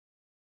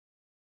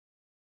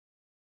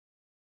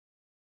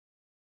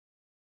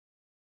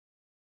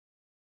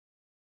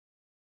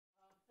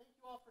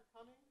all for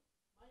coming.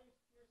 My name is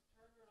Turner,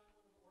 and I'm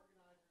one of the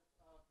organizers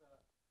of the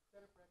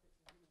Center for Ethics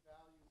and Human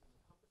Values in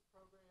the COMPAS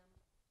program.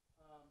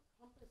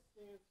 COMPAS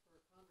stands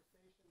for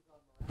Conversations on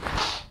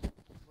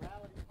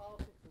Morality,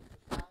 Politics, and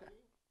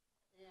Society.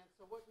 And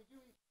so what we do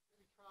each year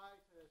is we try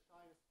to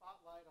shine a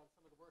spotlight on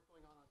some of the work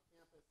going on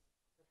campus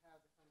that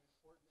has a kind of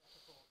important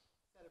ethical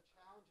set of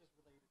challenges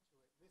related to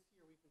it. This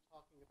year we've been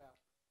talking about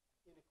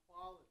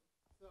inequality.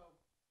 So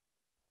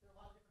there are a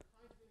lot of different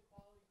kinds of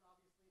inequalities,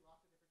 obviously,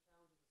 lots of different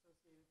challenges associated with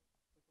the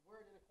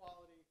word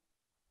inequality.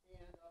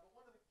 And but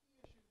one of the key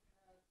issues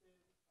has been,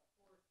 of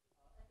course,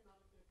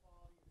 economic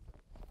inequality. It's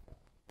been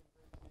a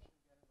very big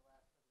issue again in the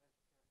last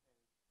presidential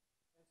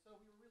campaign. And so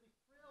we were really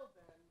thrilled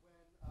then when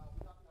we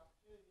got the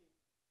opportunity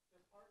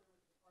to partner with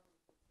the Department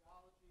of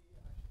Sociology,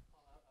 and I should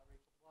call out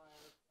Rachel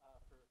Dwyer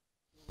for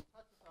being in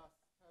touch with us,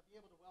 to be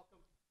able to welcome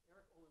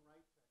Erik, Olin,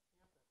 Wright to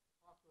campus to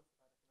talk to us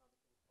about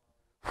economic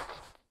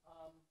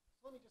inequality.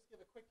 So let me just give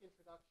a quick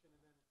introduction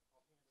and then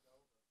I'll hand it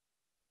over.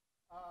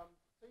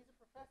 So he's a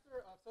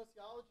professor of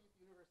sociology at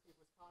the University of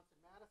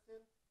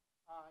Wisconsin-Madison.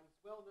 He's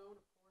well known,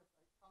 of course,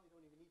 I probably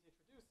don't even need to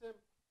introduce him,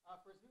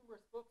 for his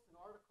numerous books and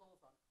articles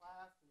on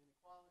class and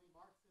inequality,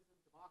 Marxism,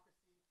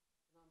 democracy,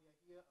 and on the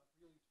idea of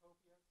real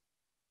utopias.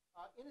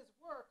 In his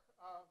work,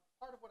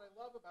 part of what I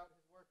love about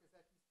his work is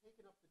that he's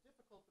taken up the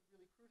difficult but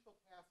really crucial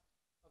task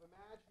of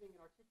imagining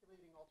and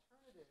articulating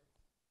alternatives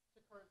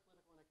to current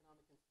political and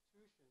economic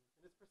institutions.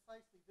 And it's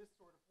precisely this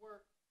sort of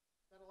work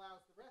that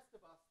allows the rest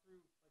of us,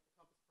 through like the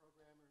COMPAS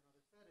program or in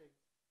other settings,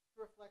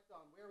 to reflect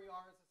on where we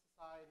are as a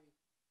society,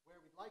 where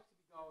we'd like to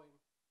be going,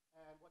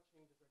 and what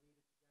changes are needed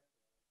to get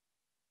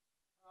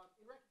there.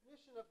 In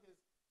recognition of his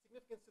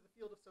significance to the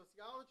field of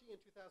sociology, in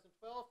 2012,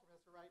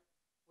 Professor Wright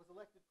was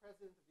elected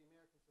president of the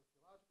American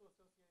Sociological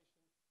Association.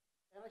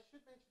 And I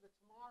should mention that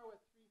tomorrow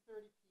at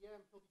 3:30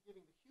 p.m. he'll be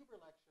giving the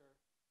Huber Lecture,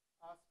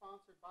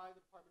 sponsored by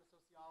the Department of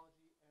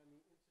Sociology and the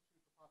Institute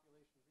for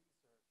Population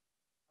Research.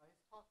 His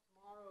talk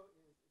tomorrow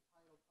is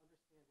entitled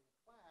Understanding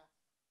Class.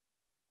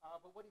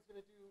 But what he's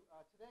going to do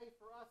today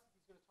for us is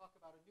he's going to talk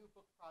about a new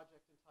book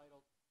project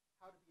entitled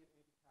How to Be an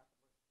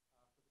Anti-Capitalist for the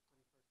 21st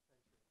Century.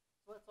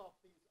 So let's all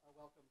please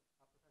welcome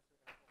Professor Erik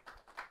Olin.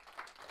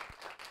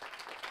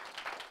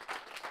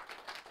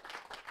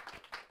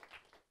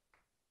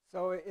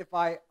 So if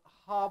I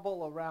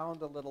hobble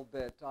around a little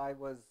bit, I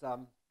was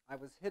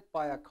hit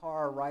by a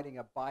car riding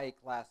a bike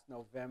last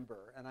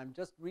November, and I'm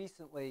just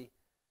recently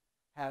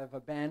have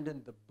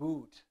abandoned the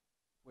boot,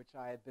 which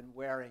I had been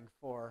wearing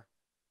for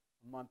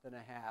a month and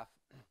a half.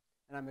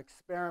 And I'm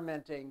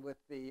experimenting with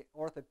the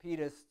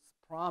orthopedist's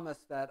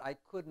promise that I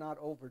could not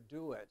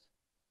overdo it,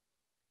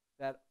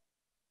 that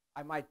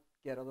I might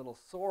get a little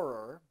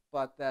sorer,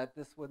 but that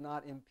this would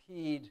not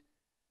impede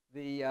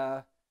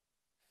the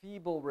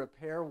feeble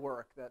repair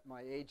work that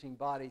my aging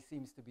body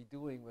seems to be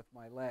doing with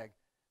my leg.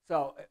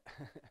 So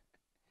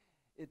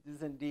it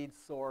is indeed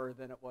sorer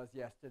than it was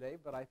yesterday,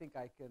 but I think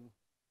I can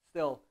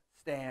still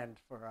stand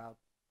for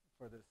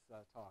this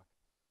talk.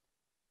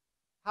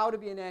 How to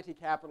be an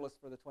anti-capitalist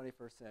for the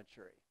 21st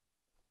century.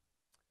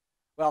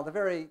 Well, the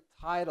very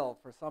title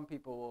for some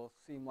people will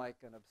seem like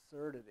an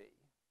absurdity.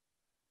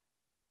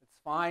 It's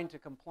fine to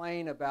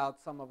complain about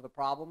some of the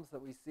problems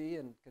that we see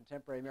in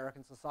contemporary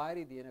American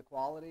society, the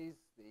inequalities,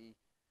 the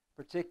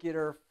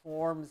particular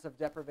forms of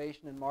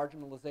deprivation and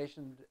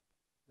marginalization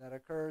that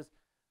occurs,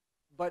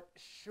 but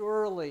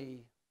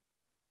surely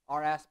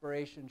our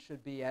aspiration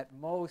should be at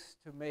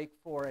most to make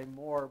for a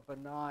more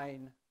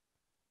benign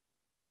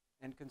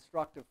and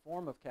constructive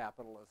form of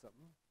capitalism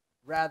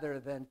rather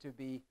than to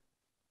be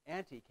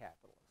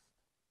anti-capitalist.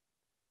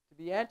 To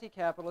be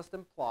anti-capitalist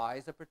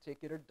implies a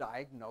particular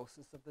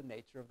diagnosis of the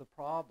nature of the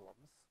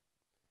problems.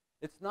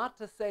 It's not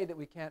to say that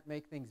we can't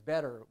make things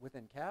better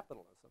within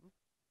capitalism.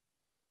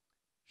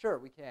 Sure,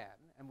 we can,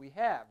 and we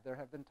have. There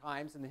have been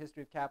times in the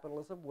history of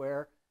capitalism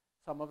where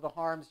some of the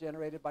harms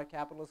generated by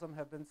capitalism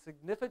have been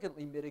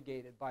significantly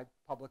mitigated by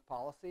public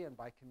policy and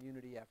by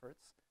community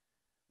efforts.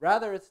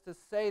 Rather, it's to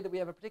say that we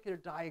have a particular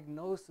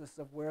diagnosis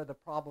of where the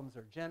problems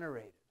are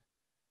generated,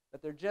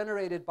 that they're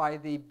generated by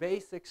the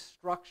basic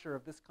structure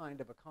of this kind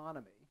of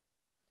economy,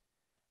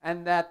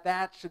 and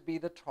that should be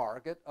the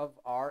target of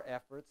our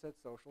efforts at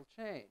social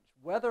change.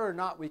 Whether or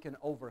not we can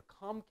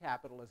overcome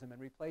capitalism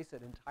and replace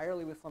it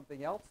entirely with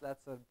something else,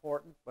 that's an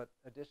important but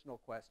additional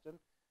question.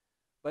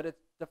 But it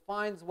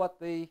defines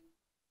what the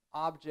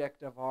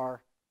object of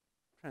our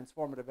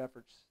transformative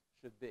efforts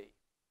should be.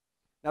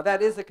 Now,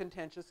 that is a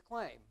contentious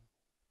claim.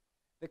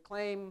 The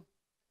claim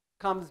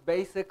comes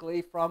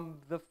basically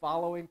from the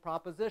following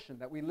proposition,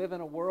 that we live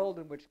in a world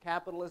in which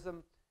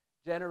capitalism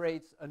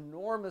generates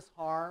enormous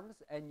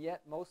harms, and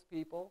yet to most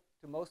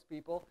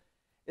people,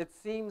 it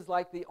seems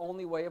like the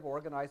only way of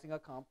organizing a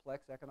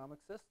complex economic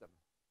system.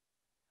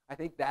 I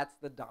think that's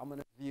the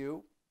dominant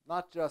view,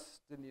 not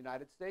just in the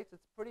United States,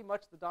 it's pretty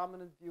much the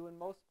dominant view in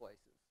most places.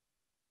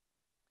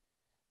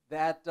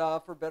 That,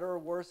 for better or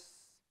worse,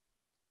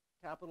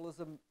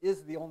 capitalism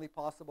is the only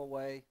possible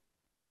way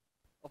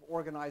of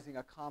organizing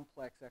a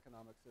complex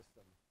economic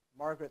system.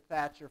 Margaret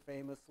Thatcher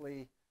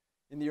famously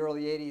in the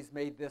early 80s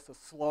made this a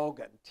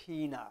slogan,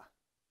 TINA,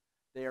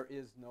 there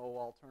is no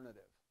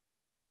alternative.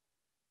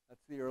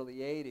 That's the early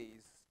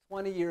 80s.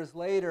 20 years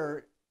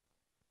later,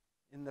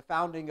 in the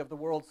founding of the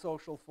World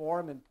Social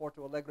Forum in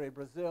Porto Alegre,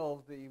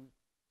 Brazil, the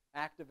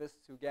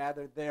activists who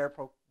gathered there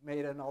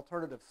made an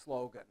alternative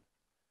slogan,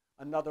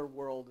 another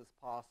world is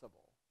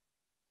possible.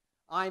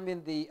 I'm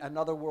in the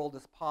another world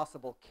is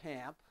possible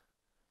camp.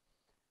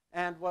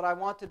 And what I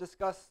want to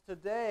discuss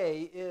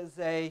today is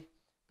a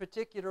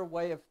particular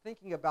way of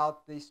thinking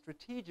about the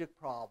strategic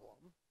problem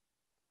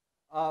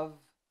of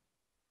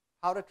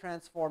how to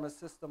transform a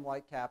system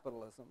like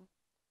capitalism.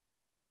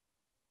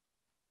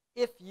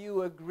 If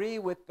you agree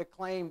with the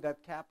claim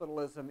that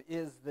capitalism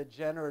is the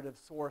generative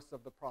source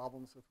of the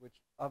problems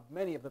of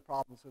many of the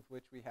problems with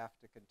which we have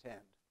to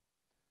contend.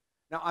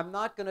 Now, I'm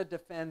not going to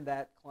defend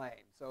that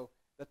claim. So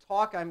the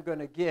talk I'm going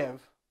to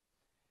give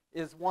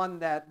is one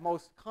that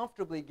most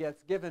comfortably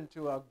gets given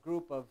to a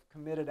group of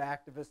committed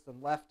activists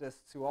and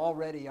leftists who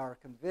already are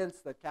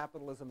convinced that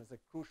capitalism is a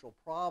crucial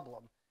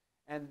problem,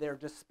 and they're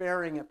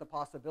despairing at the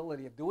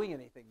possibility of doing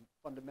anything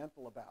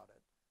fundamental about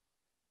it.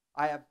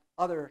 I have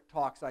other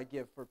talks I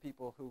give for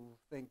people who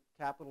think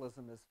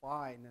capitalism is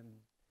fine and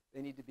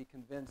they need to be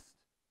convinced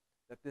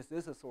that this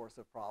is a source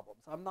of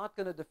problems. I'm not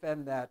going to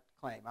defend that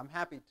claim. I'm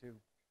happy to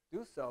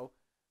do so,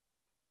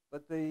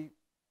 but the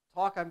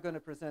talk I'm going to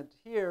present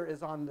here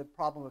is on the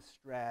problem of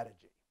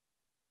strategy.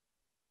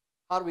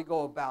 How do we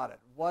go about it?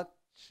 What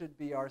should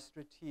be our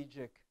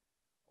strategic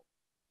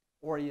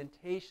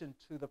orientation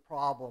to the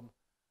problem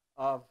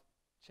of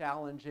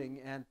challenging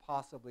and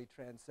possibly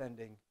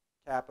transcending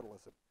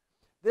capitalism?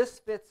 This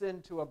fits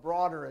into a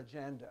broader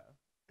agenda,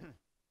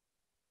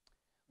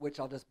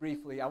 which I'll just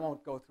briefly, I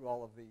won't go through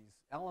all of these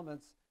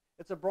elements.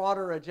 It's a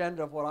broader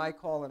agenda of what I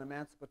call an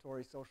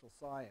emancipatory social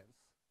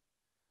science,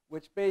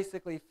 which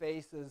basically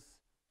faces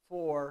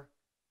 4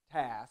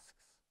 tasks.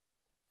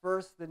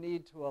 First, the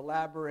need to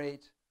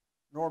elaborate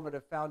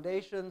normative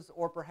foundations,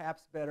 or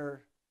perhaps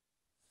better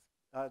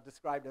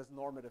described as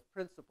normative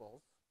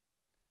principles.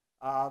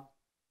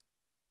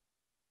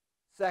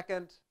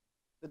 Second,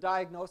 the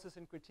diagnosis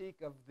and critique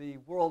of the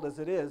world as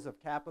it is,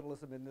 of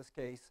capitalism in this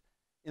case,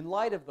 in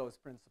light of those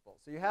principles.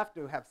 So you have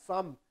to have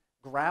some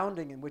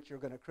grounding in which you're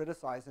going to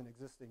criticize an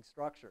existing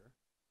structure.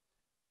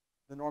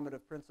 The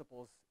normative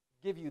principles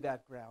give you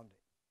that grounding.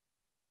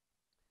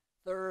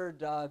 Third,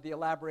 the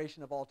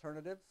elaboration of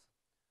alternatives.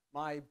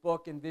 My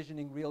book,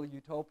 Envisioning Real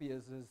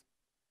Utopias, is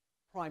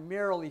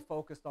primarily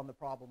focused on the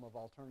problem of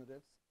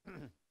alternatives.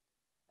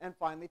 And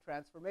finally,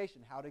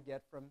 transformation, how to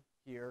get from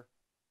here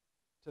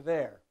to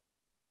there.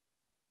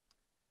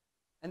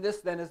 And this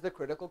then is the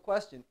critical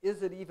question.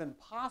 Is it even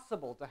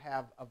possible to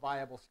have a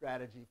viable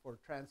strategy for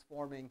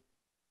transforming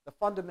the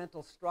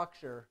fundamental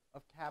structure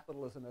of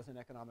capitalism as an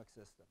economic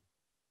system?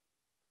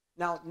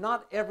 Now,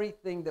 not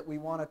everything that we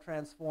want to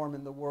transform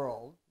in the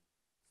world,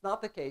 it's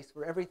not the case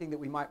for everything that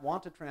we might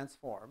want to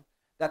transform,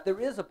 that there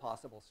is a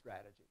possible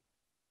strategy.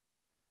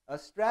 A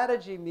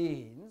strategy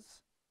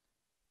means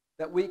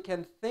that we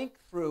can think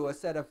through a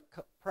set of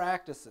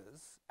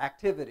practices,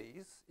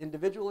 activities,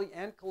 individually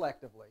and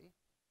collectively,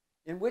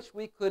 in which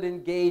we could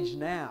engage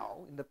now,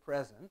 in the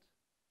present,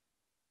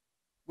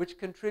 which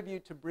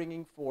contribute to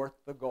bringing forth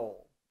the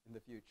goal in the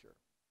future.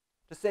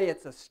 To say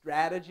it's a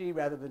strategy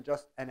rather than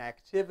just an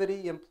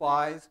activity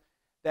implies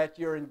that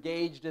you're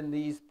engaged in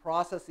these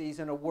processes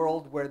in a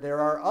world where there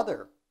are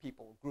other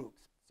people,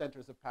 groups,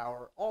 centers of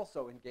power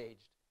also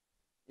engaged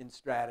in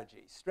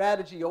strategy.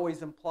 Strategy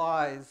always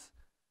implies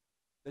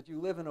that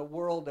you live in a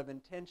world of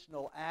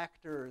intentional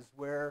actors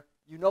where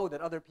you know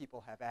that other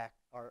people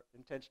are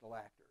intentional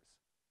actors.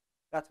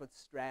 That's what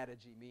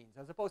strategy means,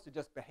 as opposed to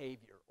just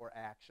behavior or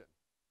action.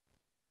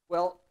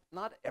 Well,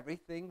 not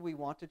everything we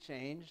want to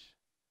change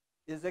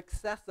is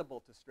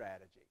accessible to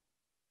strategy.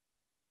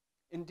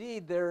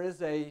 Indeed, there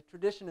is a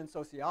tradition in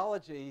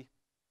sociology,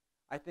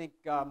 I think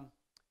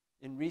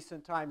in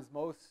recent times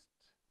most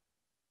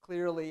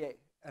clearly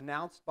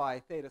announced by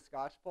Theda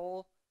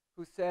Skocpol,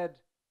 who said,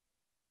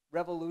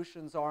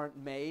 revolutions aren't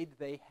made,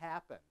 they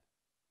happen.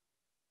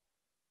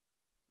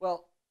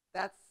 Well,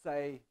 that's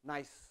a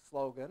nice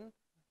slogan.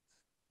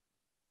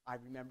 I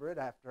remember it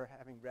after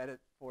having read it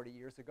 40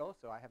 years ago,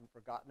 so I haven't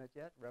forgotten it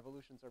yet.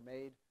 Revolutions are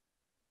made.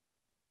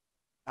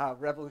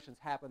 Revolutions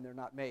happen, they're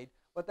not made.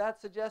 What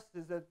that suggests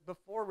is that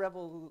before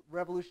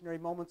revolutionary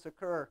moments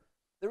occur,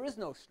 there is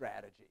no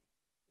strategy.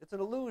 It's an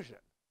illusion.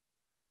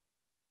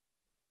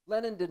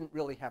 Lenin didn't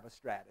really have a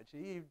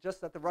strategy,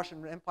 just that the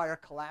Russian Empire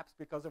collapsed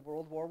because of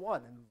World War I.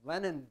 And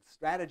Lenin's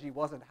strategy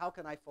wasn't, how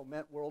can I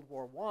foment World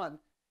War I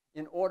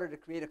in order to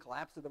create a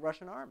collapse of the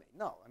Russian army?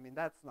 No, I mean,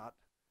 that's not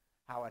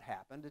how it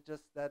happened. It's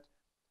just that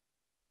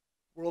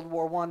World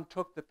War I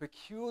took the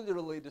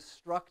peculiarly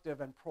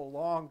destructive and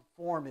prolonged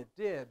form it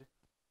did,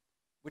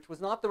 which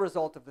was not the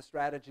result of the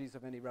strategies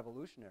of any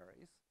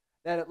revolutionaries,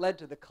 that it led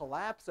to the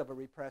collapse of a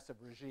repressive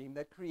regime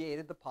that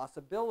created the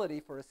possibility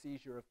for a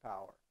seizure of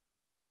power.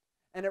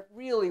 And it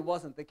really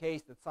wasn't the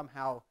case that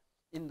somehow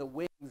in the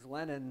wings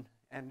Lenin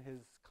and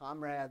his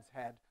comrades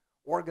had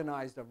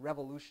organized a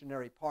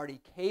revolutionary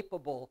party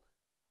capable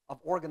of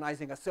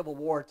organizing a civil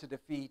war to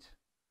defeat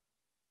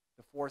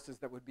the forces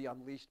that would be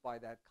unleashed by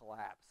that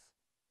collapse.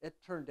 It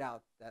turned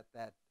out that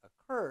that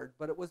occurred,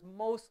 but it was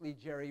mostly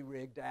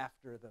jerry-rigged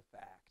after the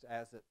fact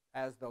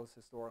as those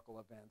historical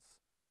events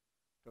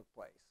took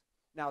place.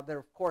 Now,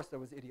 of course, there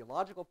was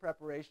ideological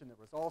preparation. There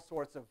was all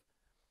sorts of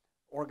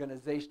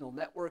organizational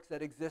networks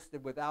that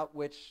existed without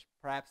which,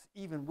 perhaps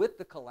even with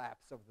the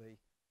collapse of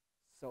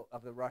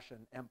the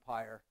Russian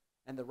Empire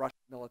and the Russian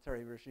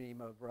military regime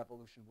of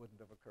revolution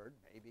wouldn't have occurred,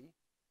 maybe.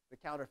 The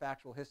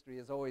counterfactual history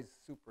is always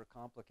super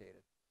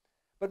complicated.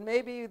 But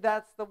maybe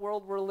that's the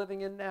world we're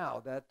living in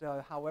now, that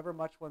however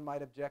much one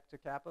might object to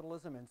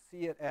capitalism and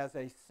see it as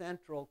a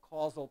central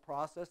causal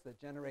process that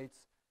generates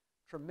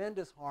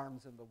tremendous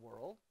harms in the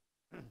world,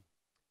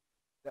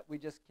 that we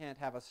just can't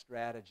have a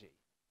strategy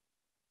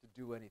to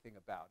do anything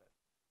about it.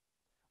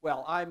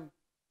 Well, I'm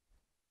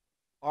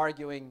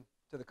arguing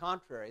to the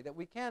contrary, that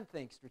we can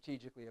think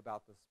strategically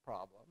about this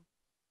problem.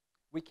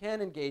 We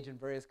can engage in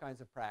various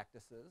kinds of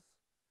practices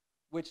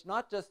which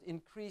not just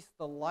increase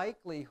the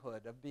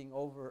likelihood of being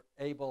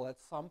able at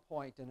some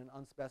point in an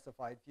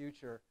unspecified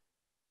future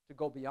to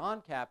go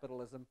beyond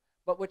capitalism,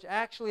 but which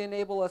actually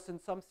enable us in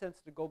some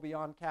sense to go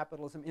beyond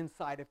capitalism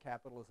inside of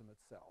capitalism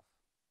itself.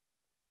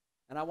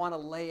 And I want to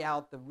lay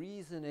out the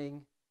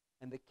reasoning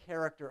and the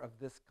character of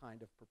this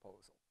kind of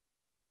proposal.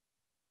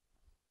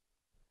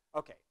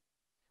 Okay,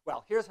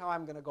 well, here's how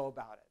I'm going to go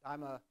about it.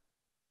 I'm a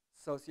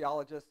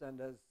sociologist,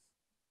 and as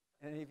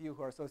any of you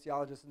who are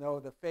sociologists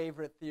know, the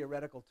favorite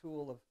theoretical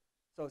tool of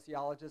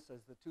sociologists is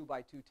the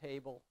 2x2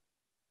 table.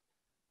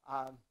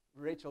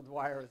 Rachel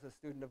Dwyer is a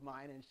student of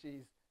mine, and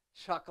she's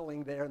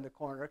chuckling there in the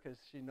corner because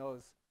she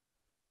knows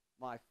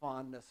my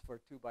fondness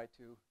for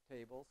 2x2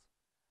 tables.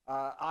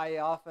 I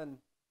often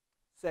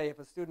say if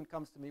a student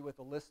comes to me with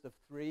a list of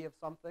 3 of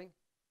something,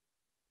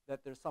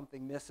 that there's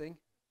something missing.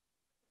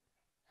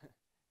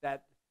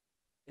 That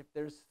if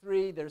there's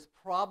 3, there's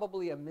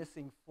probably a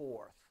missing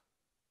 4th.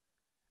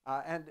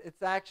 And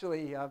it's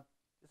actually an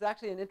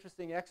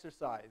interesting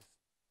exercise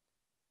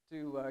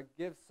to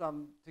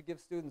give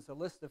students a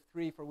list of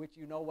 3 for which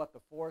you know what the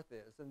 4th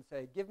is, and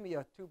say, give me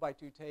a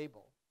 2x2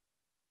 table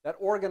that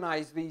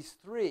organize these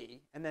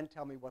 3, and then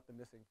tell me what the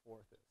missing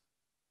 4th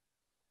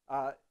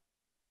is.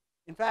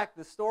 In fact,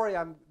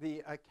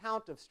 the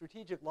account of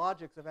strategic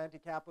logics of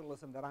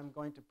anti-capitalism that I'm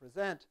going to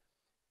present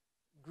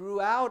grew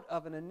out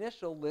of an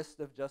initial list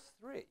of just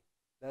 3.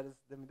 That is,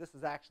 this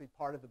is actually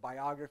part of the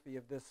biography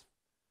of this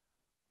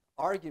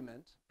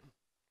argument,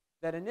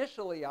 that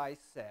initially I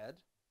said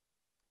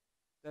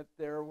that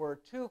there were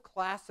 2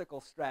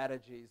 classical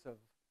strategies of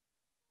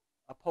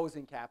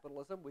opposing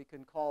capitalism. We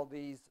can call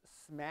these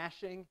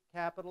smashing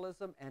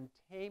capitalism and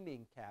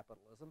taming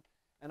capitalism.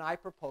 And I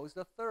proposed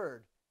a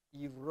 3rd,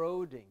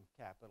 eroding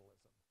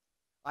capitalism.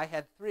 I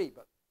had 3,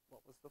 but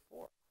what was the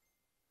 4th?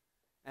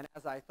 And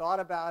as I thought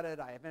about it,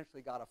 I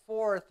eventually got a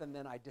 4th, and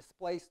then I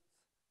displaced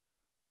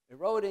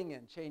eroding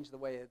and changed the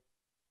way it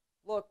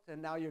looked,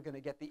 and now you're going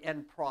to get the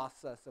end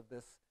process of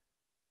this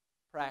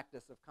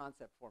practice of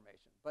concept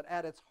formation. But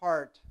at its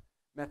heart,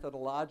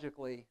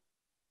 methodologically,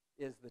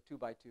 is the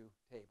 2x2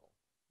 table.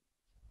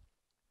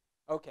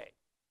 Okay,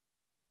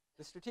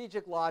 the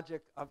strategic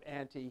logic of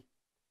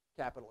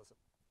anti-capitalism.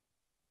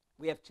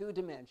 We have 2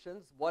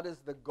 dimensions. What is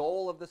the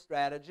goal of the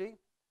strategy,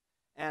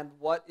 and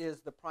what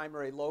is the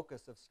primary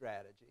locus of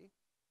strategy?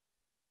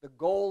 The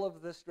goal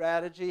of the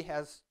strategy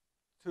has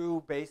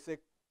 2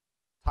 basic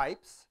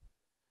types.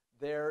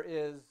 There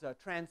is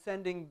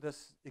transcending the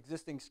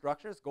existing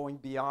structures, going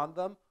beyond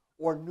them,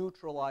 or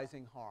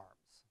neutralizing harms.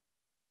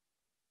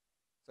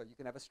 So you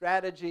can have a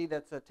strategy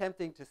that's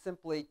attempting to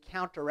simply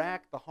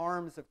counteract the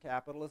harms of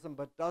capitalism,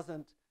 but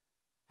doesn't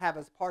have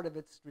as part of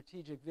its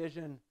strategic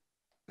vision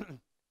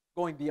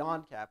going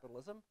beyond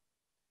capitalism.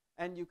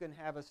 And you can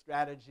have a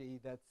strategy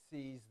that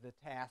sees the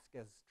task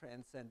as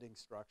transcending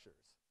structures.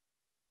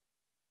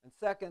 And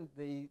second,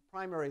 the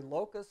primary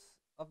locus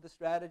of the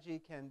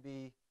strategy can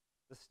be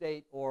the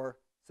state or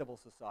civil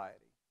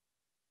society.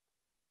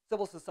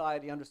 Civil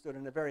society understood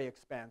in a very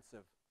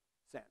expansive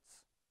sense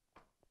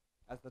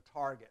as the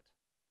target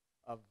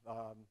of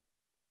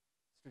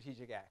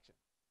strategic action.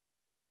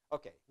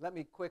 Okay, let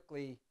me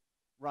quickly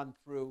run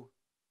through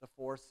the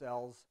 4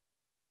 cells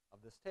of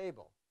this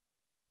table.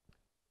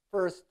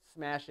 First,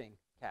 smashing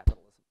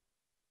capitalism.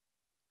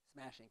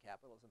 Smashing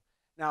capitalism.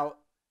 Now,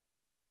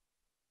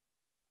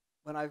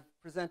 when I've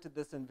presented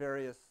this in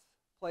various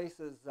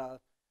places,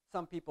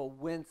 some people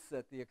wince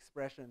at the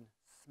expression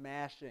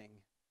smashing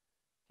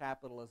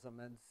capitalism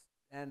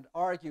and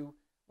argue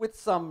with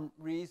some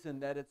reason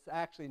that it's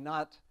actually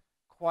not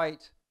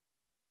quite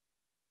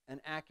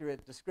an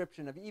accurate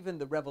description of even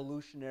the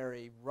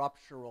revolutionary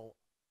ruptural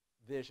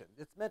vision.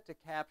 It's meant to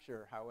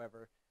capture,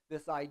 however,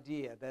 this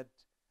idea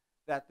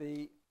that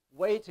the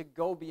way to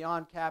go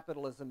beyond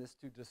capitalism is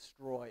to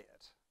destroy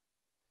it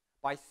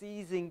by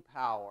seizing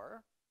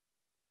power,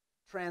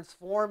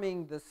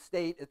 transforming the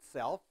state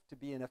itself to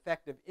be an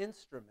effective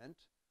instrument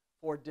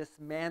for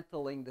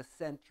dismantling the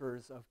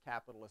centers of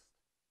capitalist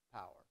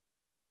power.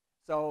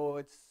 So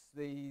it's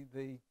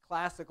the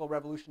classical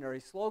revolutionary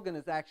slogan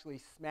is actually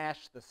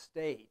smash the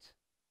state,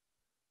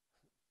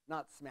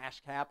 not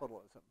smash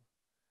capitalism.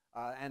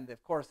 And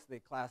of course, the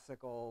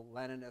classical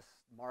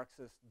Leninist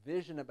Marxist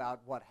vision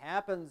about what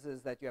happens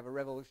is that you have a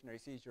revolutionary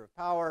seizure of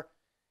power.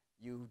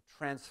 You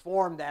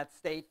transform that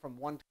state from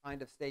one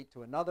kind of state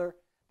to another.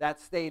 That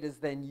state is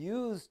then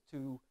used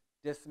to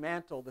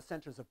dismantle the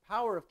centers of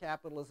power of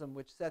capitalism,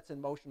 which sets in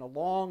motion a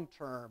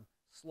long-term,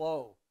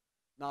 slow,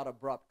 not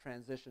abrupt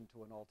transition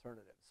to an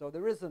alternative. So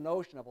there is a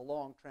notion of a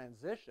long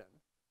transition,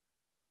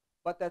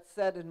 but that's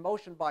set in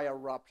motion by a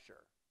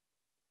rupture.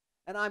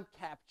 And I'm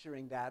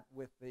capturing that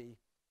with the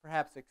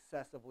perhaps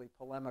excessively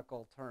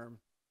polemical term,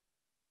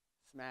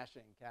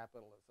 smashing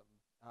capitalism.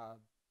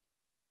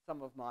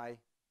 Some of my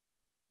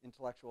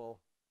intellectual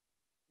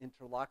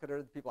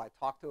interlocutors, the people I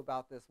talk to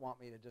about this, want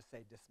me to just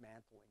say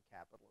dismantling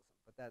capitalism,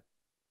 but that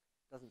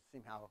doesn't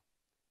seem how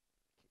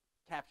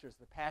captures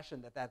the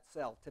passion that that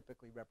cell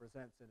typically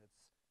represents in its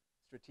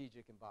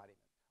strategic embodiment.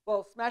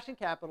 Well, smashing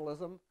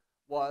capitalism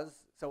was,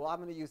 so I'm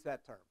going to use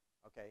that term,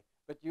 okay,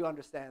 but you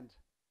understand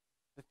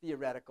the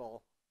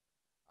theoretical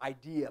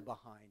idea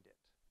behind it.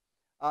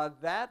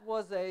 That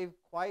was a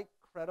quite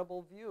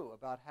credible view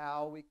about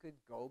how we could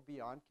go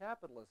beyond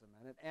capitalism,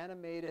 and it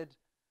animated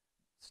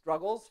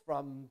struggles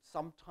from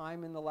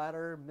sometime in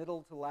the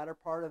middle to latter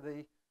part of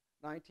the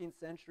 19th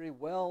century,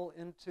 well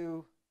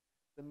into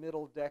the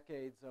middle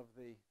decades of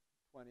the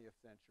 20th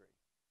century.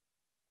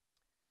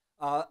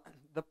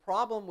 The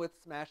problem with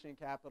smashing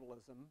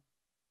capitalism,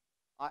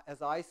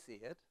 as I see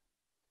it,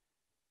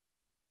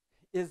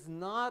 is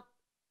not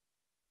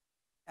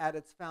at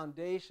its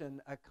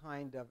foundation a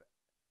kind of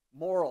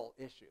moral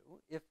issue.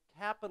 If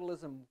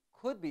capitalism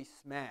could be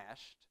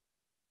smashed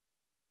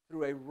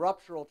through a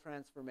ruptural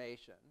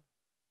transformation,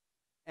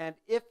 and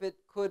if it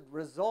could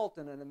result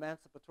in an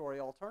emancipatory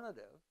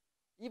alternative,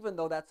 even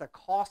though that's a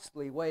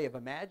costly way of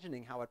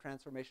imagining how a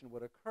transformation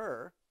would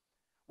occur,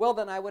 well,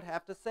 then I would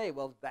have to say,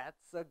 well,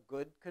 that's a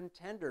good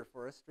contender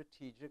for a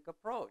strategic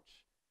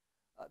approach.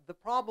 The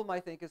problem, I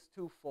think, is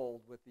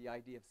twofold with the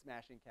idea of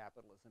smashing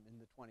capitalism in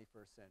the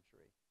 21st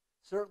century,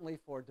 certainly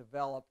for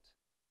developed,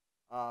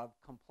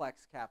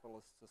 complex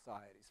capitalist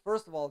societies.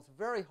 First of all, it's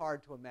very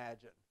hard to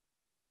imagine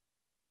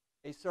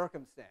a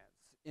circumstance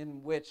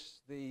in which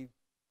the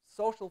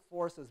social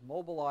forces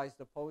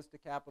mobilized opposed to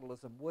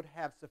capitalism would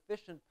have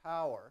sufficient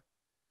power,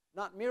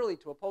 not merely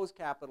to oppose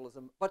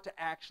capitalism, but to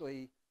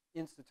actually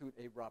institute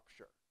a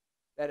rupture.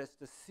 That is,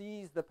 to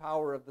seize the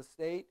power of the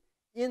state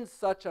in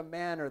such a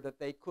manner that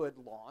they could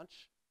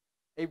launch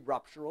a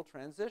ruptural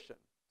transition.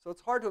 So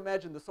it's hard to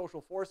imagine the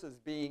social forces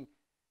being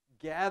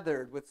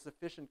gathered with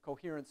sufficient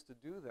coherence to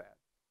do that.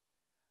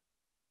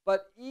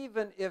 But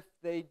even if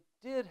they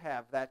did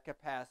have that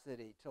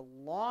capacity to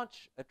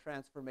launch a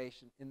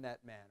transformation in that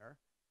manner,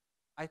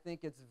 I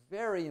think it's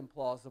very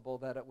implausible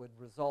that it would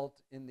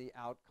result in the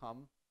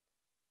outcome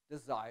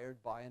desired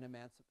by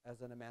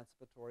as an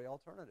emancipatory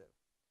alternative.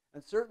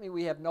 And certainly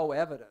we have no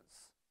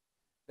evidence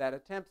that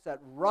attempts at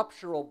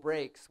ruptural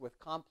breaks with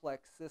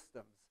complex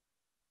systems,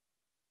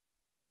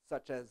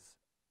 such as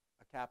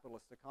a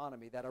capitalist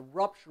economy, that a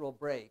ruptural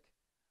break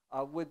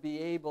would be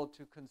able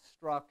to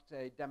construct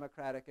a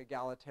democratic,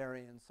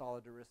 egalitarian,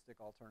 solidaristic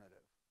alternative.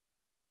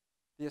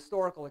 The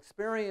historical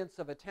experience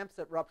of attempts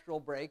at ruptural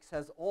breaks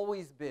has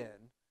always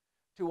been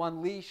to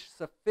unleash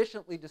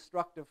sufficiently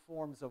destructive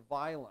forms of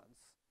violence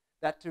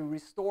that to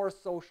restore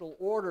social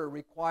order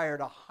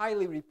required a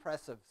highly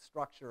repressive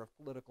structure of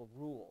political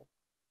rule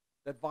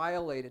that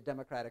violated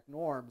democratic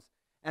norms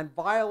and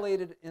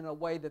violated in a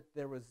way that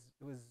it was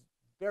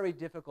very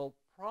difficult,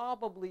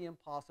 probably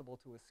impossible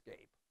to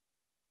escape.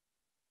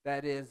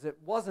 That is, it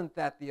wasn't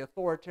that the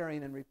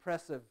authoritarian and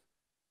repressive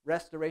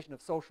restoration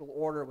of social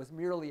order was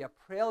merely a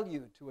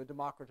prelude to a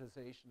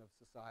democratization of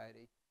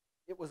society.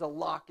 It was a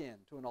lock-in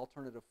to an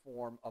alternative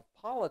form of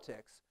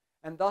politics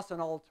and thus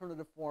an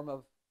alternative form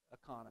of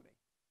economy.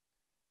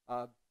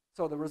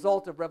 So the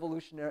result of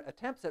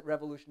attempts at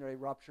revolutionary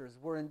ruptures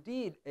were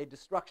indeed a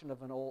destruction of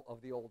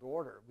the old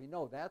order. We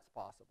know that's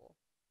possible,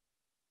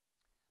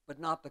 but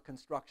not the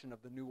construction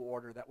of the new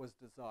order that was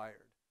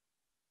desired.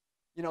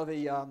 You know,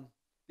 the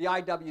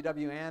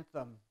IWW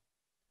anthem,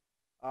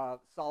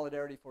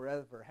 Solidarity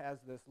Forever, has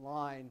this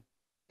line,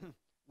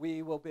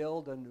 we will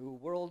build a new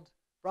world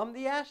from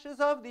the ashes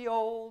of the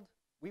old.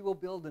 We will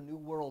build a new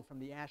world from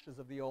the ashes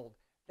of the old.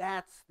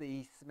 That's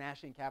the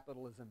smashing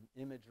capitalism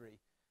imagery.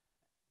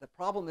 The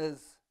problem is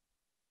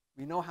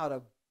we know how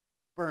to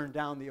burn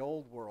down the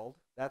old world.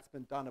 That's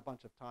been done a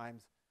bunch of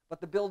times. But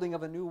the building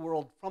of a new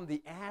world from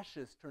the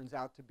ashes turns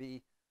out to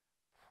be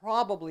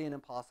probably an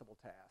impossible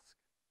task.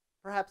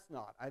 Perhaps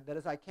not. That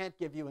is, I can't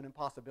give you an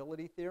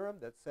impossibility theorem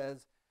that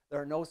says there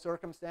are no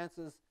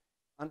circumstances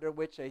under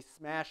which a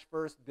smash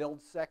first,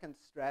 build second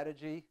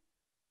strategy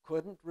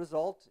couldn't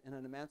result in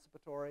an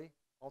emancipatory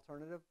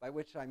alternative, by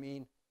which I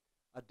mean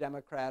a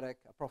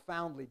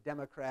profoundly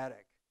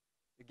democratic,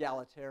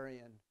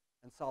 egalitarian,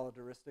 and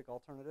solidaristic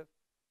alternative.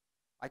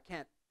 I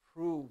can't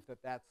prove that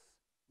that's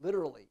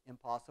literally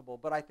impossible,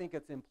 but I think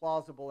it's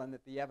implausible, and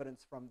that the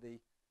evidence from the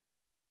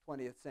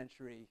 20th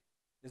century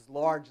is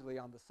largely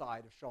on the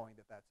side of showing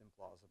that that's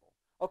implausible.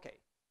 Okay,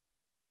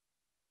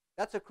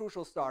 that's a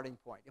crucial starting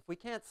point. If we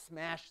can't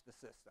smash the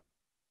system,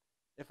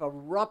 if a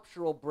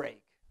ruptural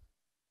break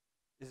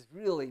is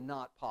really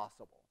not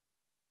possible,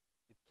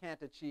 it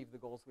can't achieve the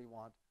goals we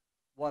want,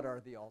 what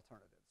are the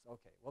alternatives?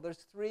 Okay, well,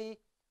 there's three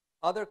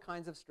other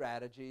kinds of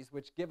strategies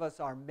which give us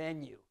our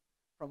menu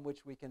from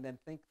which we can then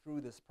think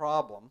through this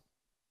problem.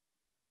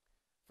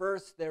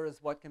 First, there is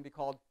what can be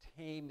called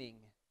taming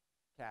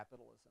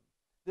capitalism.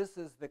 This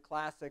is the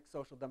classic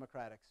social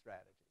democratic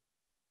strategy.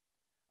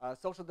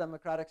 Social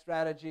democratic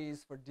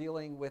strategies for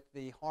dealing with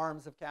the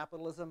harms of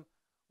capitalism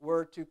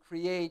were to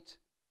create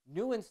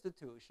new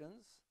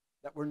institutions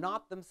that were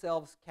not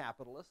themselves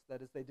capitalist,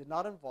 that is, they did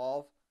not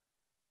involve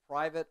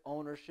private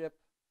ownership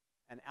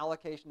and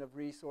allocation of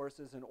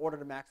resources in order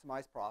to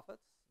maximize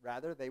profits.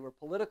 Rather, they were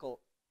political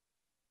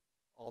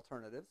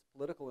alternatives,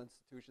 political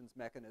institutions,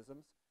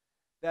 mechanisms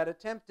that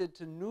attempted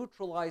to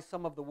neutralize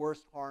some of the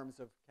worst harms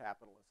of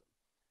capitalism,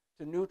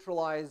 to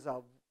neutralize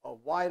a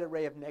wide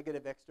array of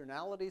negative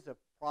externalities of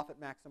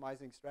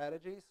profit-maximizing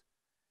strategies,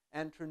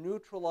 and to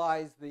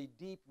neutralize the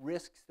deep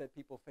risks that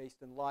people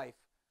faced in life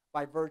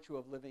by virtue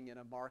of living in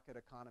a market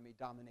economy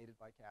dominated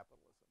by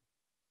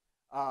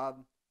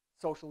capitalism.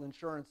 Social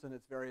insurance in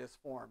its various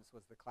forms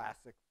was the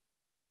classic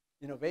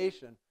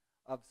innovation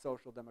of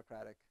social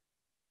democratic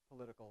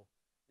political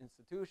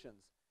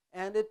institutions.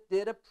 And it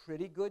did a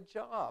pretty good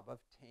job of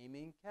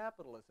taming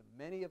capitalism.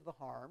 Many of the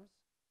harms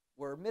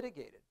were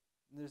mitigated.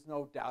 And there's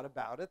no doubt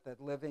about it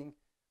that living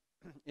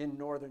in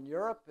Northern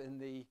Europe in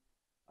the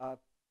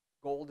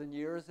golden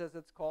years, as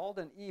it's called,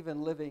 and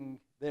even living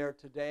there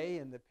today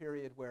in the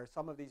period where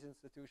some of these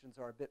institutions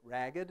are a bit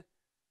ragged,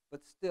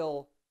 but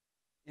still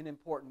in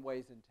important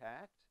ways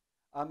intact,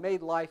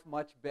 made life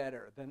much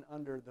better than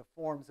under the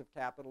forms of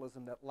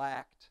capitalism that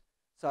lacked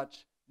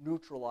such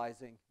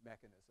neutralizing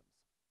mechanisms.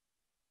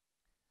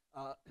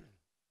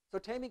 So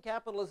taming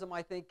capitalism,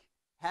 I think,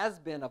 has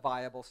been a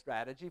viable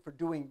strategy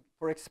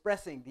for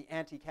expressing the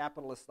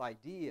anti-capitalist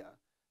idea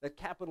that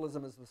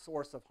capitalism is the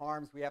source of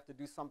harms. We have to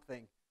do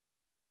something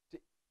to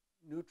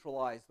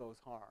neutralize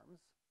those harms.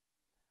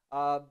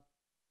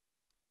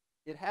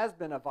 It has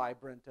been a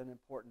vibrant and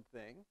important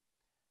thing.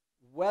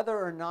 Whether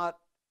or not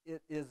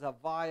it is a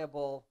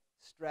viable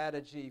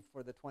strategy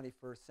for the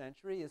 21st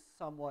century is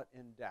somewhat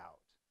in doubt.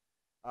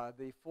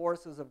 The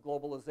forces of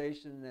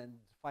globalization and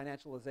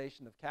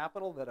financialization of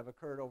capital that have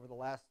occurred over the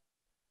last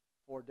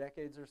 4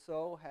 decades or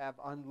so have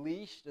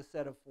unleashed a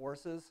set of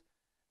forces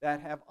that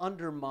have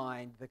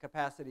undermined the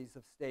capacities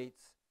of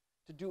states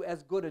to do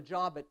as good a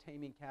job at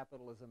taming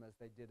capitalism as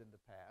they did in the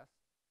past,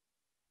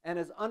 and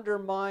has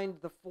undermined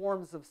the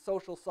forms of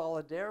social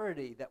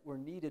solidarity that were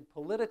needed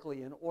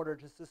politically in order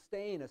to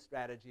sustain a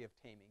strategy of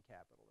taming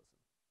capitalism.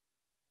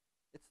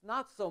 It's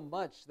not so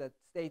much that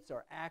states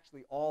are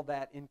actually all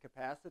that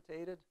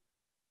incapacitated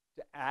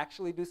to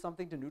actually do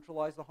something to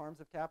neutralize the harms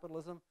of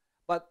capitalism,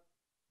 but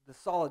the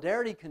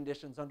solidarity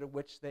conditions under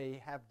which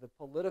they have the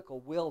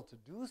political will to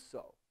do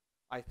so,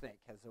 I think,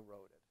 has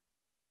eroded.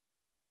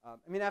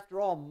 I mean,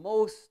 after all,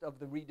 most of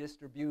the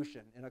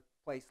redistribution in a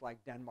place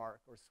like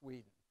Denmark or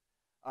Sweden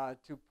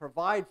to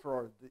provide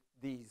for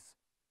these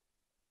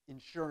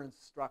insurance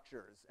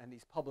structures and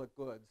these public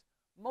goods,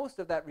 most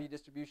of that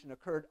redistribution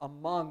occurred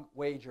among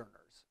wage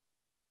earners.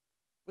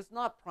 It was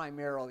not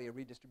primarily a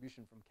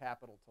redistribution from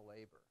capital to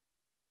labor.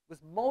 It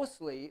was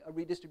mostly a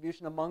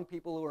redistribution among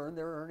people who earned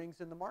their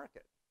earnings in the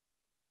market.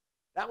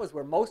 That was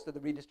where most of the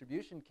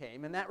redistribution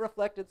came, and that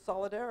reflected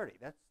solidarity.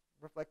 That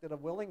reflected a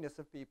willingness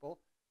of people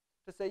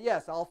to say,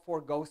 yes, I'll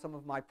forego some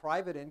of my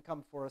private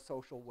income for a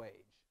social wage,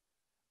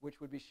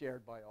 which would be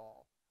shared by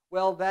all.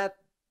 Well, that,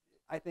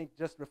 I think,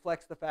 just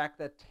reflects the fact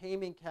that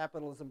taming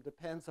capitalism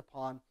depends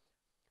upon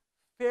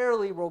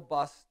fairly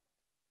robust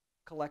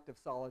collective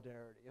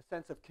solidarity, a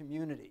sense of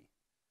community.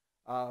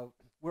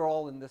 We're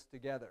all in this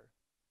together.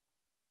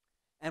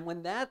 And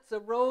when that's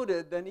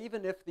eroded, then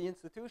even if the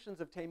institutions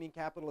of taming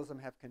capitalism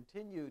have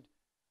continued,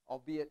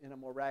 albeit in a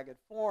more ragged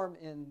form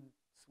in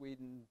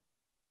Sweden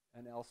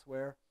and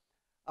elsewhere,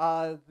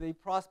 the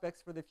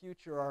prospects for the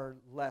future are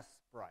less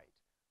bright.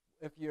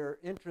 If you're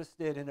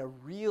interested in a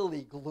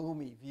really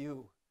gloomy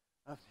view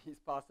of these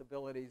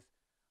possibilities,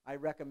 I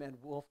recommend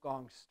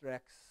Wolfgang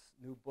Streck's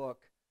new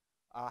book,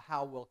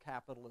 How Will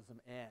Capitalism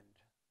End?,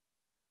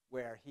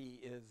 where he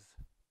is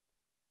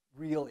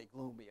really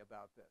gloomy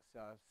about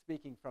this.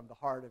 Speaking from the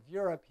heart of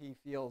Europe, he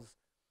feels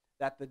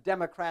that the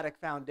democratic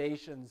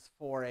foundations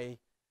for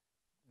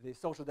the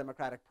social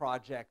democratic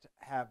project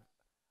have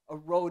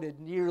eroded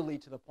nearly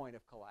to the point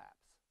of collapse.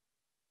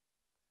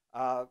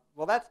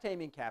 Well, that's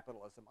taming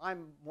capitalism.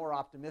 I'm more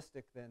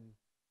optimistic than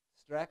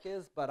Streck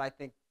is, but I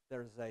think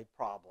there's a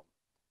problem.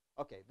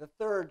 Okay, the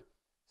third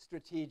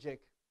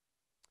strategic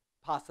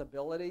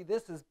possibility,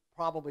 this is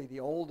probably the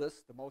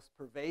oldest, the most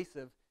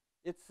pervasive.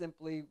 It's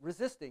simply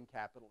resisting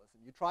capitalism.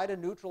 You try to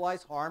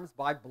neutralize harms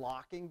by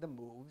blocking the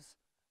moves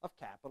of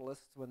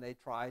capitalists when they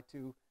try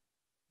to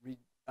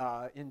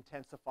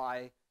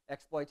intensify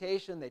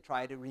exploitation. They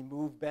try to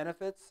remove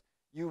benefits.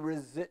 You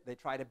resist. They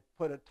try to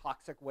put a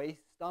toxic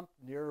waste dump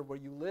near where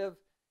you live.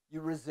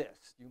 You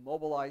resist. You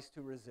mobilize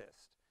to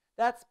resist.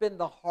 That's been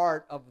the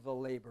heart of the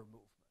labor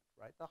movement,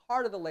 right? The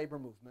heart of the labor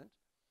movement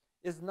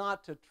is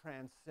not to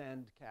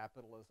transcend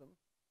capitalism.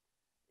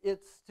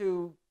 It's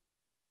to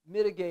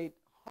mitigate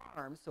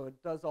harm, so it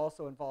does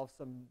also involve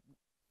some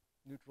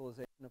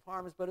neutralization of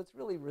harms, but it's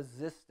really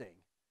resisting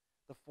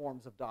the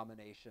forms of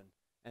domination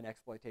and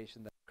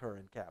exploitation that occur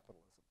in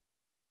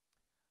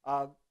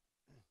capitalism.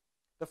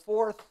 The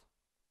fourth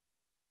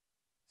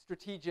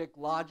strategic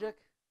logic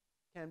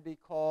can be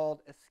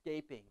called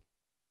escaping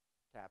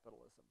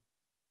capitalism.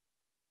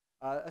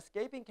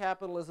 Escaping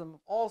capitalism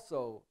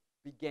also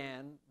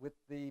began with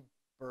the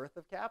birth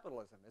of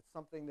capitalism. It's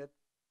something that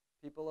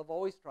people have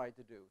always tried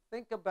to do.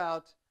 Think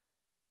about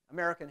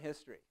American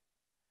history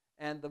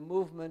and the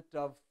movement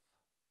of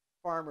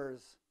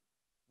farmers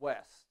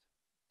west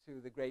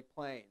to the Great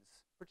Plains,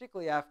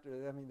 particularly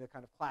after, I mean, the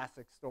kind of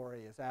classic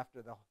story is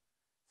after the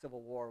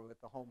Civil War with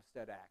the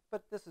Homestead Act,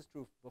 but this is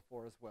true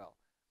before as well.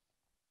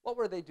 What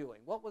were they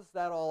doing? What was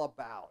that all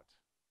about?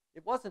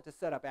 It wasn't to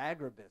set up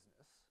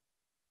agribusiness.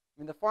 I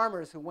mean, the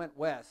farmers who went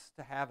west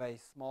to have a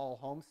small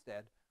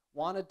homestead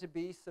wanted to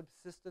be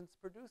subsistence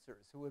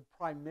producers who would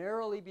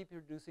primarily be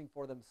producing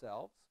for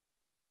themselves.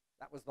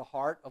 That was the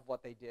heart of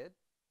what they did.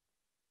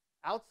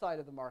 Outside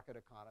of the market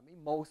economy,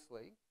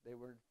 mostly, they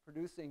were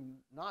producing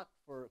not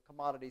for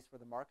commodities for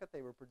the market,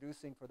 they were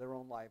producing for their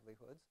own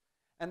livelihoods,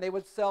 and they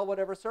would sell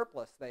whatever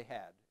surplus they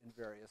had in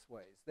various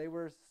ways. They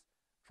were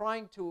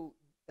trying to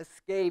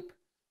escape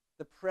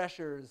the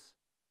pressures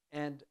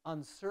and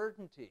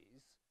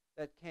uncertainties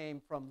that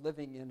came from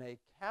living in a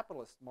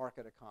capitalist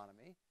market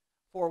economy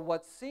for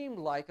what seemed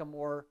like a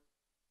more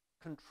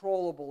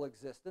controllable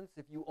existence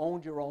if you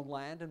owned your own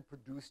land and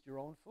produced your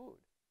own food.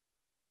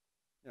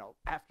 You know,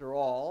 after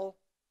all,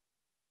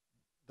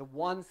 the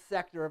one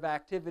sector of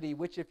activity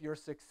which, if you're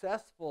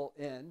successful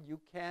in, you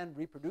can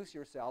reproduce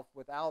yourself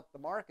without the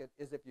market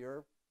is if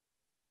you're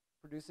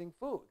producing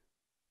food.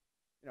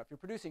 You know, if you're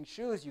producing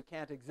shoes, you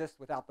can't exist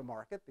without the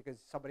market because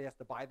somebody has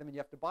to buy them and you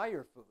have to buy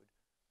your food.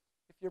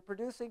 If you're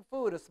producing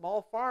food, a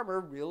small farmer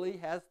really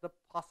has the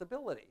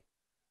possibility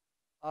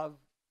of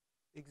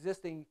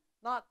existing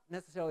not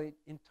necessarily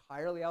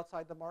entirely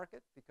outside the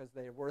market because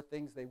there were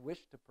things they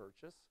wished to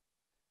purchase,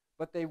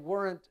 but they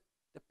weren't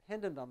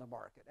dependent on the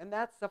market. And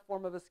that's a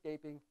form of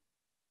escaping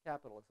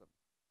capitalism.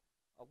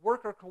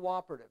 Worker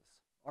cooperatives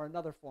are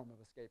another form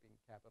of escaping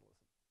capitalism.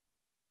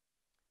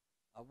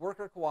 A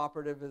worker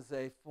cooperative is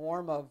a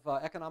form of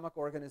economic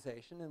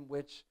organization in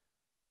which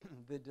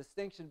the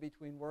distinction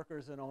between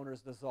workers and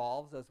owners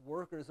dissolves as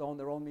workers own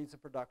their own means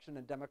of production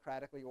and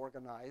democratically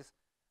organize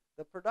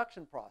the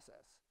production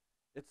process.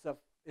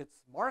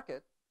 It's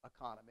market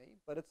economy,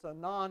 but it's a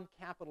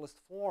non-capitalist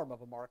form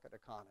of a market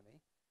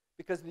economy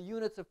because the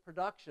units of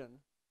production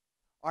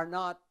are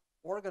not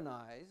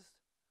organized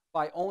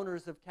by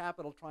owners of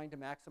capital trying to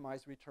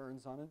maximize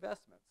returns on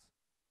investments.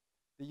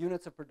 The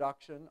units of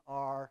production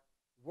are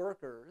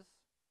workers,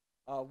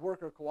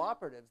 worker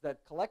cooperatives that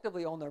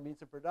collectively own their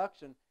means of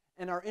production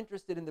and are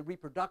interested in the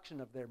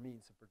reproduction of their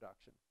means of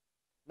production,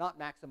 not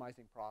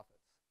maximizing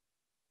profits.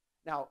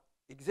 Now,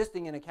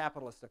 existing in a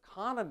capitalist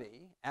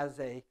economy as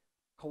a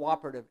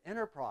cooperative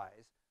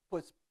enterprise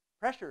puts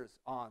pressures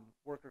on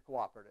worker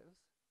cooperatives,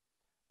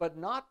 but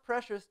not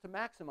pressures to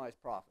maximize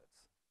profits.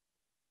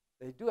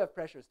 They do have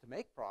pressures to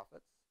make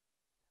profits,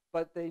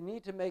 but they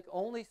need to make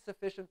only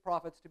sufficient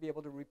profits to be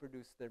able to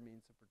reproduce their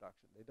means of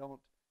production. They don't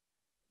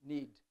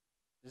need,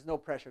 there's no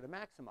pressure to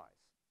maximize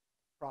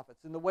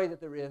profits in the way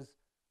that there is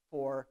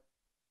for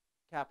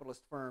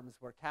capitalist firms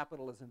where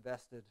capital is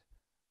invested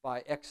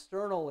by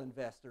external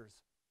investors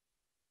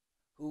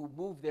who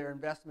move their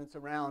investments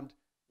around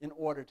in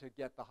order to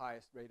get the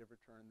highest rate of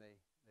return they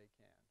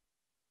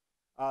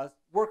can.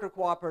 Worker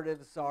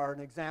cooperatives are an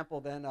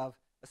example then of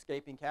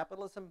escaping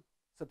capitalism.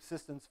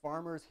 Subsistence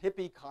farmers,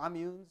 hippie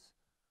communes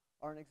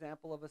are an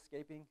example of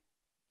escaping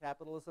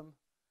capitalism.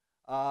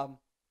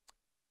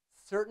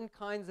 Certain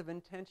kinds of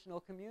intentional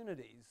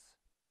communities,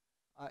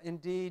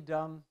 indeed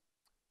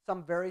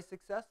some very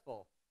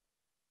successful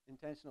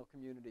intentional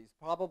communities.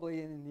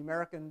 Probably in the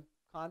American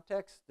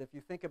context, if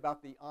you think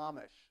about the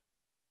Amish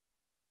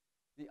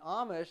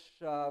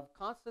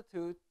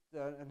constitute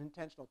an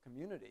intentional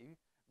community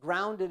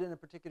grounded in a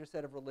particular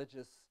set of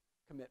religious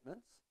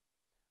commitments,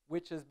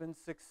 which has been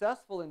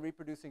successful in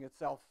reproducing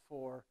itself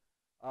for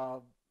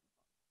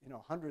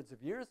hundreds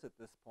of years at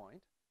this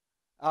point,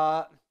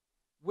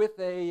 with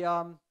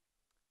a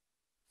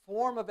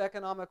form of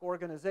economic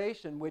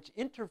organization which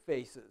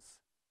interfaces,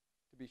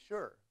 to be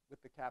sure,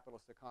 with the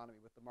capitalist economy,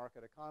 with the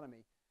market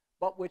economy,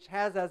 but which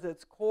has as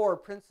its core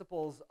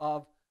principles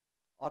of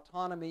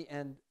autonomy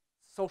and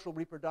social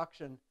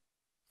reproduction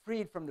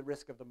freed from the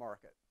risk of the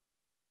market.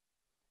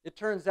 It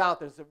turns out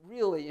there's a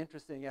really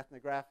interesting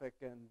ethnographic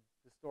and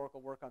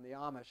historical work on the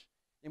Amish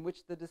in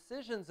which the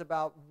decisions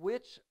about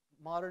which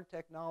modern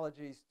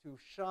technologies to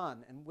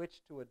shun and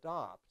which to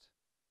adopt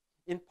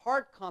in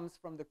part comes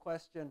from the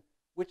question,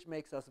 which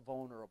makes us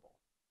vulnerable?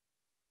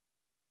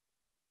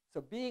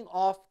 So being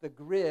off the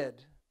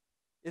grid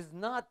is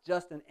not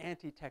just an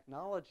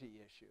anti-technology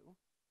issue,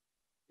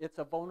 it's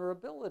a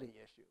vulnerability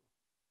issue.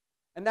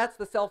 And that's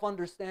the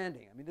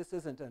self-understanding. I mean, this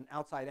isn't an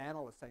outside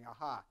analyst saying,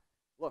 aha,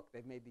 look,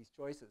 they've made these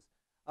choices.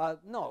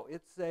 No,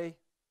 it's a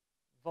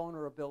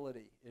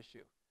vulnerability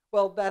issue.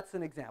 Well, that's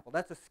an example.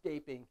 That's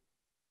escaping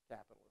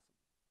capitalism.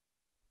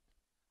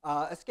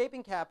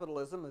 Escaping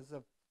capitalism is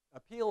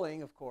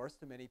appealing, of course,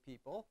 to many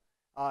people.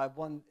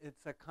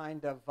 It's a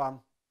kind of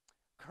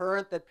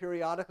current that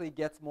periodically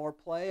gets more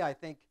play. I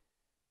think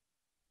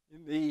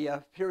in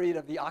the period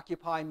of the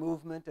Occupy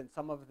movement and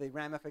some of the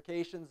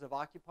ramifications of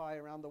Occupy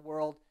around the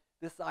world,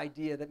 this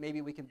idea that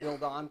maybe we can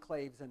build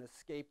enclaves and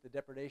escape the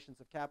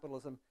depredations of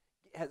capitalism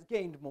has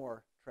gained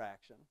more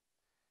traction.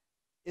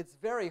 It's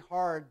very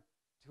hard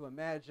to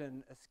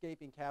imagine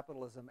escaping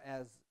capitalism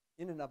as,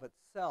 in and of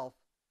itself,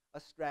 a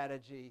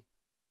strategy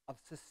of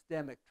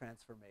systemic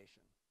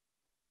transformation.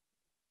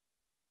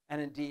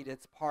 And indeed,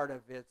 it's part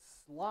of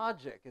its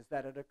logic is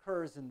that it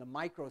occurs in the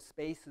micro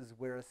spaces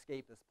where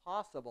escape is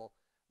possible,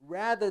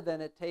 rather than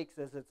it takes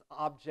as its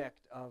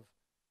object of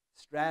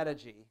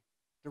strategy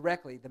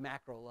directly the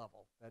macro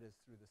level, that is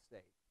through the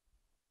state.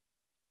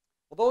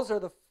 Well, those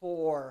are the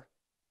four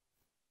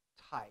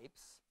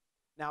types.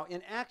 Now,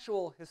 in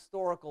actual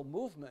historical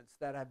movements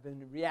that have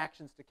been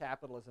reactions to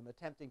capitalism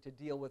attempting to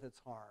deal with its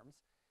harms,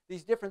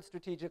 these different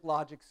strategic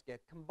logics get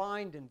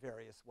combined in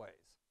various ways.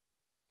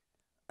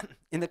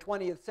 In the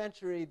 20th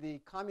century, the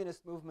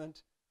communist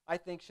movement, I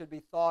think, should be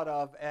thought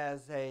of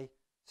as a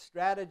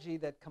strategy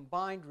that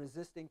combined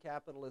resisting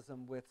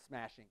capitalism with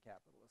smashing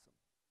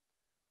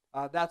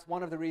capitalism. That's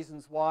one of the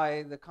reasons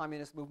why the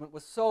communist movement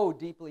was so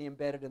deeply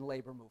embedded in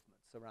labor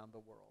movements around the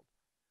world.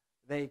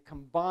 They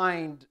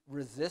combined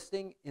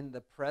resisting in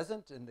the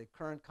present, in the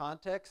current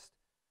context,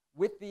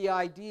 with the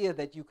idea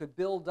that you could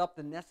build up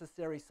the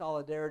necessary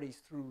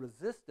solidarities through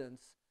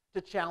resistance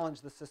to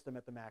challenge the system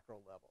at the macro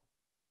level.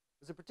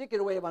 There's a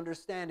particular way of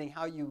understanding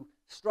how you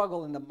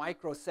struggle in the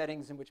micro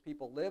settings in which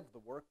people live, the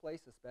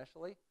workplace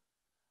especially,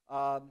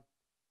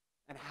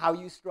 and how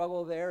you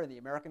struggle there in the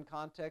American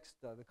context.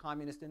 The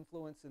communist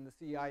influence in the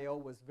CIO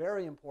was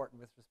very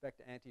important with respect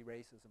to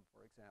anti-racism,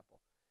 for example,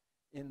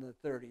 in the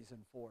 30s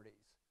and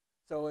 40s.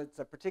 So it's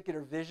a particular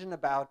vision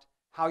about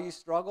how you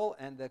struggle,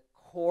 and the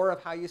core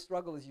of how you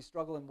struggle is you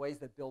struggle in ways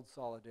that build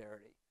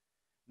solidarity.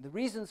 And the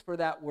reasons for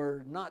that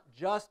were not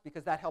just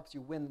because that helps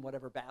you win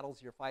whatever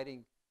battles you're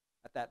fighting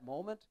at that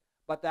moment,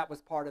 but that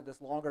was part of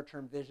this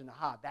longer-term vision.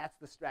 Aha, that's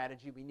the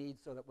strategy we need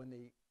so that when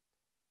the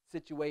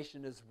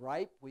situation is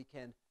ripe, we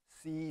can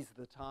seize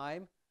the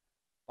time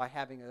by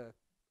having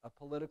a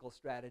political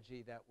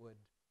strategy that would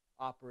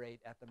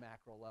operate at the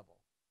macro level.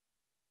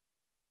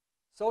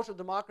 Social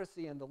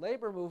democracy and the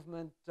labor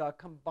movement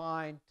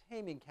combined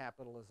taming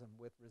capitalism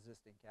with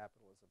resisting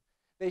capitalism.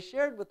 They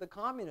shared with the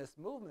communist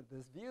movement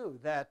this view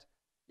that,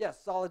 yes,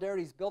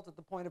 solidarity is built at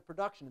the point of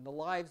production in the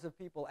lives of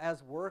people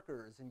as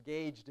workers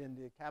engaged in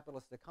the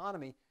capitalist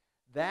economy.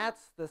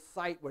 That's the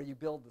site where you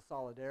build the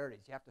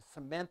solidarities. You have to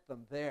cement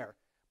them there.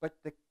 But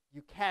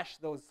you cash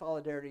those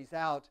solidarities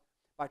out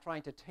by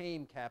trying to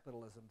tame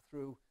capitalism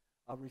through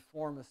a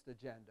reformist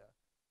agenda.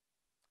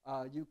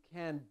 You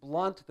can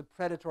blunt the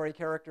predatory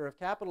character of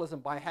capitalism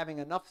by having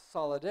enough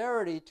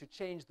solidarity to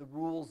change the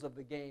rules of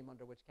the game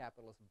under which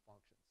capitalism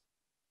functions.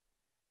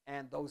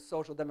 And those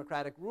social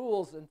democratic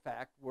rules, in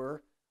fact,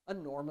 were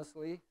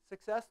enormously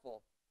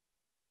successful,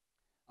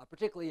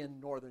 particularly in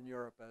Northern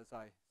Europe, as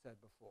I said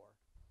before.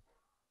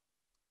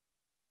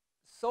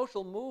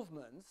 Social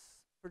movements,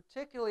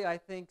 particularly, I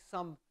think,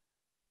 some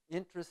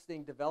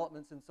interesting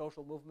developments in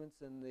social movements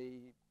in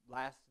the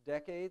last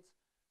decades,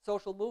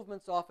 social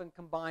movements often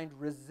combined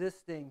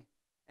resisting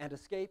and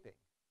escaping.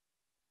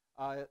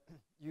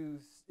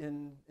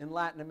 In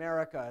Latin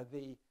America,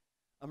 the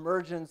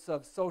emergence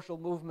of social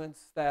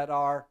movements that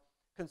are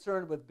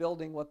concerned with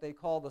building what they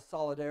call the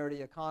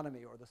solidarity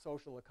economy or the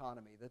social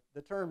economy.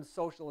 The terms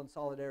social and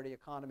solidarity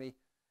economy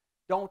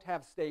don't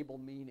have stable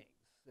meanings.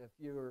 If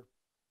you're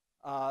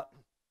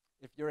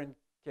in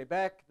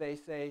Quebec, they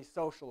say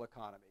social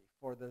economy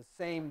for the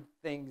same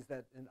things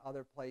that in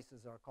other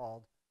places are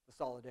called the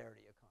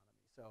solidarity economy.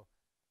 So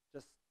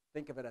just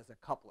think of it as a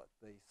couplet,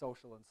 the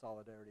social and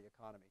solidarity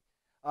economy.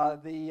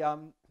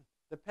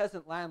 The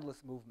peasant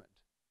landless movement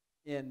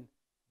in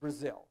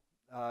Brazil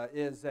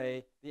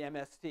the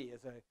MST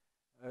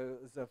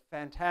is a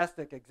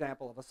fantastic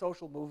example of a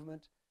social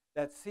movement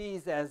that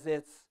sees as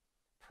its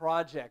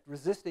project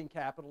resisting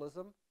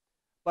capitalism,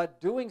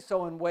 but doing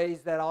so in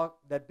ways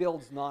that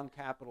builds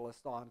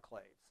non-capitalist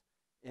enclaves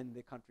in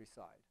the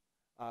countryside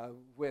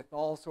with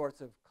all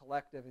sorts of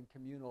collective and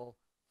communal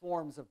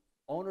forms of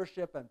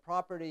ownership and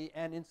property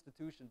and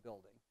institution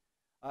building.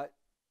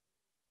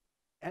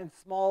 And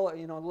small,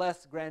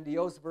 less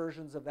grandiose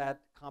versions of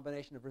that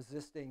combination of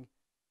resisting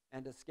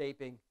and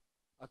escaping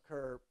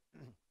occur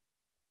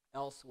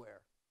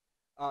elsewhere.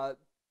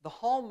 The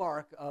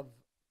hallmark of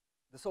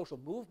the social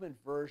movement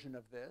version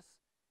of this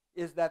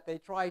is that they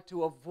try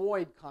to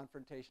avoid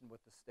confrontation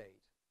with the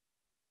state.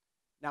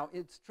 Now,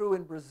 it's true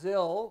in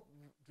Brazil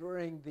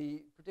during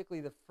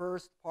particularly the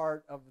first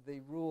part of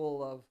the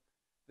rule of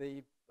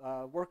the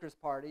Workers'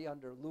 Party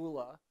under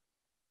Lula.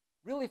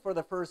 Really, for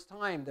the first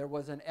time, there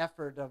was an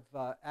effort of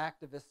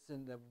activists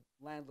in the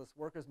landless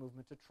workers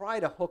movement to try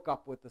to hook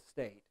up with the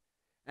state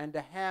and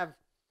to have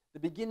the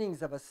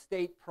beginnings of a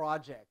state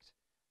project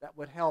that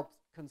would help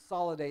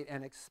consolidate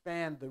and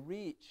expand the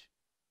reach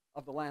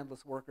of the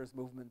landless workers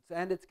movements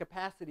and its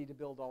capacity to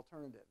build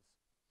alternatives.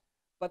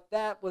 But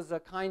that was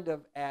a kind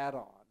of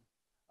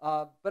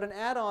add-on, but an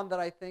add-on that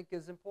I think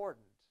is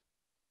important.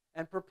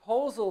 And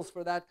proposals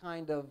for that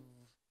kind of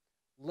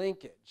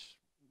linkage,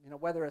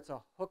 whether it's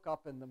a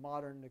hookup in the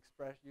modern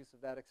use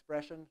of that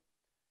expression,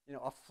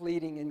 a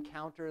fleeting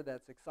encounter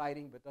that's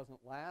exciting but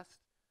doesn't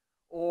last,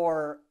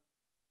 or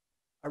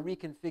a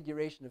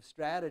reconfiguration of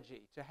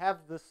strategy, to have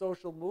the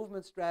social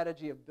movement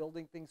strategy of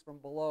building things from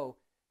below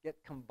get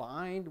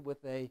combined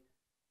with a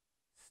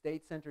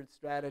state-centered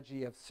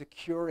strategy of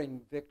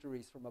securing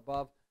victories from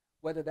above.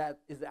 Whether that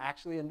is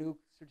actually a new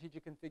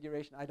strategic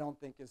configuration, I don't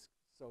think is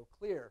so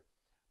clear.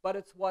 But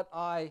it's what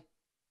I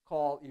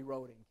call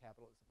eroding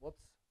capitalism.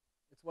 Whoops.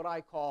 It's what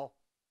I call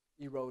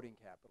eroding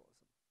capitalism.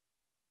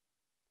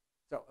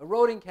 So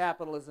eroding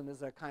capitalism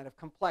is a kind of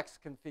complex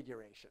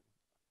configuration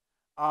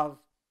of,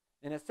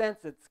 in a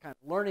sense, it's kind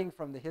of learning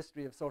from the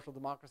history of social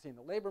democracy and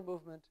the labor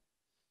movement,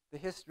 the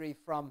history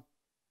from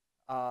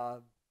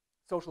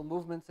social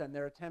movements and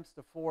their attempts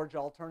to forge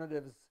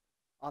alternatives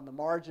on the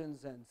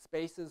margins and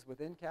spaces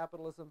within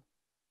capitalism.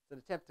 It's an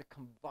attempt to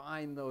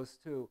combine those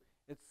two.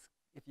 It's,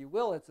 if you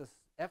will, it's an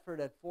effort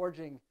at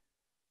forging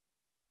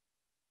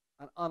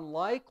an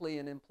unlikely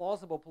and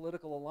implausible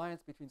political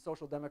alliance between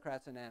social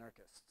democrats and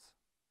anarchists.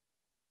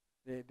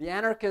 The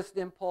anarchist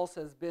impulse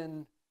has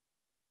been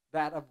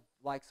that of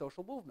like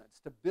social movements,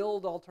 to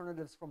build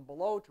alternatives from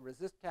below, to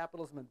resist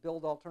capitalism and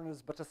build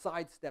alternatives, but to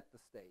sidestep the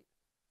state.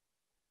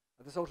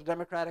 The social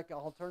democratic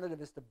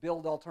alternative is to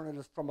build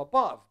alternatives from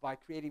above by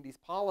creating these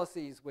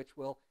policies which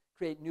will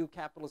create new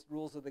capitalist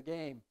rules of the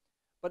game,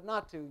 but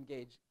not to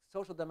engage.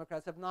 Social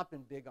democrats have not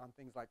been big on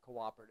things like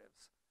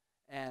cooperatives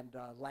and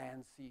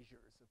land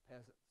seizures of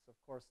peasants, of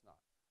course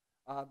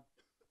not.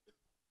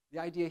 The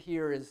idea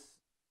here is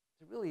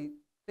to really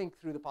think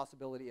through the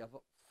possibility of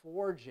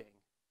forging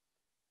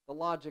the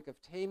logic of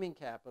taming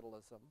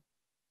capitalism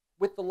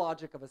with the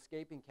logic of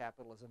escaping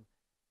capitalism,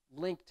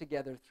 linked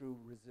together through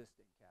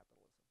resisting capitalism.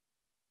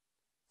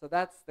 So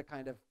that's the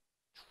kind of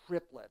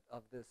triplet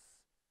of this,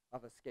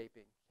 of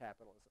escaping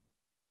capitalism.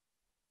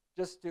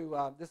 Just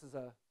to, this is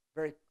a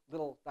very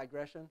little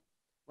digression.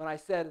 When I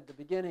said at the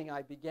beginning,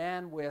 I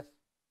began with,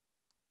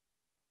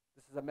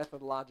 this is a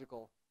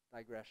methodological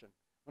digression.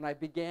 When I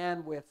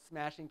began with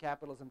smashing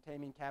capitalism,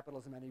 taming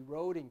capitalism, and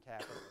eroding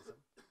capitalism,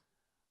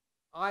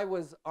 I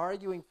was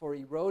arguing for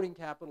eroding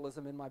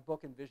capitalism in my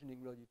book, Envisioning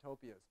Real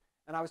Utopias.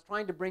 And I was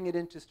trying to bring it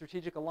into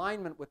strategic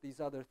alignment with these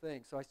other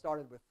things. So I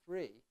started with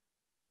 3.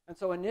 And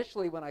so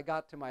initially, when I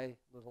got to my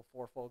little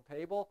fourfold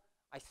table,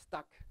 I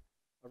stuck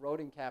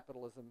eroding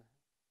capitalism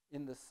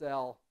in the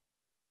cell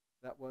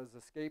that was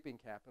escaping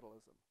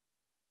capitalism.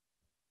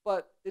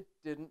 But it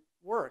didn't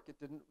work. It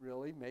didn't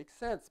really make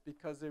sense,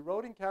 because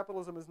eroding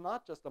capitalism is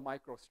not just a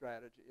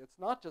micro-strategy. It's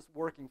not just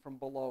working from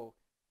below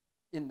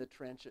in the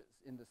trenches,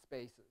 in the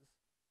spaces.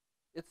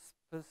 It's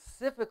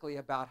specifically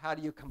about how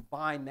do you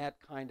combine that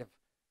kind of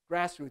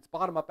grassroots,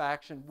 bottom-up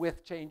action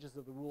with changes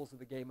of the rules of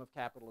the game of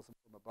capitalism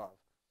from above.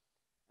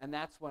 And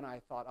that's when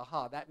I thought,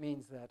 aha, that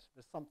means that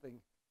there's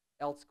something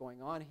else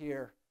going on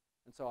here.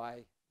 And so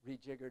I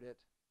rejiggered it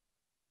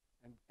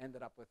and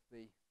ended up with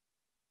the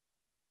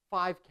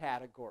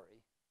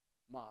 5-category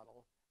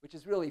model, which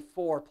is really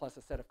 4 plus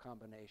a set of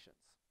combinations.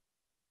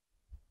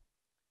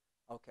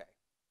 Okay.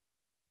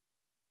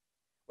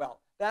 Well,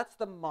 that's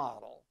the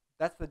model.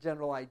 That's the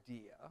general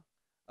idea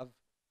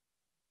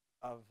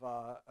of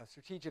a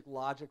strategic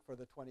logic for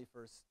the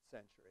 21st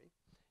century.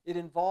 It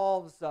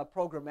involves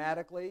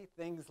programmatically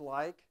things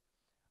like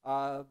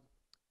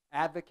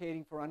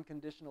advocating for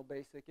unconditional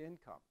basic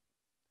income.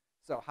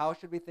 So how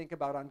should we think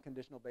about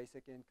unconditional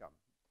basic income?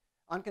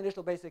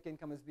 Unconditional basic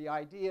income is the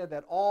idea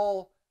that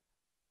all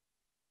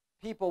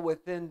people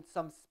within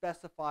some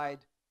specified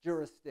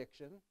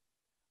jurisdiction,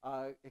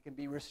 it can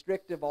be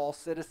restrictive, all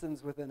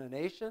citizens within a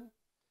nation.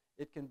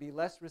 It can be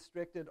less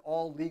restricted,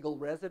 all legal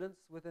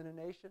residents within a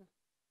nation.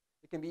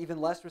 It can be even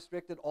less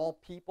restricted, all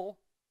people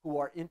who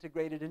are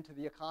integrated into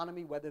the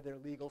economy, whether they're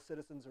legal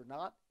citizens or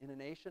not in a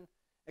nation.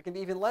 It can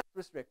be even less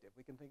restrictive.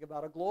 We can think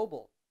about a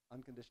global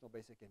unconditional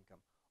basic income.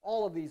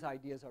 All of these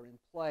ideas are in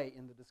play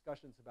in the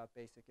discussions about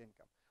basic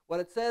income. What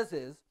it says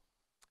is,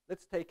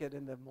 let's take it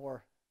in the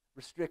more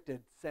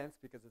restricted sense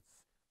because it's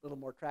a little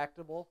more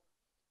tractable.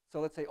 So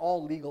let's say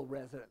all legal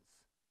residents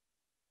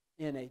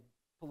in a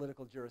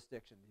political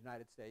jurisdiction, the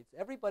United States.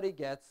 Everybody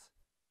gets,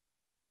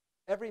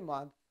 every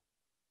month,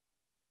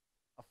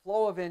 a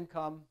flow of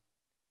income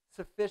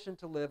sufficient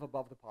to live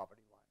above the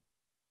poverty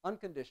line,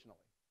 unconditionally.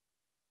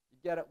 You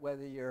get it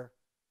whether you're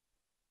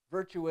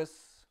virtuous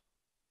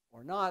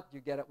or not. You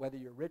get it whether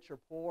you're rich or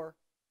poor.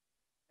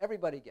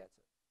 Everybody gets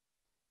it.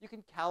 You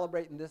can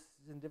calibrate this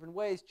in different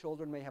ways.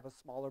 Children may have a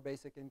smaller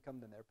basic income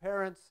than their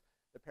parents.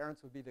 The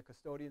parents would be the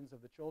custodians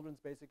of the children's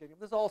basic income.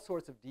 There's all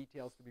sorts of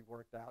details to be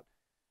worked out.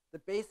 The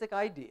basic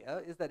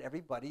idea is that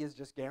everybody is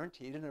just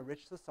guaranteed in a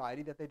rich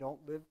society that they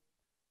don't live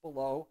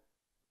below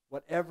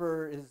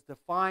whatever is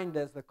defined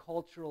as the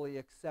culturally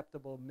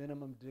acceptable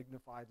minimum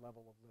dignified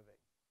level of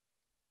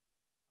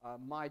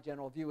living. My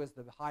general view is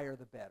the higher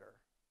the better,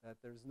 that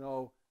there's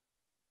no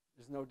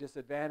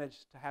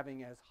disadvantage to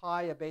having as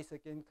high a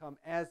basic income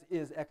as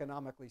is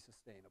economically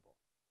sustainable.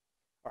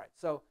 All right,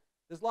 so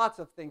there's lots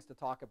of things to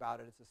talk about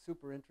it. It's a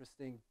super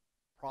interesting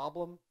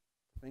problem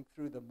to think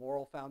through the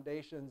moral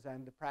foundations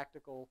and the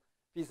practical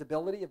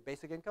feasibility of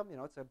basic income. You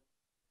know, it's a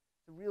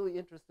really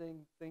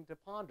interesting thing to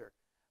ponder.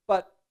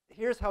 But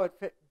here's how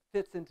it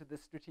fits into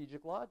this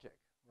strategic logic,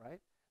 right?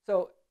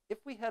 So if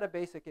we had a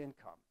basic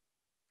income,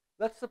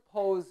 let's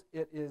suppose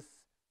it is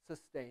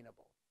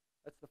sustainable.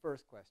 That's the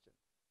first question.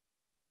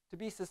 To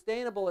be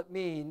sustainable, it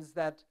means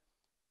that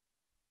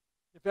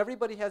if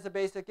everybody has a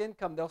basic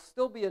income, there'll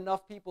still be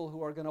enough people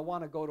who are going to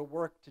want to go to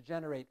work to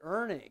generate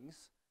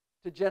earnings,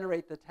 to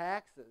generate the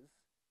taxes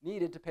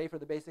needed to pay for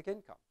the basic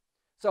income.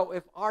 So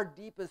if our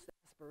deepest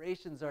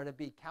aspirations are to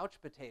be couch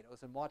potatoes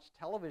and watch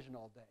television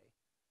all day,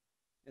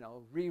 you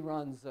know,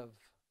 reruns of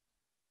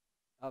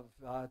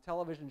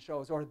television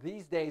shows, or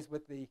these days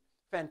with the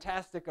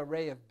fantastic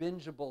array of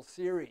bingeable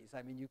series,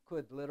 I mean, you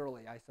could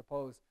literally, I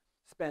suppose,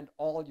 spend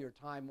all your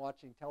time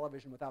watching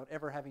television without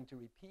ever having to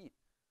repeat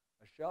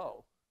a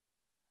show.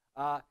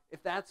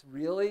 If that's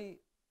really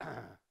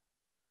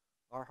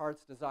our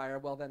heart's desire,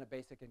 well, then a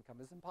basic income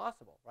is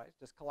impossible, right? It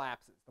just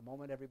collapses. The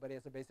moment everybody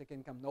has a basic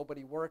income,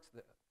 nobody works,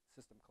 the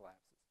system collapses.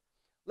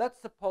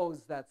 Let's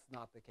suppose that's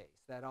not the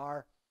case, that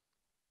our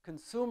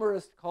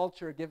consumerist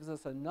culture gives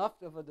us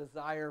enough of a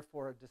desire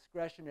for a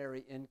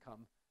discretionary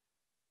income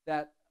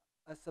that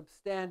a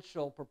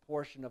substantial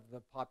proportion of the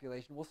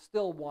population will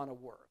still want to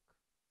work.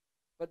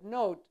 But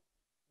note,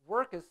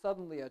 work is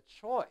suddenly a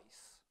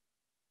choice.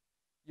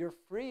 You're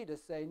free to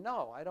say,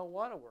 no, I don't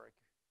want to work.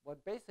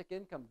 What basic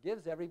income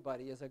gives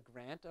everybody is a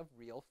grant of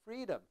real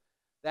freedom.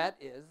 That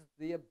is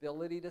the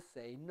ability to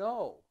say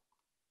no.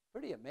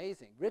 Pretty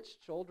amazing. Rich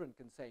children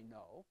can say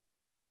no.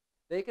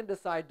 They can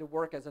decide to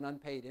work as an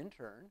unpaid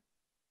intern.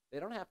 They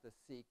don't have to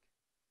seek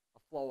a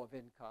flow of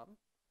income.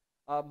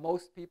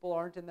 Most people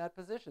aren't in that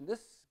position.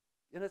 This,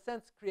 in a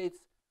sense, creates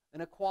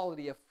an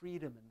equality of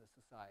freedom in the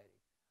society.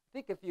 I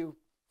think if you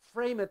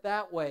frame it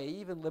that way,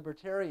 even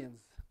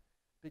libertarians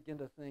begin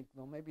to think,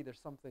 well, maybe there's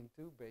something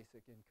to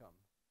basic income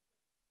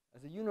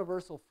as a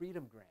universal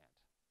freedom grant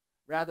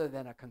rather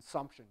than a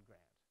consumption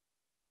grant.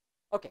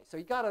 Okay, so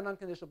you got an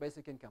unconditional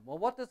basic income. Well,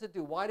 what does it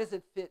do? Why does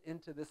it fit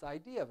into this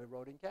idea of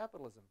eroding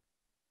capitalism?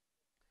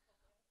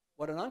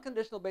 What an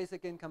unconditional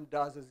basic income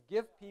does is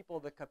give people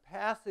the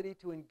capacity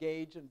to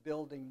engage in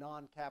building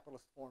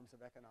non-capitalist forms of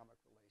economic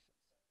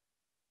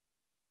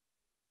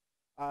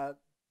relations.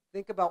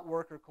 Think about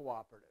worker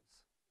cooperatives.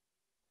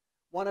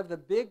 One of the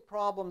big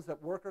problems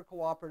that worker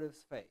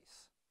cooperatives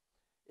face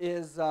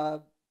is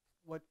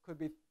what could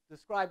be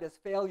described as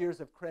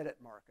failures of credit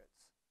markets.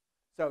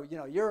 So, you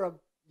know, you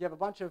have a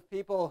bunch of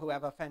people who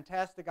have a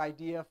fantastic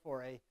idea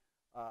for a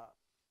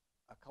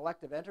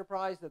collective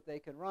enterprise that they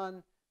can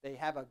run. They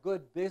have a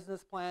good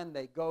business plan.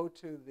 They go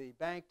to the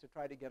bank to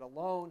try to get a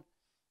loan,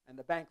 and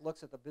the bank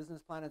looks at the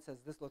business plan and says,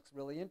 this looks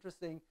really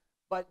interesting,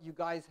 but you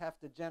guys have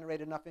to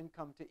generate enough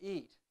income to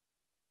eat.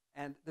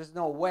 And there's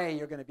no way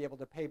you're going to be able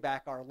to pay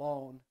back our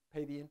loan,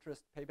 pay the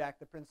interest, pay back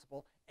the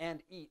principal,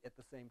 and eat at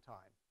the same time.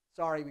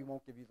 Sorry, we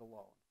won't give you the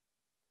loan.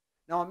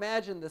 Now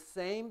imagine the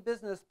same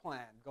business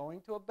plan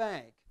going to a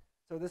bank.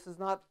 So this is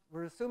not,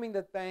 we're assuming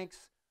that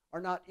banks are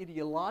not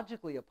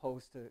ideologically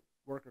opposed to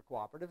worker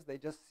cooperatives. They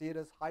just see it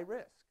as high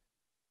risk.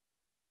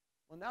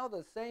 Well, now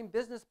the same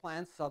business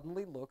plan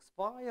suddenly looks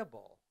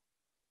viable.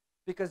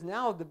 Because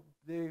now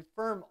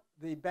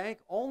the bank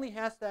only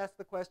has to ask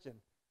the question,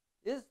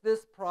 is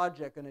this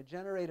project going to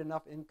generate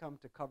enough income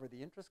to cover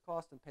the interest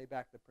cost and pay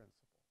back the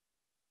principal?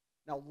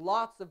 Now,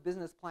 lots of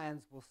business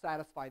plans will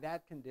satisfy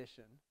that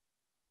condition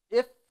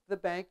if the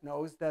bank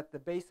knows that the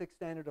basic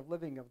standard of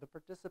living of the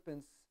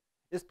participants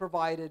is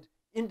provided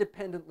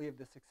independently of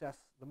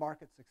the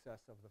market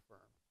success of the firm.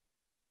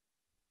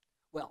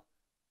 Well,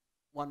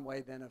 one way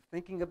then of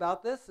thinking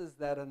about this is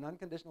that an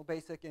unconditional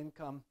basic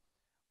income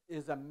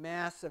is a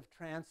massive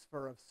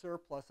transfer of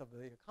surplus of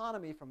the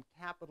economy from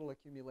capital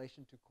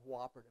accumulation to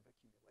cooperative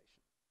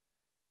accumulation.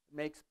 It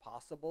makes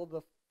possible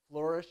the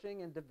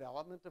flourishing and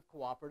development of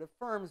cooperative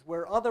firms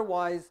where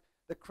otherwise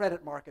the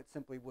credit market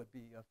simply would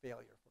be a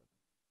failure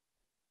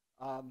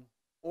for them.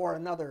 Or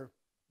another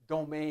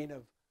domain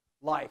of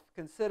life.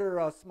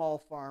 Consider small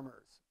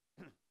farmers.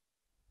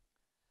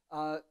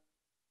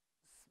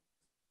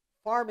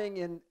 Farming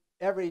in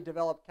every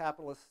developed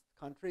capitalist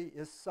country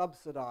is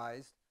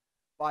subsidized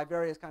by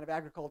various kind of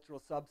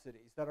agricultural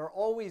subsidies that are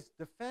always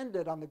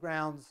defended on the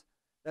grounds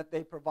that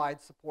they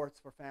provide supports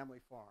for family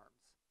farms.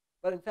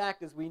 But in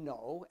fact, as we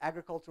know,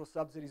 agricultural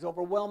subsidies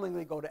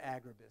overwhelmingly go to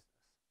agribusiness.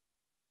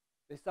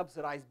 They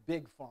subsidize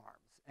big farms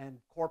and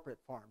corporate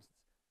farms.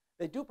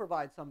 They do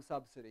provide some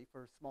subsidy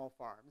for small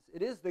farms.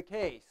 It is the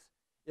case,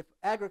 if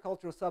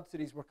agricultural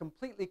subsidies were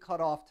completely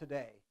cut off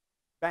today,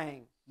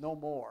 bang, no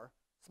more,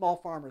 small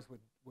farmers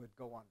would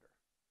go under.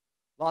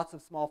 Lots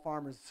of small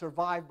farmers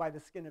survive by the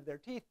skin of their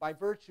teeth by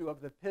virtue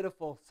of the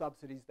pitiful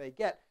subsidies they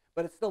get,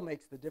 but it still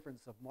makes the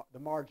difference of the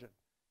margin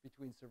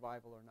between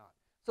survival or not.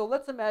 So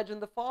let's imagine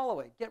the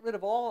following. Get rid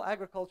of all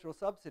agricultural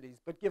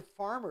subsidies, but give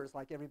farmers,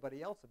 like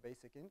everybody else, a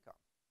basic income.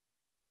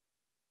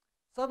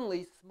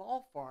 Suddenly,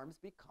 small farms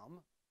become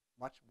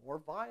much more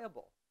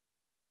viable.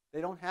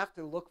 They don't have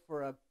to look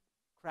for a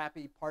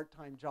crappy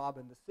part-time job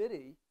in the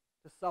city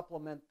to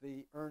supplement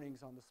the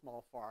earnings on the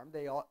small farm.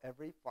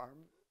 Every farm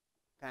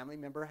family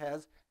member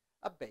has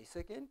a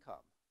basic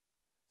income.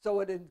 So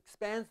it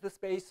expands the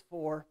space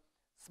for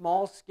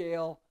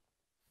small-scale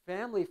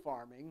family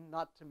farming,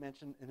 not to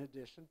mention, in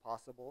addition,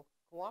 possible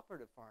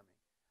cooperative farming.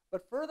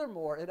 But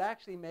furthermore, it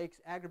actually makes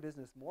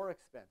agribusiness more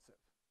expensive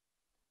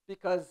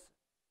because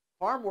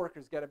farm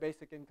workers get a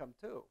basic income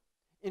too,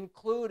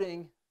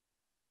 including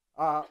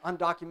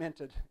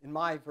undocumented, in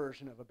my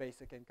version of a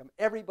basic income.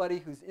 Everybody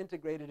who's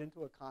integrated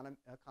into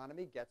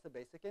economy gets a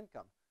basic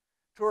income.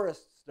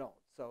 Tourists don't.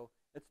 So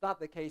it's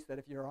not the case that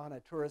if you're on a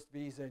tourist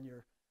visa and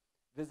you're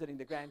visiting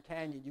the Grand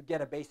Canyon, you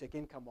get a basic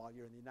income while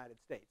you're in the United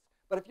States.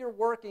 But if you're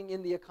working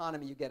in the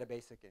economy, you get a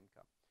basic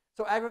income.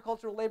 So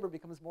agricultural labor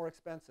becomes more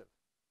expensive.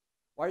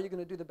 Why are you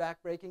going to do the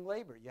backbreaking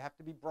labor? You have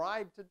to be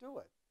bribed to do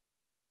it.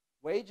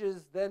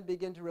 Wages then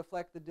begin to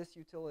reflect the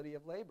disutility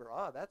of labor.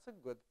 Ah, that's a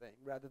good thing,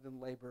 rather than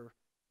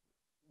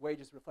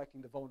wages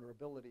reflecting the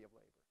vulnerability of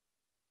labor.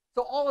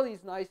 So all of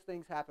these nice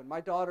things happen.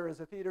 My daughter is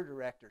a theater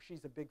director.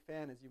 She's a big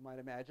fan, as you might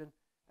imagine,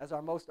 as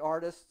are most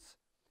artists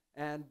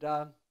and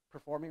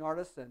performing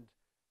artists and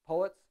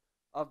poets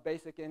of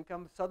basic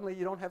income. Suddenly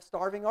you don't have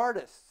starving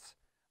artists.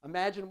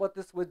 Imagine what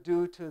this would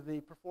do to the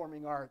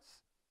performing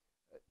arts.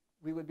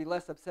 We would be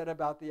less upset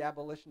about the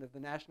abolition of the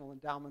National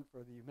Endowment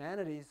for the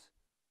Humanities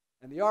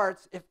and the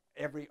Arts if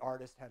every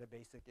artist had a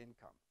basic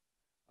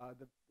income.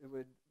 It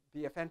would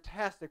be a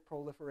fantastic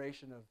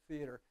proliferation of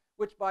theater,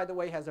 which, by the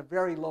way, has a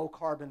very low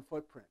carbon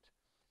footprint.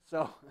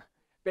 So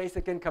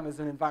basic income is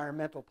an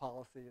environmental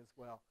policy as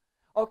well.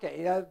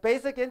 Okay,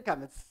 basic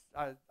income, it's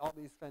all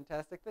these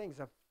fantastic things.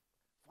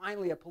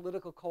 Finally, a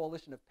political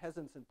coalition of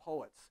peasants and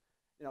poets.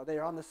 You know, they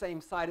are on the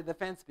same side of the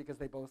fence because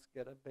they both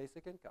get a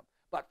basic income.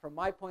 But from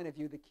my point of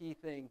view, the key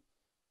thing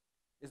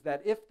is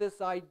that if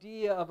this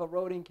idea of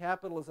eroding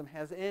capitalism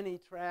has any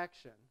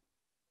traction,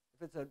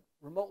 if it's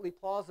remotely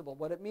plausible,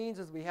 what it means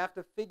is we have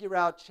to figure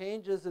out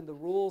changes in the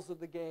rules of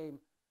the game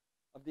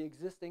of the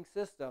existing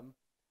system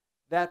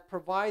that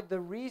provide the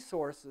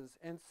resources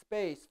and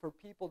space for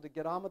people to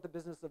get on with the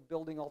business of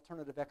building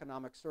alternative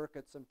economic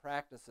circuits and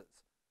practices.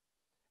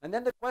 And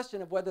then the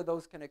question of whether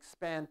those can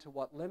expand to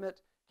what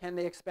limit. Can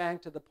they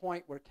expand to the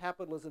point where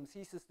capitalism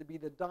ceases to be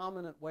the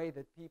dominant way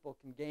that people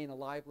can gain a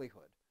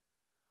livelihood?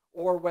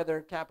 Or whether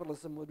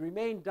capitalism would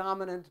remain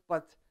dominant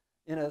but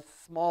in a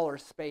smaller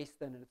space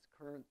than in its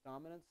current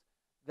dominance?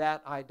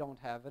 That I don't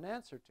have an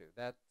answer to.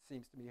 That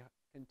seems to be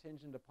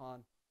contingent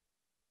upon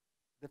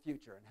the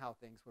future and how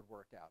things would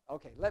work out.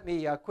 Okay, let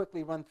me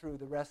quickly run through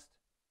the rest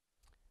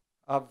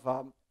of,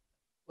 well,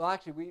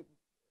 actually,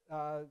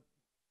 we're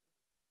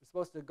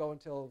supposed to go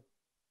until,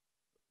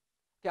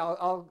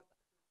 okay,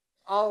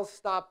 I'll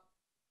stop.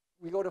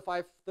 We go to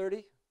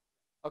 5:30?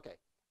 Okay,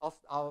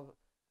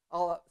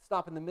 I'll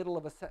stop in the middle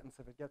of a sentence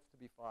if it gets to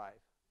be 5.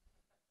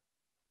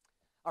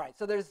 All right,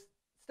 so there's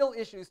still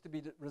issues to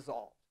be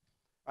resolved.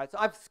 All right, so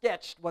I've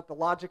sketched what the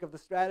logic of the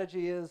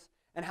strategy is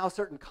and how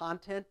certain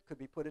content could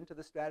be put into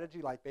the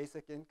strategy, like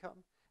basic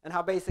income, and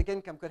how basic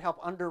income could help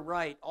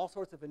underwrite all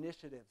sorts of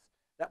initiatives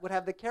that would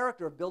have the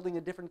character of building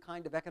a different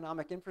kind of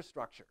economic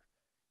infrastructure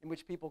in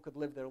which people could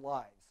live their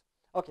lives.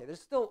 Okay, there's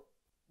still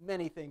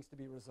many things to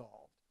be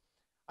resolved.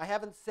 I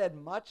haven't said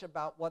much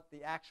about what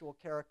the actual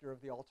character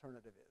of the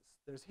alternative is.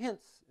 There's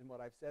hints in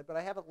what I've said, but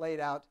I haven't laid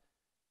out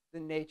the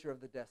nature of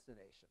the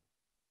destination.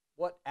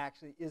 What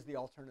actually is the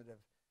alternative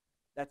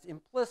that's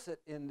implicit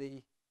in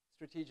the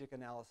strategic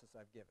analysis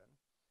I've given?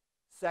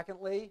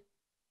 Secondly,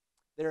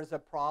 there's a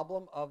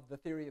problem of the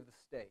theory of the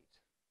state.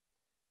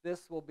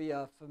 This will be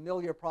a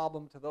familiar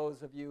problem to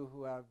those of you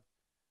who have,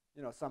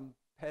 some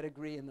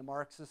pedigree in the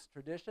Marxist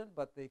tradition,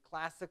 but the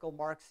classical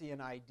Marxian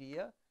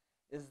idea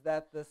is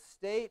that the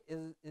state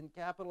in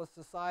capitalist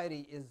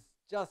society is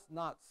just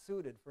not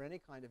suited for any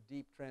kind of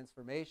deep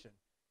transformation.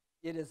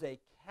 It is a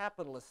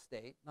capitalist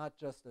state, not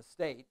just a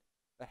state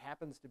that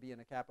happens to be in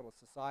a capitalist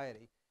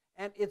society,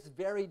 and its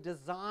very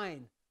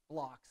design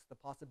blocks the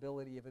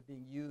possibility of it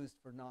being used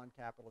for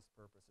non-capitalist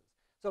purposes.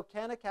 So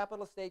can a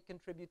capitalist state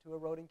contribute to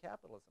eroding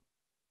capitalism?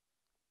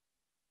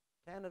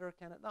 Can it or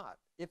can it not?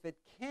 If it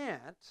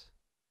can't,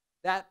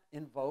 that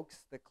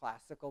invokes the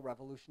classical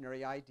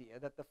revolutionary idea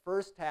that the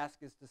first task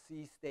is to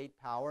seize state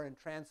power and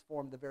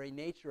transform the very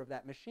nature of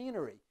that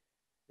machinery.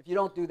 If you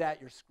don't do that,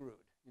 you're screwed.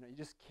 You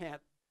just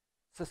can't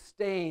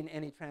sustain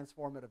any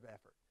transformative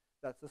effort.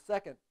 That's the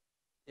second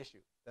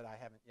issue that I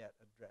haven't yet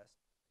addressed.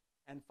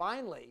 And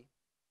finally,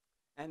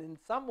 and in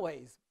some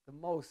ways the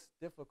most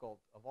difficult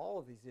of all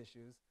of these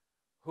issues,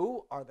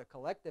 who are the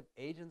collective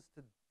agents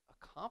to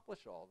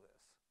accomplish all this?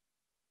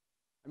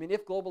 I mean,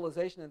 if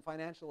globalization and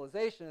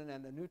financialization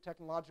and the new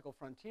technological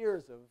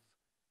frontiers of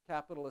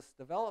capitalist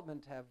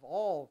development have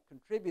all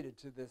contributed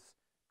to this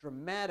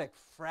dramatic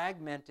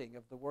fragmenting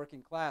of the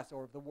working class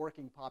or of the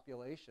working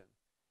population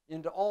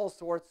into all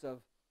sorts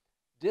of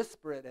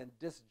disparate and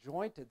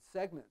disjointed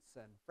segments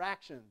and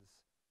fractions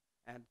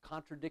and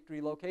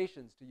contradictory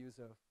locations, to use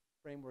a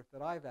framework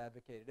that I've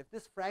advocated. If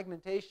this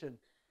fragmentation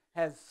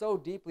has so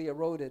deeply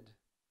eroded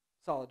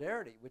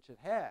solidarity, which it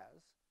has,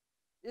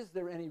 is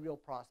there any real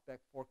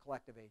prospect for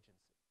collective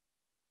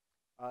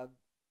agency?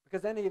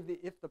 Because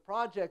if the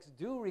projects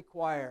do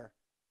require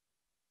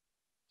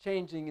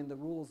changing in the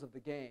rules of the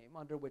game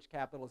under which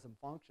capitalism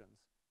functions,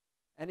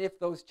 and if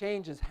those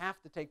changes have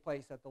to take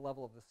place at the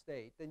level of the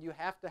state, then you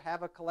have to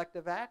have a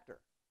collective actor.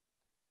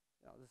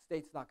 You know, the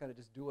state's not going to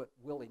just do it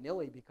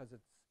willy-nilly because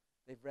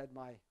they've read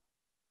my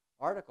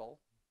article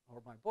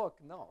or my book.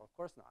 No, of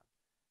course not.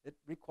 It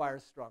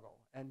requires struggle,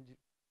 and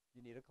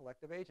you need a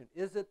collective agent.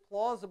 Is it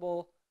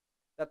plausible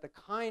that the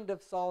kind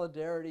of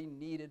solidarity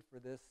needed for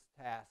this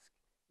task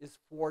is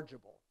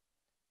forgeable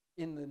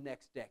in the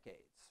next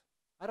decades?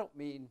 I don't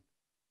mean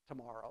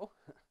tomorrow.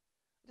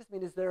 I just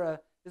mean, is there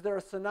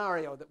a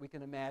scenario that we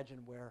can imagine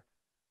where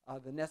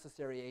the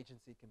necessary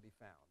agency can be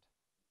found?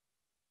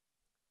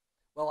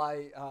 Well,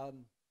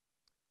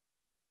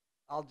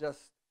 I'll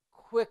just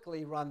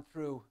quickly run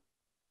through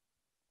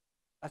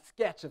a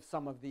sketch of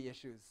some of the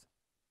issues,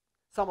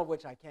 some of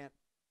which I can't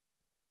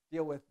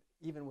deal with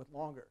even with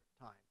longer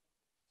time.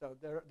 So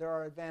there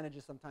are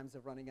advantages sometimes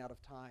of running out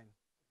of time.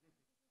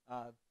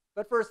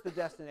 But first, the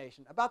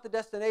destination. About the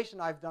destination,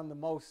 I've done the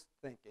most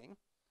thinking.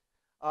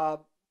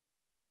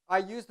 I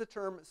use the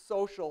term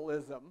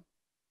socialism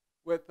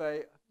with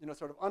a,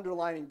 sort of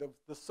underlining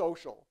the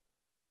social,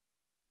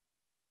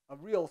 a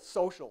real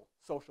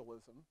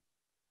socialism.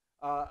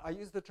 I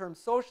use the term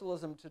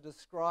socialism to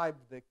describe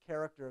the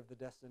character of the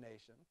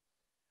destination,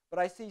 but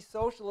I see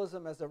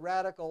socialism as a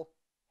radical,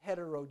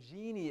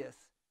 heterogeneous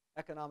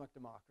economic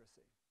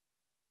democracy,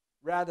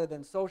 rather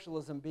than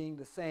socialism being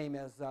the same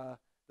as the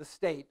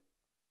state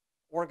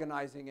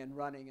organizing and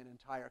running an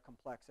entire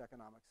complex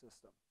economic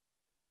system.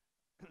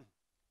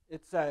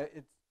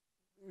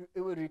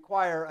 It would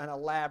require an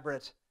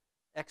elaborate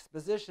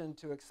exposition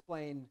to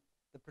explain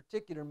the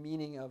particular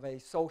meaning of a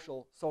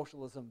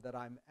socialism that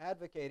I'm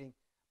advocating,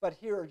 but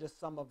here are just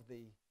some of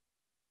the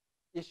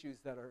issues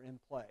that are in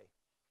play.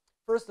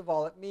 First of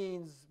all, it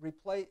means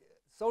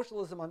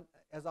socialism,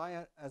 as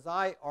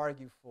I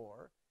argue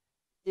for,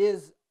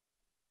 is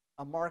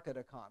a market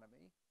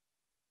economy.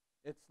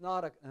 It's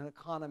not an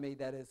economy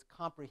that is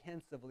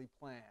comprehensively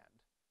planned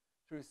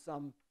through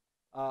some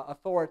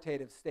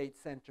authoritative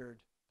state-centered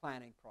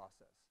planning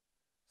process.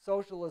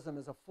 Socialism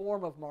is a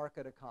form of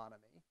market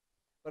economy,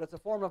 but it's a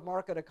form of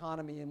market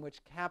economy in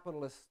which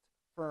capitalist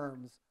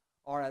firms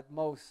are at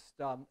most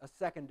a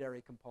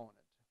secondary component.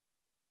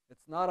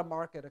 It's not a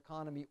market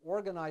economy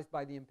organized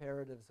by the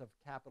imperatives of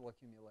capital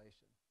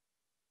accumulation.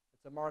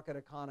 It's a market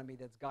economy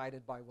that's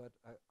guided by what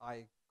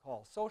I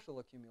call social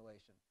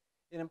accumulation.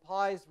 It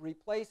implies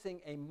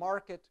replacing a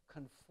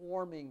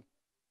market-conforming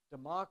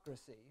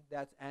democracy.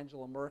 That's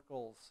Angela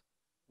Merkel's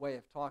way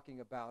of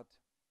talking about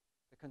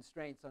the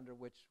constraints under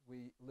which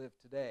we live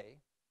today.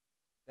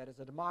 That is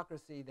a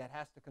democracy that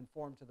has to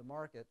conform to the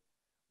market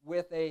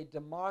with a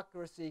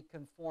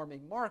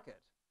democracy-conforming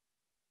market.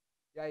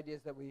 The idea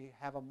is that we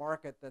have a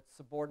market that's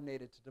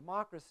subordinated to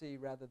democracy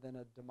rather than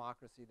a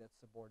democracy that's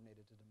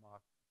subordinated to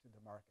the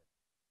market.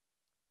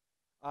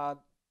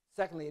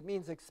 Secondly, it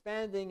means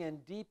expanding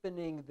and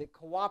deepening the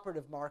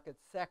cooperative market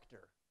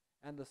sector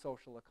and the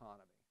social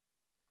economy.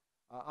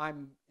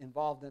 I'm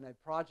involved in a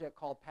project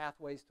called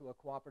Pathways to a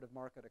Cooperative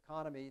Market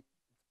Economy. It's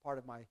part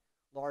of my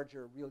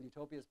larger Real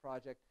Utopias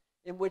project,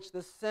 in which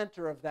the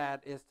center of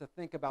that is to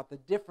think about the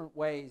different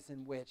ways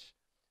in which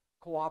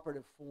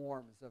cooperative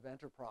forms of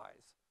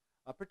enterprise,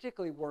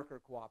 particularly worker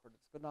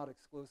cooperatives, but not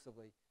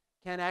exclusively,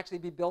 can actually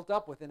be built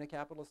up within a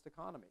capitalist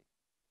economy.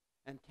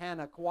 And can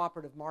a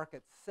cooperative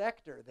market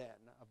sector then,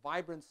 a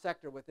vibrant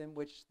sector within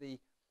which the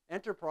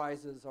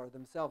enterprises are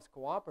themselves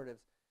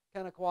cooperatives,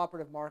 can a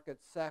cooperative market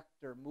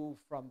sector move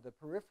from the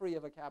periphery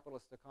of a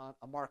capitalist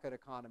market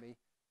economy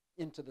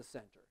into the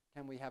center?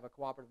 Can we have a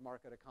cooperative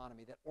market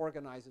economy that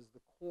organizes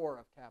the core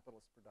of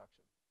capitalist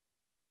production?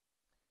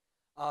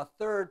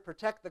 Third,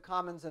 protect the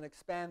commons and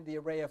expand the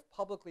array of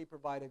publicly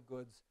provided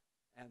goods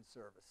and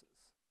services.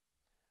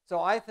 So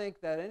I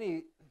think that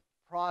any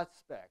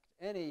prospect,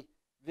 any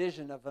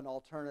vision of an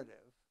alternative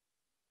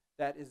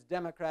that is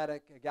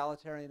democratic,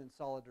 egalitarian, and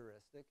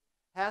solidaristic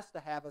has to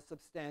have a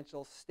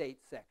substantial state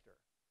sector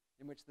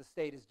in which the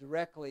state is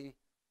directly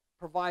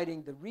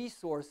providing the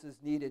resources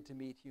needed to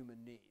meet human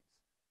needs.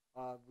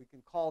 We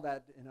can call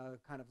that, in a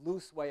kind of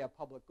loose way, a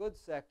public goods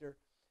sector.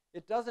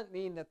 It doesn't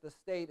mean that the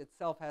state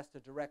itself has to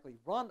directly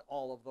run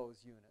all of those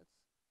units.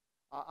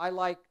 I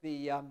like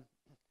the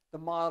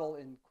model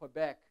in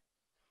Quebec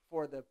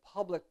for the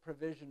public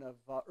provision of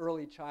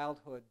early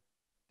childhood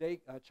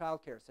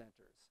child care centers,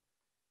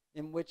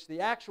 in which the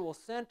actual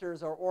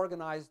centers are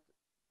organized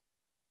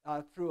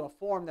through a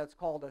form that's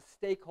called a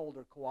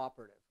stakeholder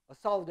cooperative, a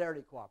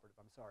solidarity cooperative,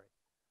 I'm sorry.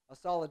 A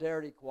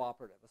solidarity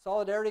cooperative. A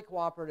solidarity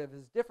cooperative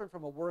is different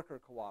from a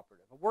worker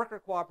cooperative. A worker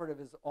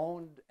cooperative is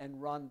owned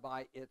and run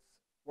by its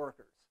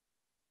workers.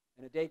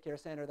 In a daycare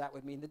center, that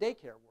would mean the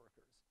daycare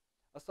workers.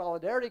 A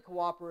solidarity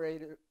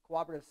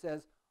cooperative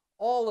says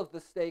all of the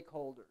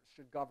stakeholders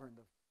should govern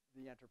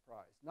the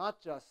enterprise,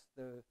 not just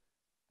the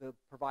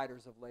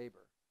providers of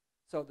labor.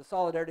 So the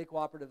solidarity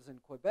cooperatives in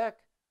Quebec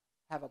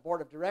have a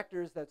board of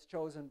directors that's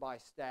chosen by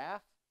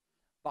staff,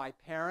 by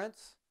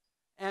parents,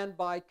 and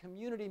by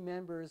community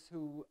members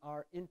who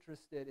are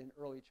interested in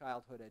early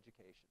childhood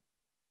education.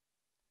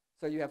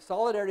 So you have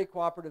solidarity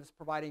cooperatives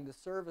providing the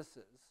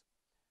services.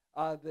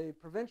 The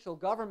provincial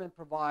government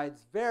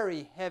provides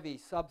very heavy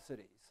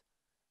subsidies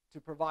to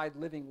provide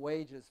living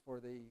wages for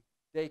the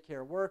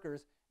daycare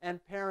workers,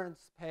 and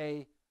parents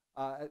pay,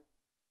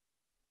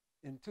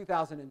 in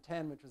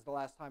 2010, which was the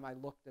last time I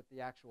looked at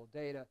the actual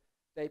data,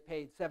 they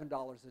paid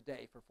 $7 a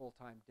day for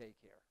full-time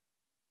daycare.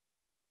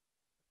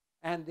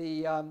 And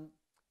the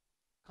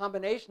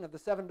combination of the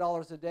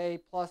 $7 a day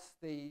plus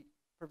the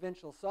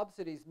provincial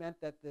subsidies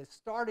meant that the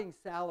starting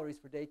salaries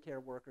for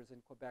daycare workers in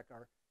Quebec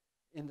are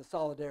in the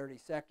solidarity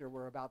sector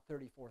were about $34,000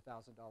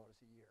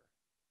 a year.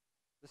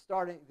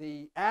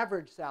 The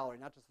average salary,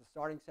 not just the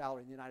starting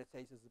salary in the United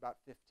States, is about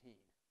 15.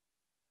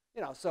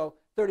 You know, so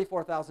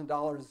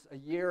 $34,000 a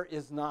year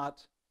is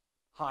not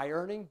high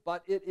earning,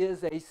 but it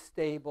is a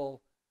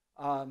stable,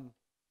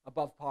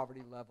 above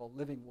poverty level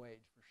living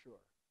wage for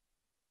sure.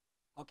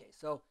 Okay,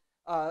 so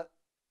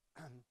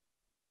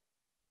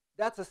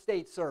that's a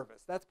state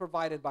service. That's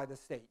provided by the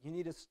state. You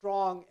need a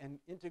strong and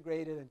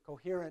integrated and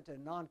coherent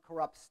and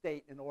non-corrupt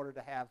state in order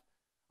to have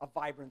a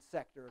vibrant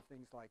sector of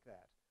things like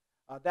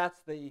that.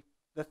 That's the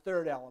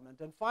third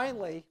element. And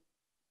finally,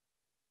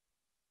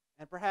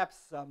 and perhaps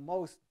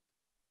most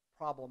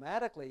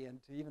problematically, and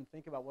to even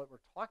think about what we're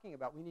talking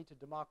about, we need to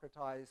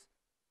democratize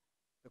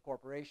the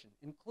corporation,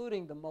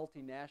 including the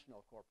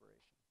multinational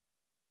corporation.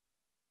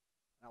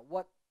 Now,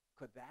 what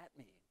could that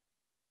mean?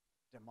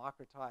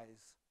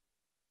 Democratize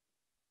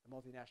the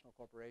multinational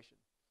corporation.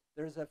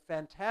 There's a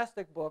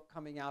fantastic book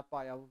coming out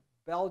by a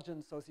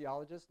Belgian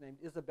sociologist named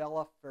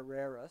Isabella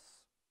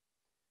Ferreras,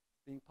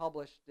 being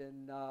published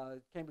in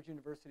Cambridge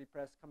University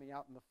Press, coming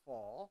out in the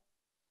fall,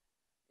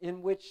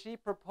 in which she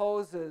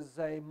proposes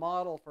a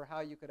model for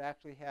how you could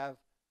actually have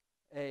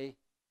a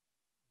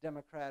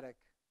democratically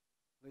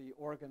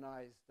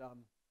organized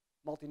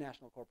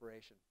multinational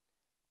corporation.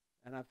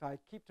 And if I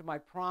keep to my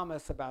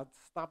promise about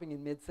stopping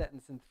in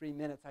mid-sentence in 3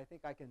 minutes, I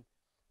think I can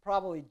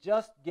probably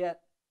just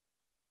get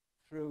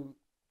through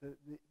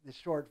the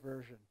short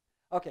version.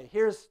 Okay,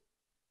 here's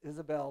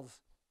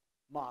Isabel's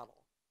model.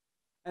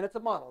 And it's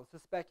a model. It's a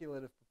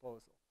speculative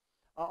proposal.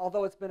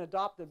 Although it's been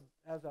adopted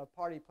as a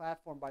party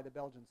platform by the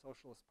Belgian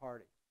Socialist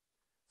Party.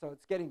 So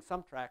it's getting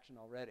some traction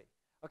already.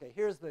 Okay,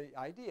 here's the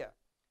idea.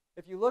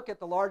 If you look at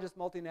the largest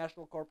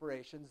multinational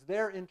corporations,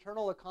 their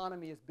internal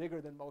economy is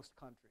bigger than most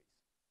countries.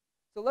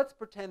 So let's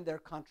pretend they're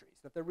countries,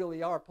 that there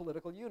really are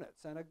political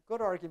units. And a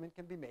good argument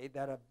can be made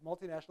that a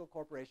multinational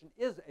corporation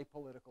is a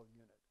political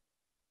unit.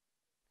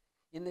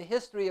 In the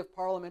history of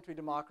parliamentary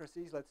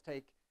democracies, let's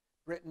take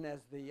Britain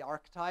as the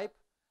archetype.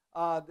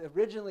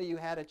 Originally, you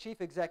had a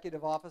chief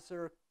executive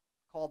officer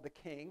called the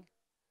king,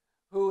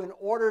 who, in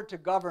order to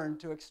govern,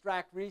 to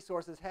extract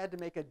resources, had to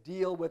make a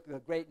deal with the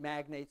great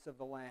magnates of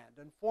the land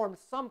and form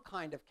some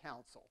kind of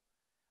council.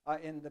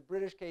 In the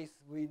British case,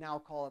 we now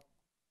call it,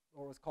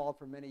 or was called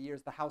for many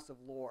years, the House of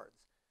Lords,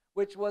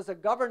 which was a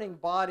governing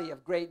body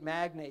of great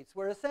magnates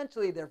where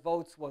essentially their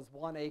votes was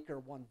 1 acre,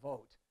 1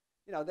 vote.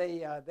 You know,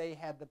 they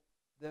had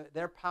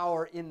their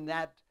power in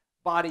that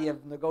body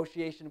of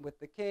negotiation with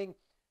the king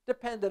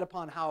depended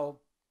upon how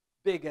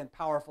big and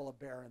powerful a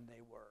baron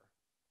they were.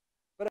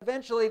 But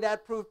eventually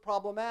that proved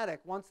problematic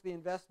once the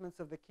investments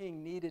of the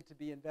king needed to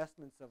be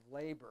investments of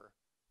labor,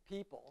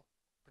 people,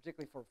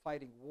 particularly for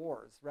fighting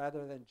wars,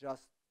 rather than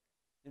just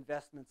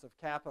investments of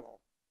capital,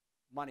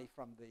 money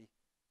from the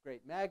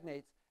great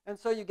magnates. And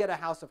so you get a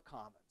House of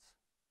Commons.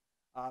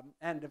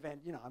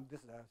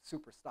 This is a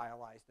super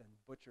stylized and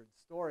butchered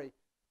story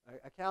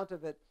account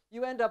of it.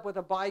 You end up with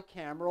a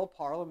bicameral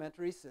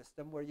parliamentary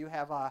system where you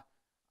have a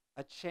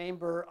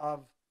chamber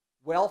of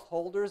wealth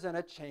holders and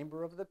a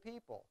chamber of the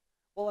people.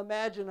 Well,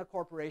 imagine a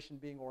corporation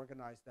being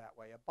organized that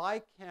way, a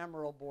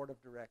bicameral board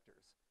of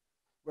directors,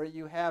 where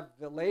you have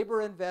the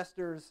labor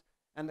investors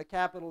and the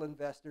capital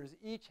investors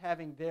each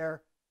having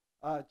their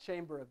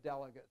chamber of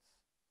delegates,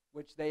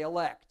 which they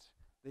elect.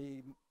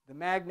 The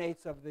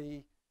magnates of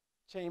the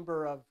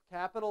chamber of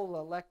capital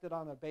elected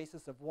on a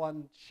basis of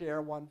 1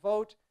 share, 1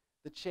 vote.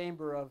 The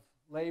chamber of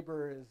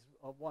labor is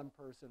 1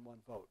 person, 1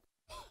 vote.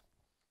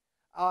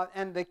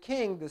 And the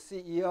king, the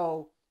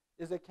CEO,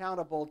 is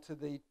accountable to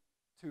the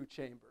 2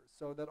 chambers,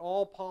 so that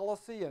all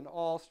policy and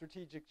all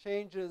strategic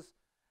changes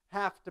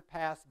have to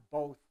pass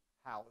both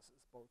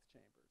houses, both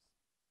chambers.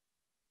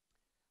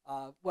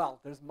 Well,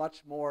 there's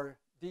much more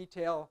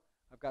detail.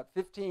 I've got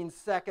 15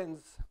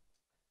 seconds.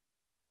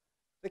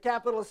 The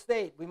capitalist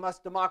state. We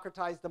must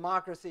democratize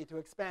democracy to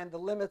expand the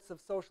limits of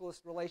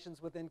socialist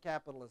relations within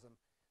capitalism.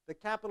 The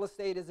capitalist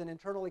state is an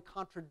internally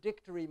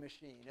contradictory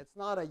machine. It's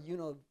not a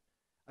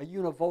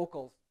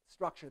univocal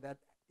structure that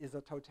is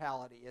a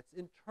totality. It's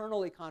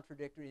internally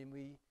contradictory,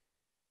 and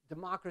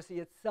democracy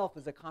itself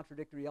is a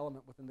contradictory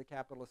element within the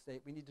capitalist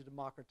state. We need to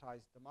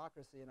democratize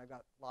democracy, and I've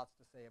got lots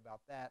to say about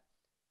that.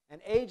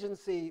 And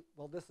agency,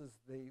 well, this is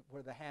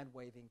where the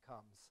hand-waving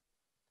comes.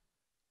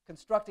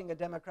 Constructing a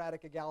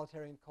democratic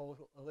egalitarian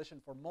coalition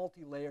for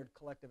multi-layered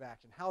collective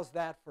action. How's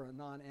that for a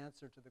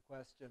non-answer to the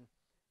question,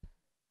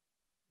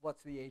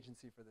 what's the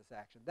agency for this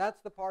action? That's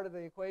the part of the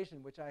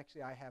equation which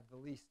actually I have the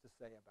least to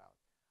say about.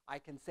 I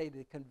can say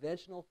the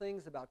conventional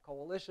things about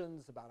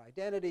coalitions, about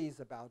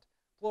identities, about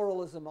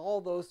pluralism,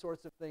 all those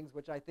sorts of things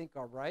which I think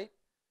are right,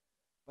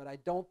 but I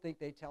don't think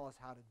they tell us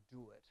how to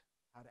do it,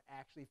 how to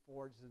actually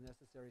forge the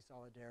necessary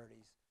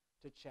solidarities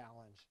to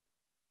challenge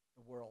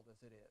the world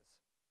as it is.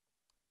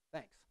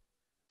 Thanks.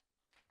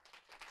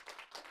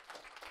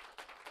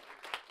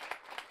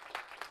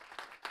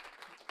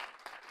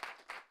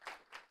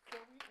 So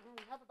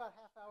we have about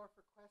half hour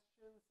for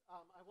questions.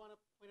 I want to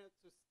point out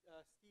to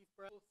Steve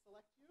Brown will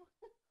select you.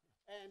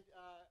 And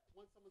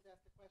once someone's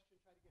asked a question,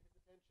 try to get his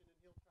attention, and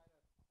he'll try to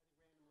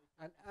randomly.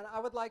 And I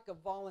would like a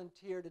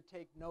volunteer to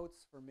take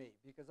notes for me,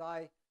 because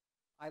I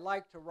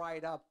like to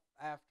write up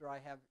after I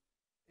have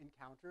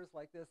encounters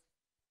like this,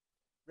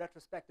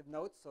 retrospective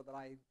notes, so that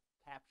I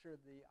capture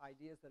the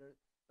ideas that are.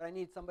 But I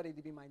need somebody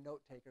to be my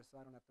note taker, so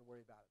I don't have to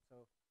worry about it. So,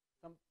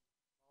 some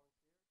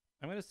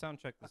volunteer. I'm going to sound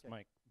check this Okay.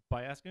 mic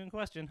by asking a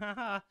question.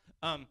 Haha.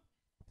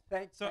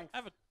 Thanks. So I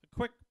have a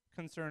quick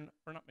concern,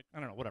 or not. I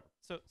don't know. Whatever.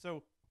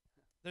 So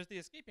there's the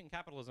escaping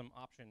capitalism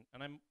option,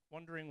 and I'm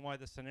wondering why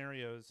the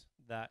scenarios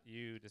that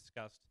you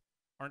discussed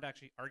aren't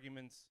actually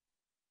arguments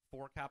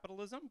for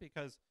capitalism,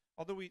 because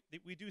although we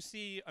do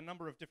see a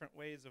number of different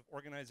ways of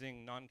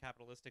organizing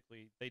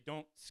non-capitalistically, they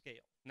don't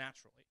scale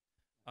naturally.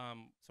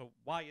 So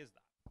why is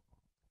that?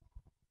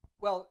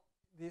 Well,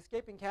 the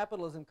escaping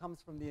capitalism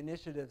comes from the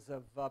initiatives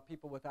of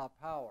people without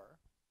power.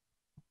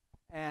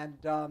 And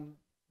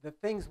the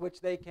things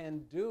which they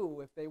can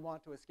do if they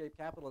want to escape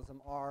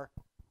capitalism are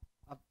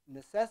of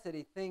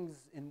necessity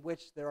things in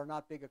which there are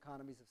not big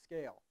economies of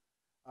scale.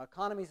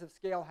 Economies of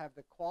scale have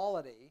the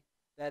quality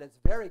that it's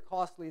very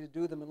costly to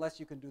do them unless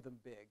you can do them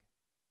big,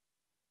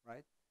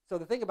 right? So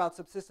the thing about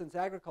subsistence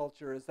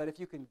agriculture is that if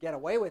you can get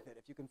away with it,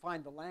 if you can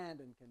find the land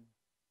and can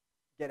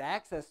get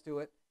access to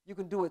it, you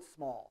can do it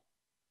small.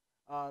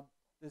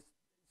 There's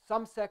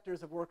some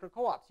sectors of worker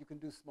co-ops you can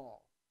do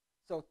small.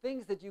 So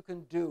things that you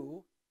can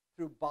do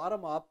through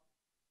bottom-up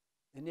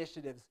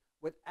initiatives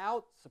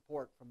without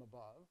support from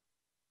above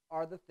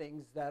are the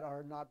things that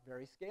are not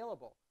very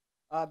scalable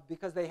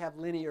because they have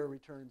linear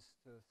returns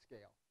to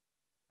scale.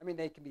 I mean,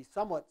 they can be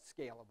somewhat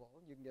scalable.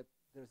 You can get,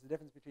 there's a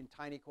difference between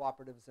tiny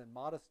cooperatives and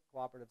modest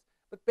cooperatives,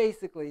 but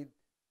basically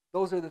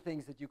those are the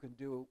things that you can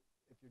do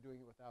if you're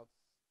doing it without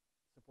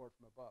support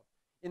from above.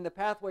 In the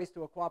Pathways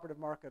to a Cooperative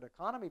Market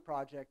Economy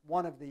project,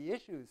 one of the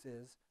issues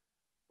is,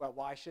 well,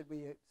 why should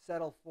we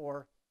settle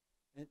for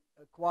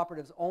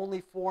cooperatives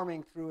only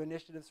forming through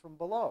initiatives from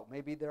below?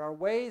 Maybe there are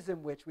ways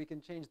in which we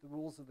can change the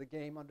rules of the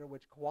game under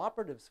which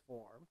cooperatives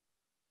form,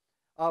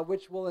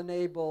 which will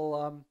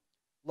enable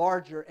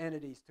larger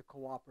entities to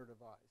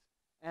cooperativize.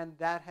 And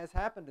that has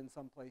happened in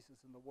some places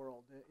in the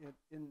world.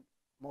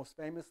 Most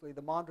famously,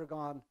 the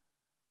Mondragon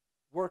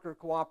worker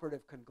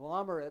cooperative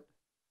conglomerate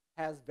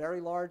has very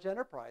large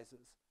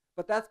enterprises.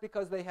 But that's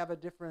because they have a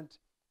different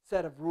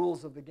set of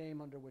rules of the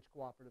game under which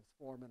cooperatives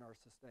form and are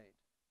sustained.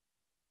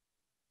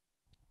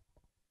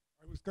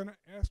 I was going to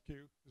ask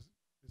you,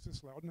 is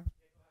this loud enough?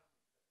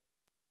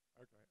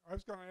 Okay. I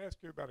was going to ask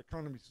you about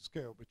economies of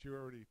scale, but you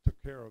already took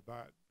care of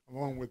that,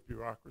 along with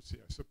bureaucracy,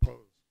 I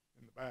suppose,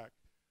 in the back.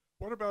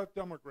 What about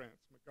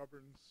demogrants,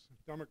 McGovern's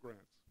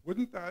demogrants?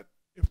 Wouldn't that,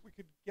 if we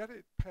could get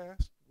it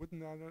passed,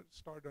 wouldn't that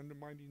start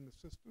undermining the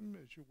system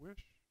as you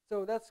wish?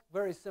 So that's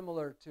very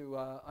similar to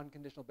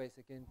unconditional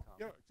basic income.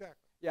 Yeah, exactly.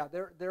 Yeah,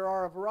 there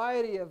are a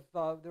variety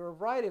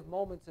of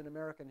moments in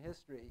American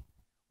history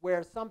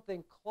where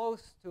something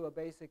close to a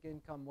basic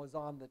income was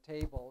on the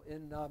table.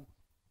 In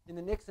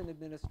the Nixon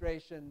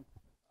administration,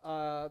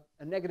 a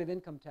negative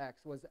income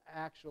tax was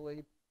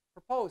actually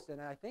proposed, and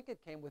I think it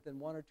came within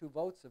 1 or 2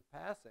 votes of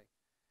passing.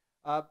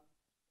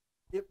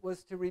 It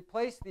was to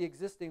replace the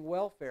existing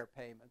welfare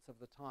payments of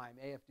the time,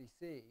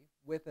 AFDC,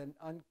 with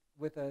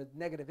a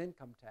negative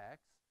income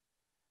tax.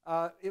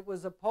 It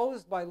was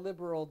opposed by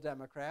liberal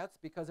Democrats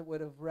because it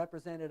would have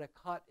represented a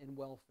cut in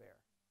welfare.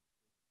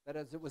 That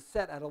is, it was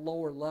set at a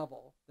lower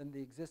level than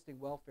the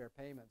existing welfare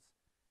payments.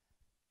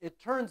 It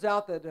turns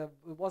out that it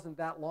wasn't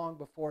that long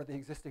before the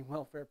existing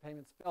welfare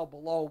payments fell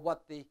below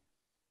what the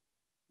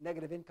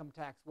negative income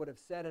tax would have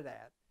set it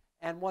at.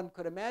 And one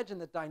could imagine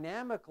that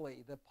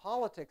dynamically the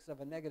politics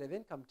of a negative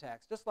income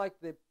tax, just like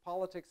the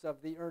politics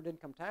of the earned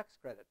income tax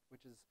credit,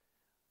 which is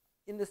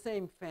in the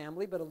same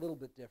family but a little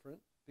bit different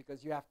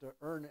because you have to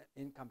earn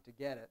income to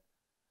get it.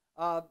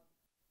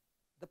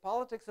 The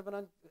politics of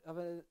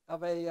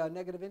a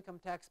negative income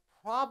tax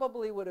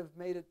probably would have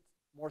made it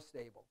more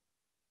stable.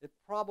 It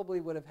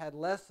probably would have had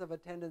less of a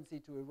tendency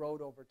to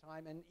erode over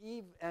time,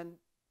 and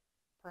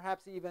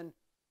perhaps even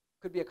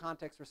could be a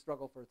context for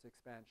struggle for its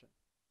expansion.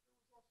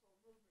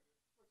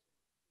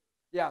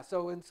 Yeah,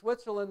 so in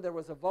Switzerland there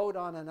was a vote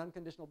on an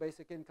unconditional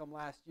basic income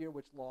last year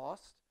which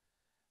lost.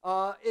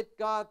 It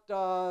got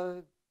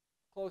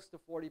close to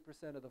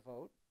 40% of the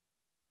vote.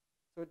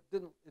 So it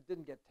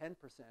didn't get 10%,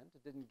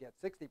 it didn't get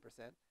 60%.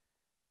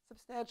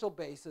 Substantial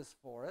basis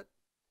for it.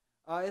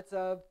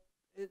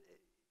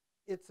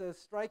 It's a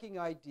striking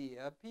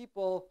idea.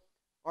 People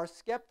are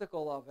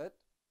skeptical of it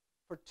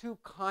for two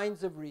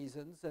kinds of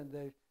reasons, and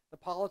the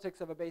politics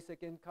of a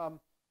basic income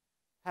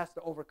has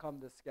to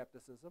overcome this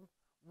skepticism.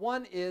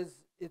 One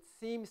is it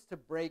seems to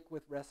break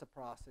with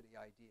reciprocity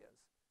ideas.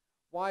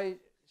 Why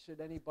should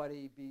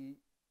anybody be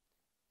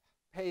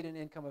paid an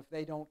income if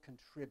they don't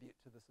contribute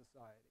to the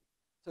society?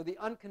 So the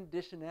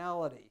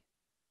unconditionality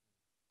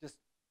just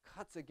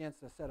cuts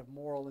against a set of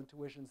moral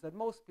intuitions that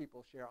most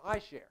people share. I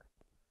share.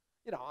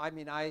 You know, I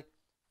mean, I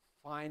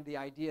find the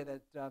idea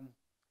that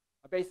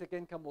a basic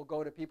income will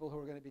go to people who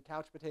are going to be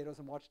couch potatoes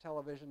and watch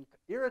television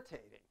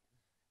irritating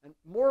and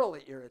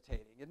morally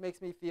irritating. It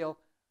makes me feel,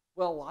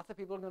 well, lots of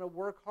people are going to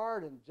work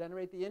hard and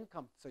generate the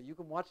income so you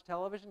can watch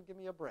television, give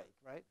me a break,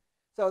 right?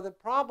 So the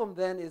problem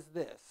then is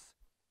this.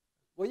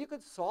 Well, you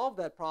could solve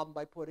that problem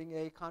by putting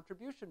a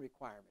contribution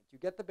requirement. You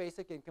get the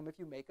basic income if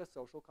you make a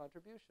social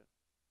contribution.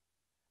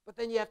 But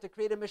then you have to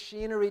create a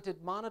machinery to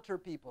monitor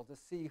people to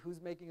see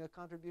who's making a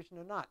contribution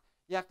or not.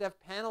 You have to have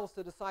panels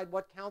to decide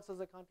what counts as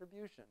a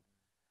contribution.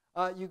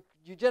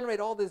 You generate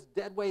all this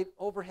deadweight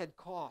overhead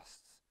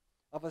costs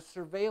of a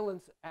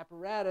surveillance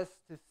apparatus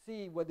to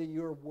see whether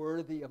you're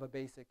worthy of a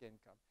basic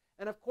income.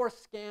 And of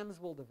course,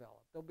 scams will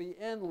develop. There'll be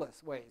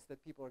endless ways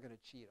that people are going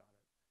to cheat on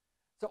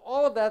it. So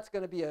all of that's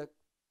going to be a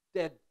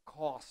dead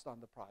cost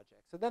on the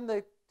project. So then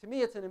to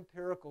me, it's an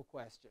empirical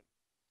question.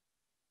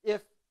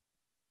 If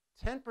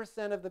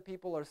 10% of the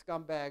people are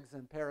scumbags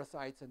and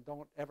parasites and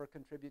don't ever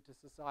contribute to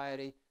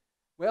society,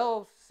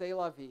 well, c'est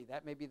la vie.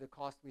 That may be the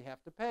cost we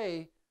have to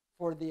pay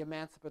for the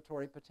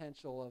emancipatory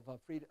potential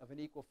of an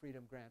equal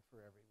freedom grant for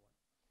everyone.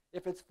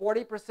 If it's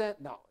 40%,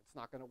 no, it's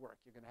not going to work.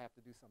 You're going to have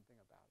to do something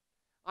about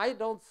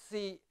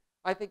it.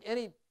 I think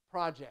any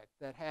project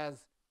that has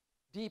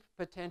deep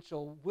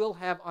potential will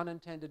have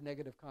unintended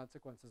negative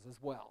consequences as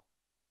well.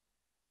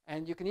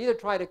 And you can either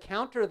try to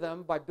counter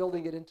them by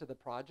building it into the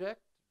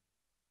project,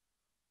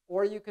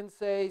 or you can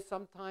say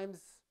sometimes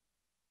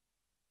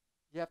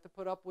you have to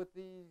put up with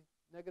the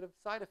negative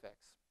side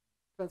effects.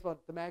 Depends on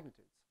the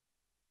magnitudes.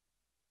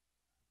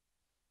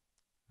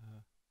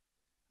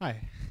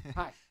 Hi.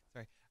 Hi.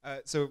 Sorry.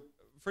 So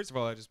first of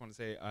all, I just want to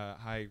say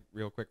hi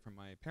real quick from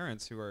my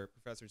parents who are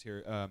professors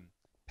here,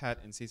 Pat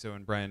and Ciso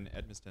and Brian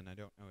Edmiston. I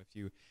don't know if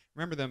you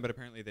remember them, but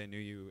apparently they knew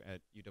you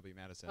at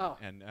UW-Madison. Oh.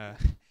 And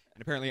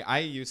apparently I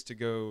used to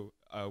go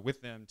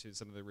with them to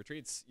some of the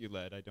retreats you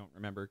led. I don't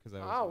remember because I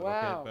was a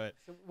little kid. But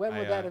so when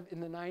was that, in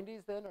the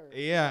 90s then? Or?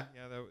 Yeah.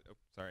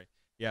 Sorry.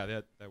 Yeah,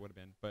 that would have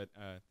been. But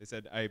they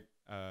said I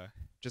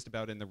just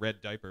about in the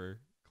red diaper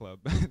club.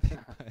 But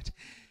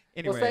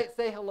anyway. Well,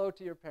 say hello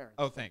to your parents.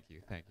 Oh, thank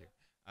you.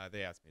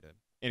 They asked me to.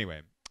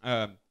 Anyway,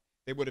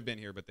 they would have been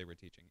here, but they were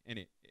teaching.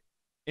 In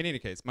any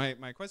case,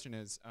 my question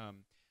is,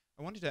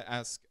 I wanted to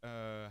ask,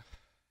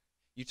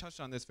 you touched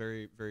on this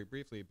very, very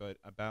briefly, but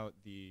about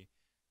the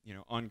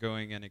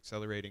ongoing and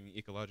accelerating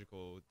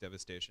ecological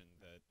devastation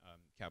that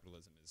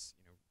capitalism is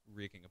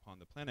wreaking upon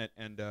the planet,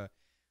 and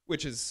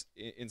which is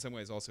in some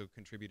ways also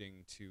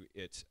contributing to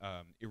it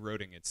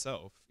eroding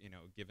itself,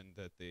 given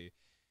that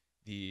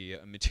the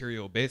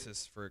material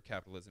basis for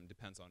capitalism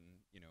depends on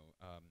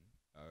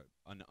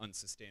an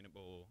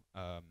unsustainable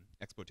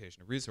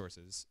exploitation of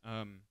resources.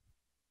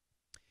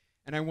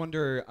 And I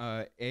wonder,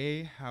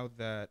 how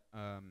that,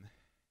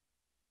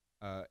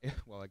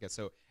 well, I guess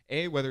so,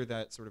 whether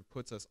that sort of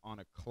puts us on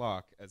a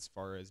clock as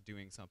far as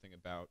doing something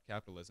about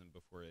capitalism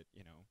before it,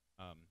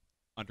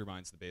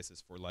 undermines the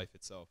basis for life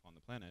itself on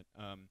the planet,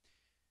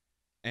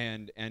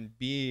 and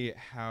B,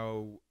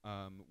 how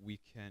we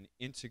can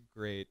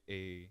integrate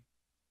a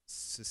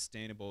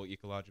sustainable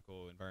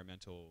ecological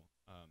environmental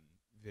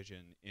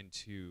vision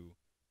into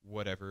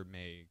whatever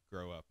may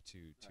grow up to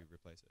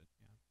replace it.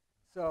 Yeah.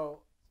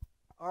 So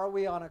are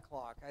we on a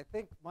clock? I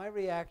think my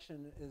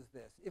reaction is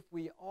this. If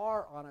we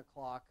are on a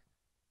clock,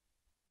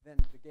 then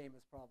the game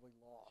is probably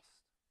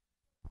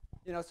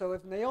lost. So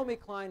if Naomi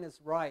Klein is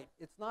right,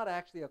 it's not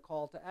actually a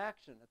call to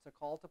action. It's a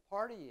call to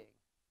partying.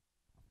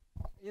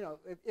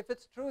 If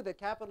it's true that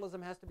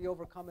capitalism has to be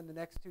overcome in the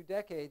next 2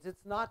 decades,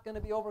 it's not going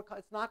to be overcome.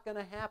 It's not going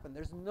to happen.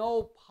 There's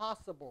no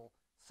possible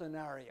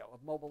scenario of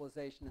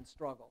mobilization and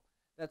struggle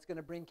that's going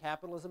to bring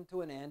capitalism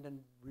to an end and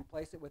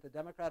replace it with a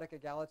democratic,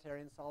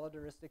 egalitarian,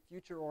 solidaristic,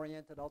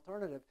 future-oriented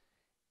alternative.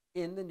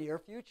 in the near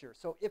future.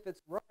 So if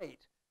it's right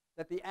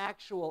that the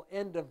actual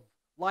end of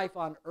life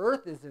on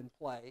Earth is in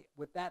play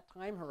with that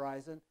time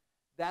horizon,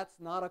 that's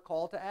not a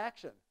call to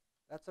action.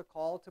 That's a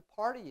call to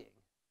partying.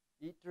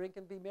 Eat, drink,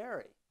 and be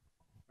merry.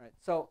 Right?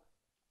 So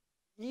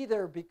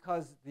either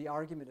because the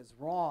argument is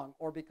wrong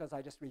or because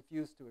I just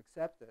refuse to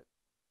accept it,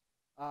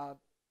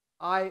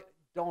 I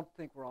don't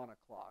think we're on a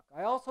clock.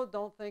 I also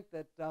don't think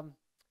that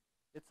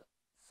it's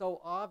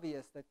so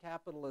obvious that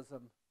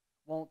capitalism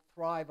won't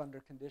thrive under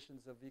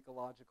conditions of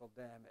ecological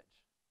damage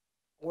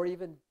or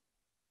even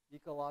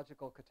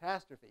ecological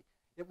catastrophe.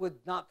 It would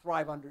not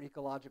thrive under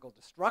ecological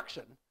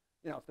destruction.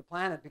 You know, if the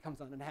planet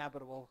becomes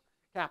uninhabitable,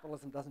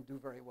 capitalism doesn't do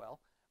very well.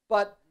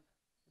 But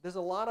there's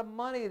a lot of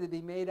money to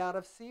be made out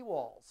of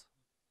seawalls.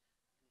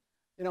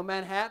 You know,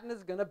 Manhattan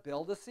is going to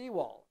build a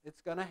seawall.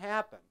 It's going to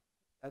happen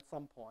at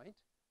some point.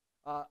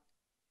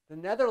 The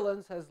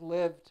Netherlands has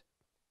lived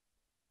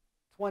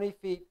 20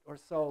 feet or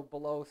so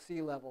below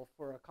sea level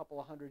for a couple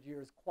of hundred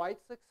years quite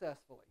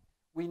successfully.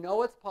 We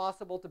know it's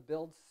possible to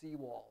build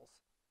seawalls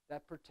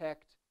that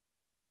protect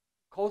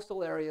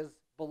coastal areas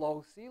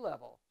below sea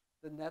level.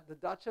 The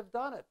Dutch have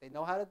done it. They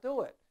know how to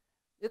do it.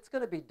 It's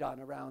going to be done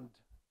around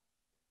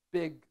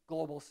big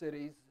global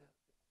cities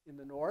in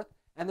the north,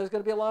 and there's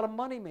going to be a lot of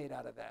money made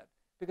out of that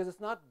because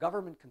it's not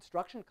government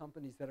construction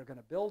companies that are going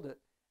to build it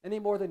any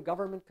more than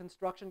government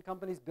construction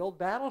companies build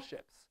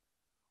battleships.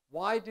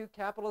 Why do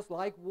capitalists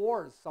like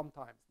wars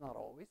sometimes? Not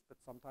always, but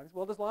sometimes.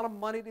 Well, there's a lot of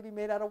money to be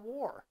made out of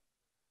war,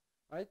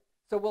 right?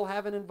 So we'll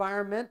have an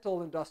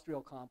environmental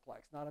industrial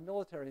complex, not a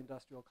military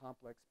industrial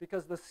complex,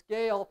 because the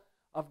scale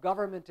of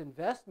government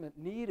investment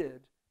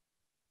needed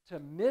to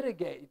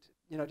mitigate,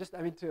 you know,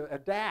 to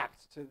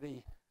adapt to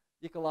the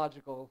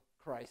ecological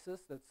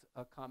crisis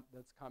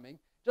that's coming.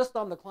 Just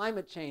on the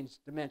climate change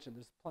dimension,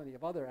 there's plenty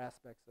of other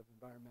aspects of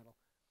environmental.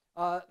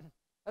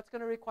 That's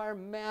going to require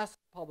massive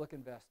public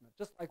investment,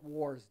 just like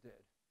wars did.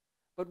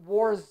 But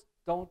wars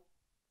don't,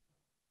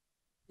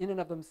 in and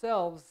of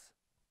themselves,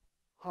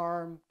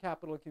 harm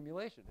capital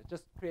accumulation. It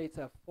just creates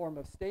a form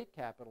of state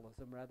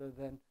capitalism rather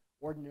than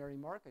ordinary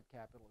market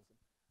capitalism.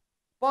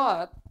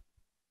 But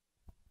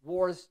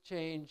wars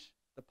change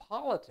the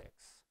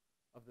politics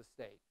of the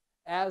state,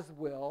 as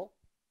will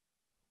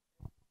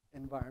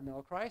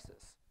environmental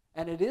crisis.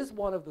 And it is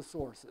one of the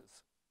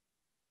sources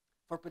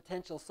for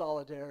potential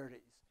solidarities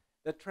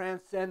that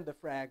transcend the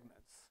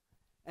fragments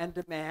and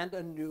demand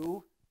a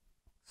new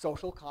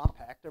social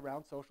compact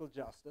around social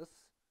justice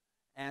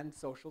and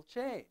social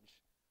change.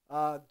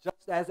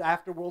 Just as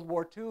after World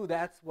War II,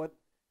 that's what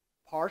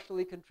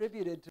partially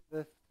contributed to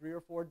the 3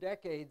 or 4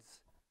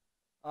 decades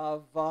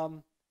of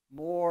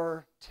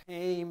more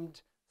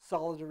tamed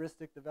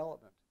solidaristic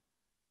development.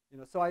 You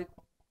know, so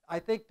I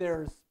think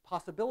there's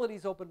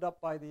possibilities opened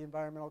up by the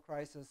environmental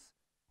crisis.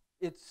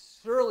 It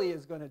surely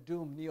is going to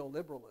doom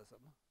neoliberalism.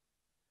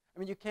 I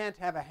mean, you can't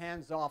have a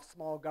hands-off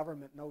small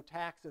government, no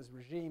taxes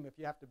regime if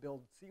you have to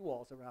build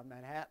seawalls around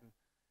Manhattan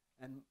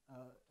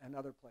and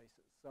other places.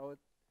 So,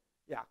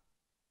 yeah.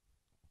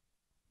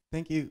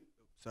 Thank you.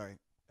 Sorry.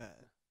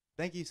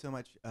 Thank you so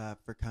much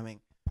for coming.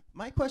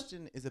 My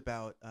question is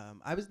about,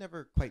 I was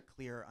never quite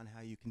clear on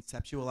how you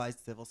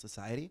conceptualized civil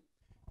society,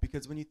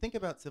 because when you think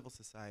about civil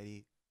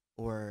society,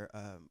 or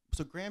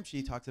so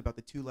Gramsci talks about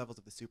the 2 levels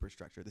of the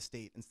superstructure, the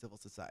state and civil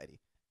society,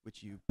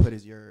 which you put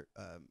as your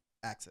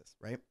axis,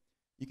 right?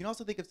 You can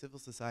also think of civil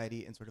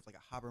society in sort of like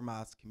a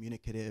Habermas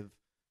communicative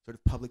sort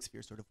of public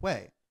sphere sort of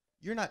way.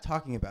 You're not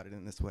talking about it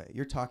in this way.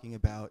 You're talking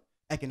about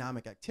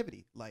economic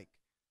activity like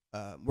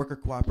worker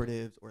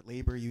cooperatives or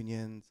labor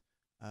unions.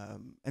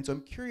 And so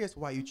I'm curious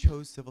why you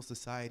chose civil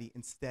society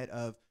instead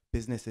of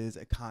businesses,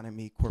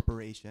 economy,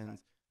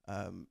 corporations,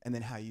 and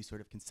then how you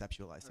sort of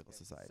conceptualize civil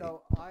society.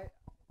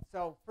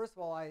 So first of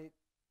all,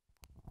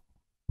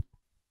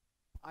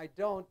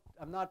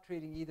 I'm not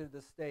treating either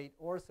the state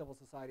or civil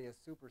society as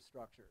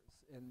superstructures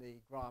in the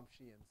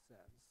Gramscian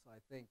sense, I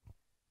think,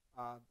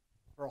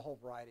 for a whole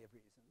variety of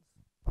reasons.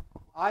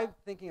 I'm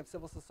thinking of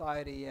civil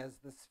society as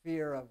the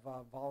sphere of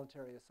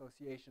voluntary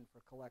association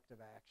for collective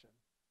action.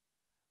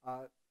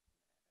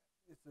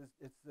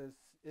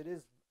 It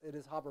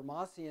is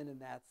Habermasian in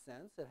that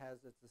sense.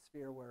 It's a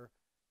sphere where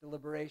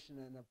deliberation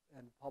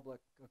and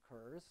public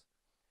occurs,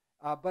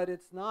 but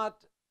it's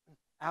not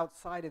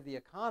outside of the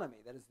economy.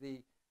 That is,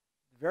 the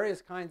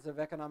various kinds of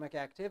economic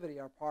activity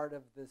are part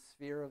of this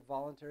sphere of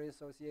voluntary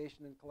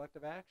association and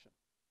collective action.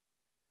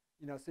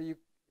 You know, so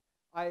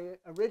I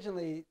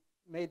originally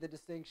made the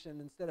distinction,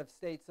 instead of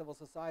state, civil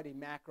society,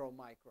 macro,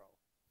 micro,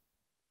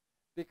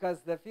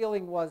 because the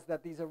feeling was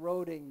that these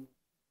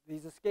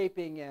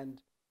escaping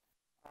and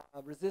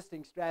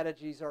resisting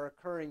strategies are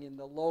occurring in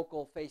the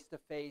local,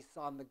 face-to-face,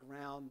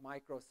 on-the-ground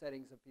micro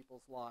settings of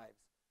people's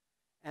lives.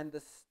 And the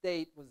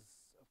state was,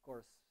 of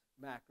course,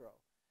 macro.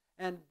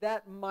 And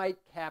that might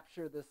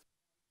capture this.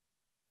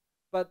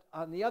 But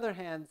on the other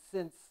hand,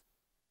 since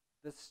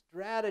the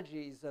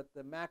strategies at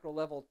the macro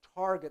level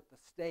target the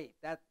state,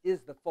 that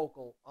is the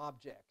focal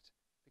object,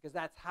 because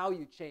that's how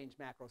you change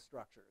macro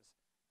structures,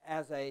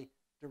 as a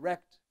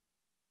direct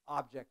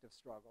object of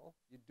struggle.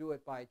 You do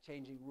it by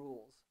changing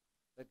rules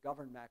that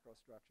govern macro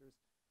structures.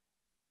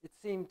 It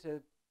seemed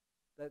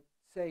that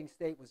saying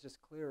state was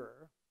just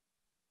clearer.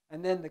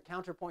 And then the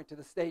counterpoint to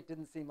the state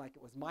didn't seem like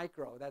it was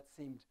micro. That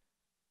seemed,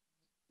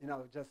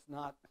 just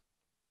not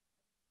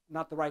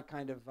the right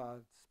kind of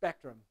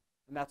spectrum.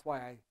 And that's why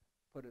I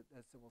put it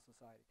as civil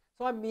society.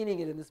 So I'm meaning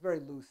it in this very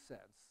loose sense.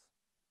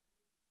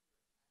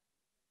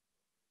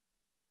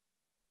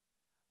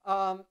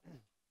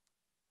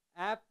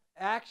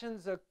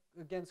 Actions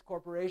against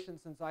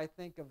corporations, since I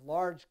think of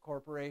large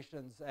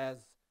corporations as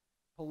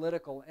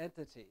political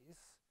entities,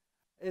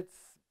 it's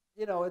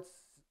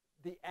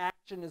the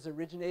action is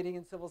originating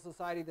in civil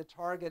society. The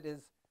target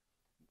is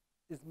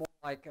more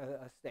like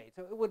a state,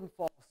 so it wouldn't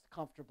fall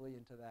comfortably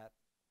into that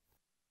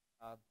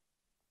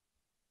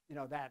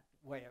that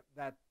way of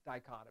that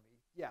dichotomy.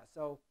 Yeah.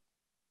 So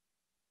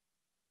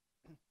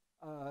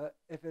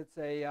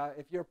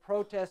if you're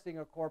protesting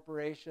a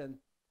corporation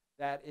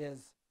that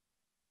is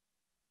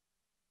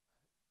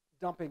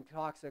dumping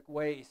toxic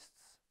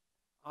wastes,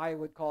 I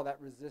would call that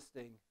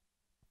resisting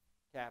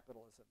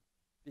capitalism,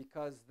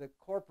 because the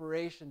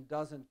corporation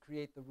doesn't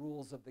create the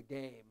rules of the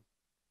game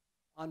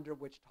under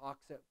which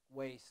toxic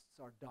wastes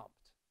are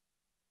dumped.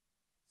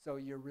 So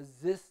you're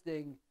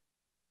resisting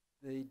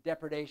the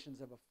depredations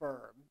of a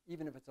firm,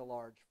 even if it's a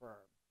large firm.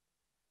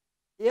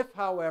 If,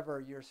 however,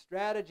 your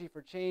strategy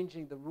for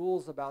changing the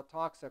rules about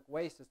toxic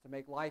waste is to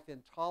make life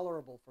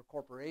intolerable for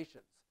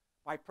corporations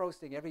by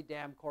posting every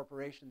damn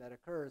corporation that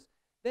occurs,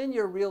 then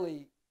you're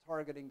really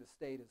targeting the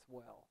state as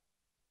well,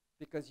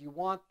 because you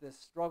want this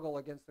struggle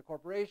against the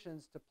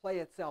corporations to play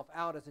itself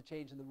out as a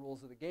change in the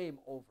rules of the game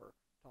over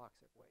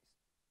toxic waste.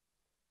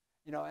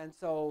 And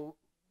so,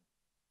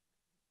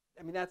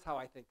 that's how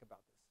I think about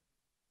this.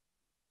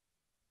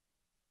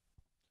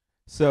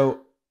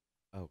 So,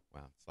 oh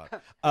wow, it's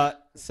loud.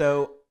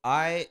 So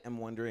I am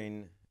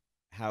wondering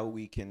how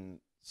we can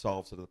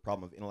solve sort of the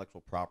problem of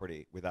intellectual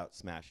property without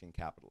smashing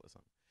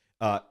capitalism.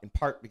 In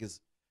part because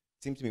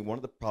it seems to me one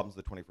of the problems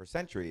of the 21st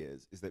century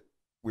is that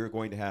we're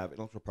going to have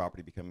intellectual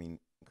property becoming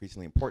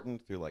increasingly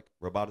important through like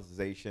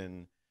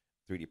roboticization,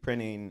 3D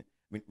printing.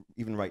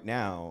 Even right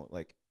now,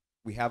 like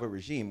we have a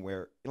regime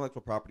where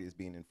intellectual property is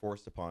being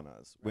enforced upon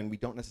us when we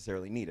don't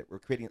necessarily need it. We're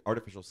creating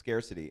artificial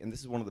scarcity, and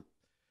this is one of the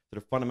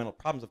sort of fundamental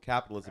problems of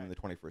capitalism in the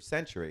 21st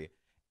century.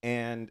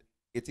 And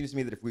it seems to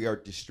me that if we are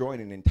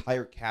destroying an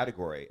entire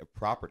category of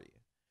property,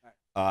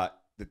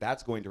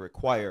 that's going to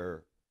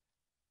require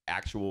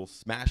actual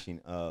smashing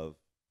of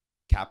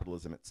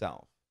capitalism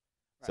itself.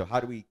 Right. So how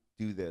do we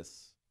do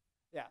this?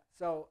 Yeah,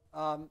 so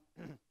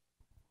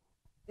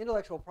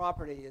intellectual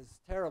property is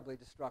terribly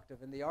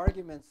destructive, and the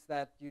arguments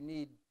that you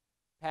need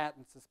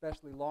patents,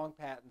 especially long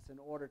patents, in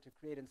order to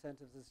create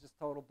incentives is just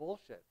total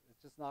bullshit.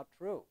 It's just not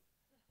true.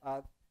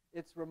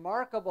 It's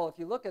remarkable, if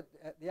you look at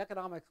the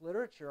economics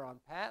literature on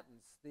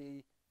patents,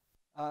 the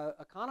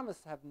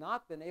economists have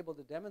not been able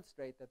to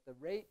demonstrate that the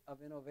rate of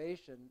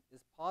innovation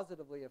is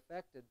positively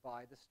affected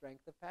by the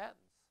strength of patents.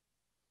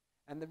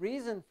 And the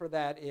reason for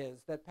that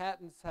is that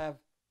patents have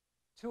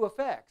two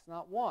effects,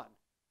 not one.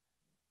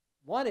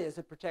 One is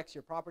it protects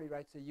your property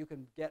rights so you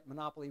can get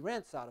monopoly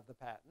rents out of the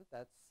patent.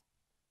 That's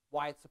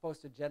why it's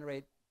supposed to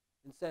generate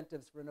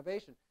incentives for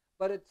innovation.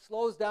 But it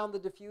slows down the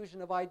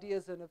diffusion of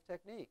ideas and of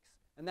techniques.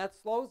 And that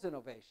slows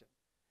innovation.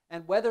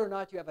 And whether or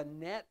not you have a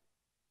net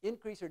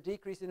increase or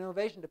decrease in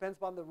innovation depends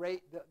upon the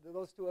rate,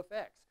 those two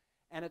effects.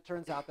 And it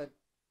turns out that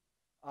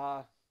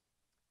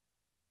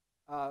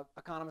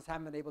economists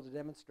haven't been able to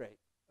demonstrate.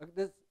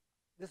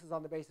 This is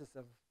on the basis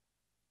of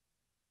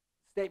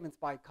statements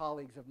by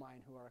colleagues of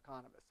mine who are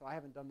economists. So I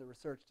haven't done the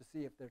research to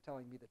see if they're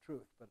telling me the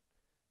truth, but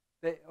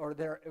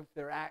if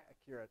they're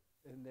accurate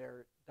in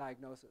their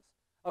diagnosis.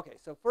 Okay,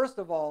 so first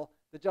of all,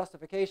 the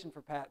justification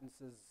for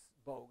patents is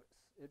bogus.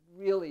 It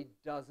really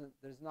doesn't,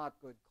 there's not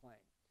good claim.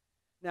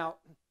 Now,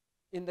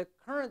 in the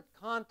current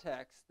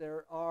context,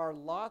 there are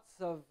lots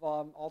of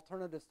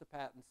alternatives to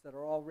patents that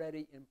are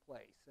already in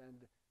place, and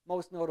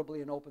most notably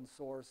in open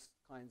source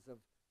kinds of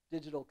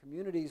digital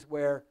communities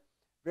where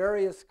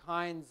various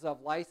kinds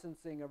of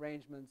licensing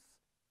arrangements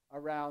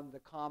around the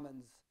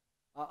commons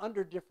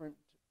under different,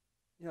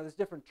 there's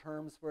different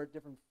terms for it,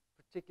 different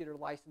particular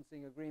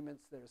licensing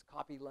agreements. There's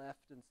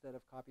copyleft instead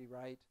of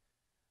copyright.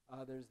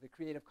 There's the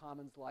Creative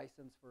Commons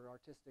license for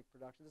artistic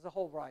production. There's a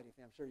whole variety of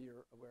things. I'm sure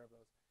you're aware of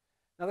those.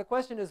 Now the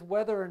question is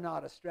whether or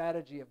not a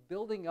strategy of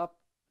building up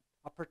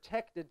a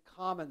protected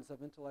commons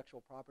of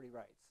intellectual property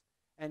rights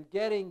and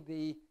getting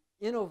the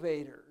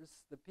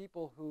innovators, the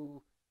people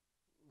who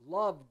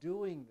love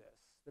doing this,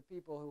 the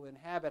people who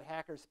inhabit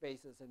hacker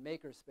spaces and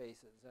maker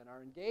spaces and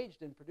are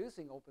engaged in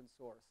producing open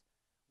source,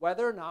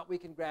 whether or not we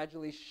can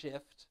gradually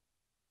shift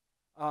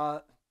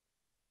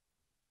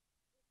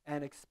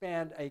and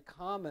expand a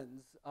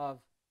commons of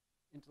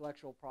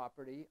intellectual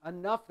property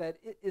enough that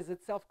it is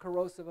itself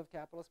corrosive of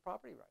capitalist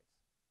property rights.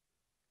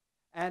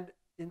 And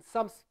in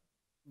some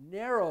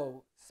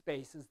narrow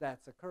spaces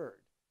that's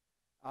occurred.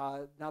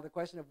 Now the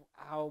question of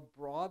how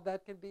broad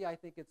that can be, I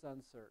think it's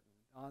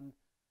uncertain.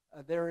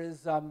 There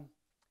is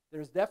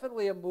There's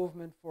definitely a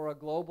movement for a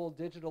global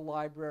digital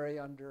library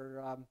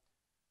under,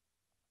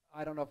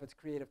 I don't know if it's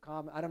Creative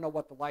Commons. I don't know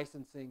what the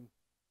licensing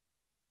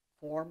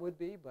form would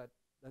be, but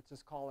let's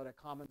just call it a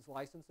commons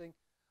licensing,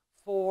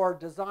 for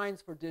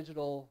designs for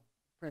digital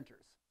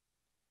printers.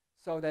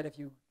 So that if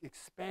you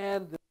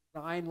expand the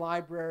design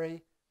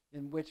library,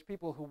 in which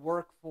people who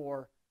work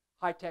for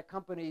high-tech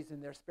companies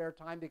in their spare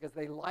time because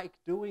they like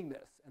doing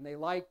this, and they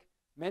like,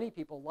 many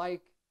people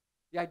like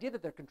the idea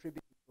that they're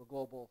contributing to a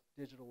global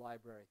digital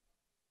library.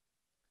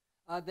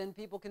 Then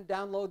people can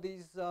download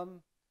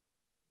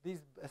these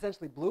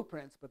essentially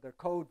blueprints, but they're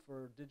code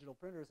for digital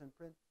printers, and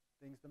print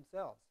things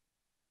themselves.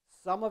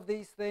 Some of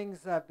these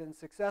things have been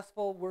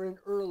successful. We're in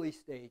early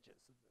stages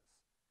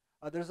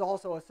of this. There's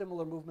also a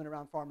similar movement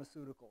around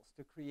pharmaceuticals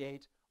to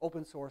create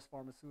open source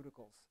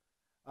pharmaceuticals.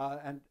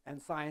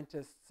 And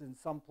scientists in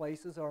some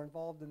places are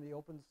involved in the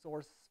open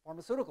source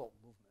pharmaceutical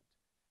movement.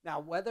 Now,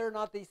 whether or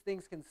not these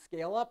things can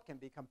scale up, can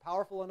become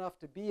powerful enough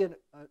to be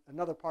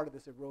another part of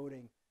this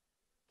eroding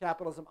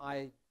capitalism,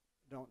 I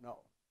don't know.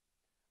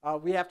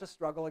 We have to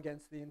struggle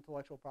against the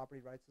intellectual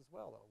property rights as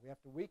well, though. We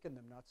have to weaken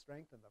them, not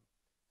strengthen them.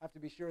 Have to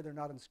be sure they're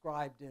not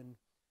inscribed in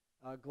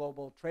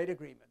global trade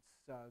agreements.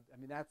 I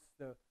mean, that's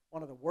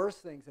one of the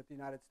worst things that the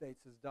United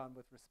States has done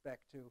with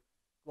respect to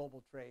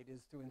global trade,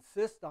 is to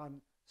insist on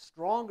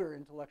stronger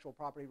intellectual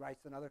property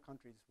rights than other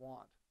countries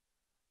want,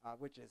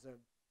 which is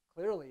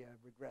clearly a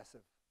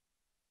regressive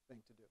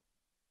thing to do.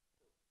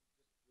 Just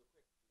real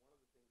quick, one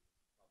of the things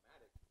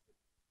problematic is that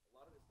a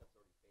lot of this stuff's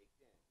already baked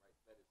in, right?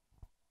 That is,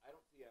 I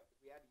don't see if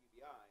we add a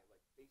UBI,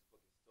 like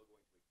Facebook is still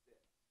going to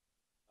exist.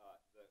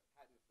 The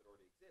patents that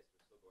already exist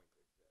are still going to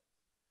exist.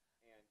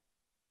 And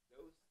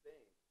those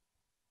things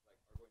like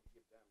are going to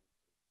give them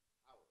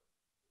power.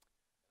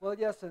 Well,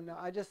 yes, and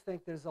I just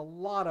think there's a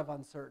lot of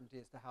uncertainty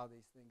as to how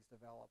these things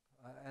develop.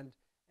 And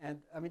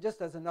I mean,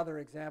 just as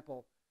another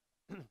example,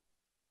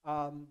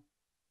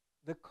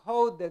 the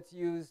code that's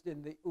used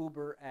in the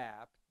Uber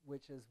app,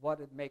 which is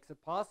what it makes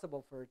it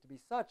possible for it to be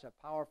such a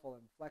powerful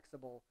and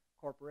flexible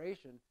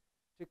corporation,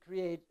 to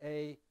create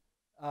a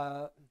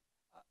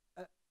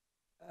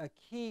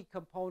key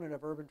component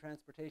of urban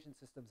transportation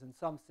systems in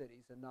some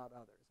cities and not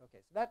others. Okay,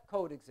 so that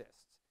code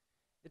exists.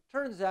 It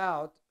turns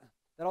out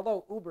that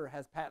although Uber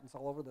has patents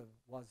all over the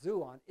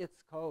wazoo on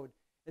its code,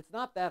 it's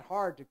not that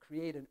hard to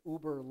create an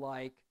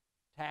Uber-like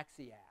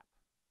taxi app.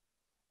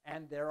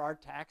 And there are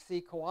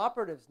taxi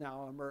cooperatives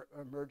now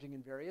emerging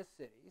in various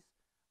cities.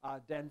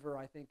 Denver,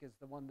 I think, is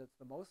the one that's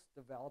the most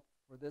developed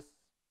for this,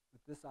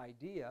 with this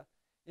idea,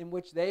 in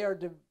which they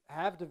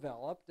have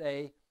developed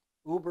a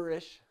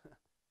Uber-ish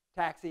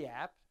taxi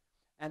app.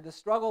 And the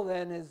struggle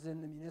then is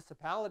in the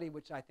municipality,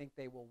 which I think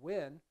they will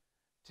win,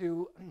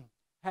 to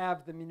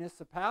have the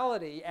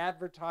municipality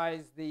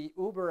advertise the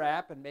Uber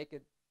app and make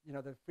it,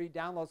 the free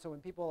download. So when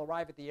people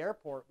arrive at the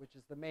airport, which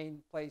is the main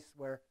place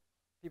where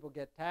people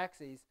get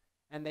taxis,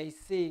 and they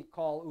see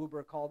call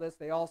Uber, call this,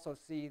 they also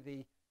see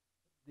the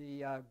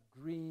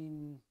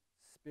green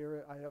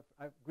spirit.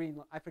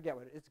 I forget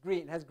what it is. It's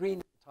green. It has green in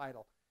the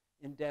title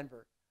in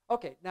Denver.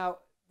 Okay, now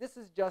this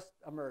is just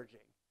emerging.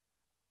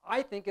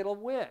 I think it'll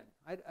win.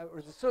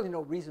 There's certainly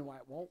no reason why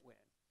it won't win.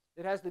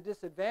 It has the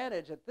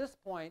disadvantage at this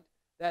point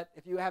that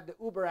if you have the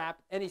Uber app,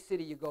 any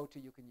city you go to,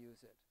 you can use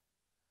it.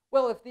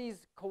 Well, if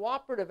these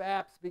cooperative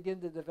apps begin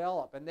to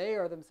develop, and they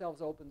are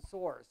themselves open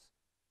source,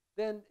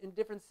 then in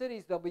different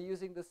cities, they'll be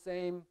using the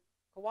same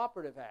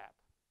cooperative app.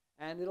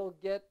 And it'll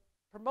get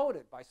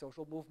promoted by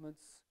social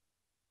movements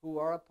who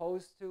are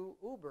opposed to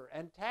Uber.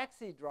 And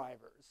taxi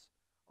drivers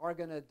are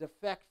going to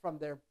defect from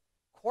their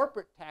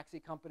corporate taxi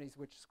companies,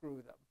 which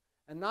screw them,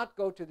 and not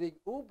go to the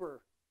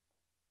Uber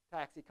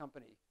taxi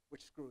company,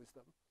 which screws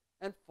them,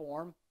 and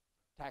form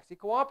taxi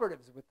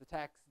cooperatives with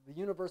the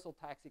Universal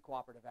Taxi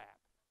Cooperative app.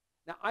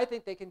 Now, I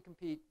think they can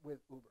compete with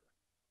Uber,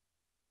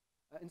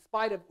 in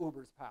spite of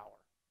Uber's power.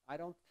 I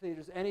don't think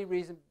there's any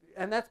reason,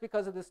 and that's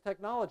because of this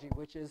technology,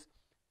 which is,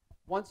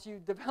 once you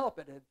develop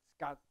it, it's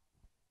got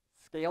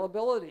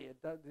scalability,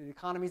 the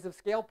economies of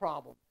scale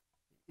problem.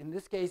 In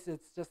this case,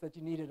 it's just that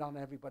you need it on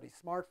everybody's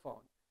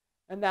smartphone,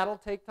 and that'll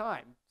take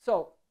time.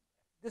 So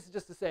this is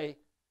just to say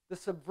the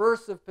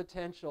subversive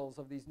potentials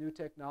of these new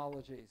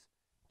technologies,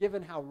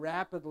 given how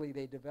rapidly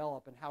they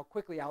develop and how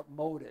quickly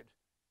outmoded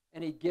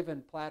any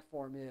given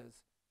platform is,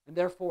 and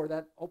therefore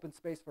that open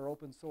space for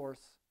open source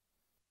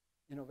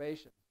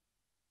innovation.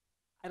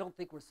 I don't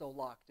think we're so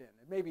locked in.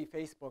 And maybe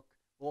Facebook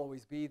will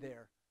always be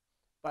there,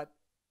 but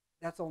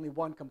that's only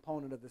one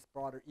component of this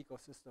broader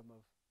ecosystem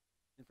of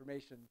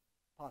information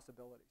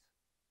possibilities.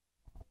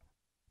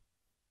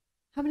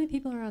 How many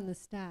people are on the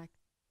stack?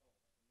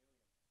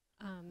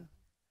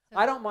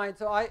 I don't mind.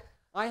 So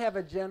I have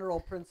a general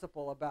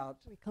principle about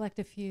We collect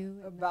a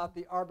few. about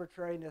the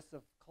arbitrariness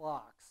of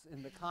clocks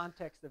in the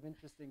context of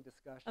interesting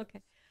discussions.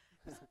 Okay.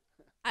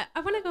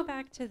 I want to go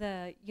back to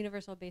the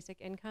universal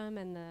basic income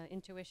and the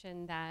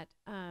intuition that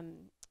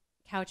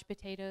couch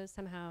potatoes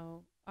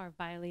somehow are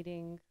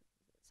violating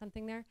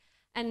something there,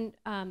 and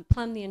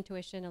plumb the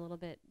intuition a little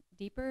bit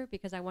deeper,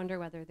 because I wonder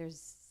whether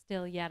there's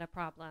still yet a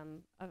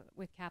problem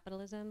with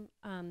capitalism,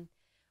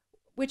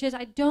 which is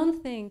I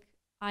don't think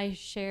I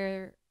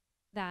share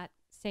that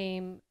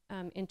same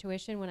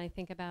intuition when I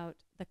think about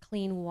the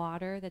clean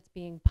water that's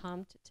being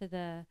pumped to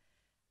the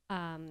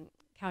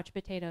couch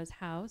potato's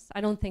house.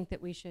 I don't think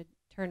that we should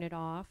turn it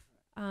off.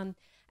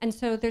 And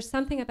so there's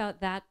something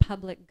about that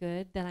public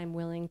good that I'm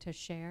willing to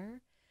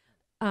share.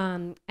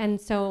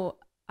 And so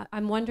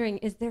I'm wondering,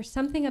 is there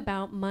something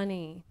about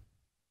money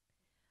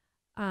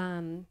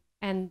and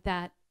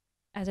that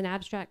as an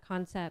abstract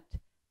concept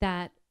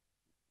that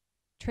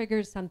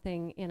triggers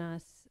something in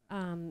us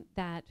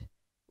that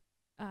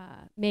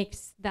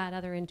makes that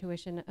other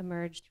intuition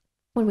emerge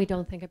when we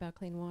don't think about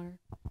clean water?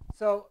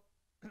 So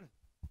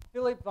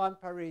Philippe von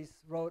Paris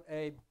wrote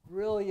a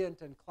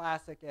brilliant and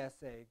classic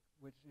essay,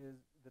 which is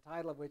the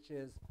title of which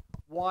is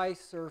Why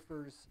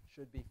Surfers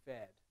Should Be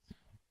Fed.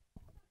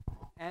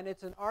 And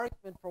it's an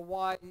argument for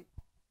why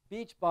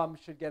beach bums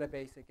should get a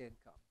basic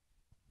income,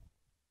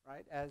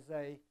 right?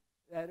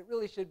 That it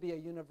really should be a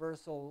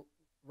universal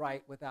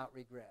right without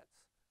regrets.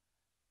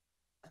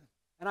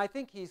 And I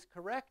think he's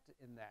correct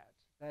in that.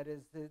 That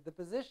is, the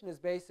position is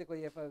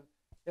basically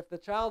if the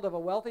child of a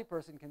wealthy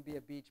person can be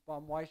a beach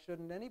bum, why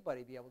shouldn't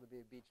anybody be able to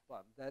be a beach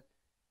bum?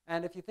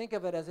 And if you think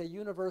of it as a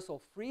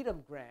universal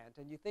freedom grant,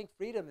 and you think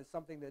freedom is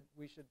something that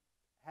we should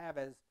have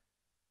as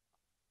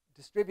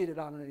distributed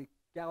on an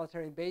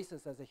egalitarian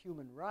basis as a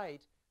human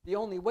right, the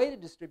only way to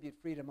distribute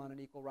freedom on an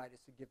equal right is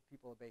to give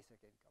people a basic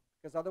income,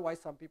 because otherwise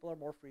some people are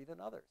more free than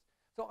others.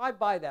 So I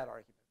buy that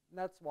argument, and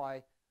that's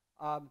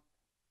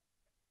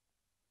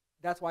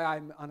why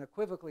I'm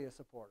unequivocally a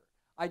supporter.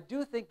 I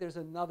do think there's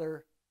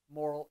another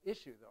moral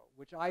issue, though,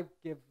 which I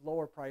give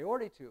lower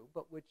priority to,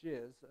 but which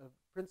is a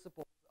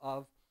principle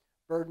of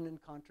burden and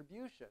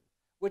contribution,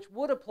 which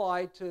would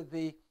apply to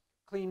the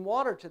clean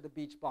water to the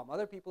beach bum.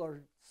 Other people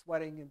are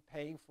sweating and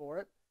paying for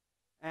it,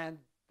 and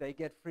they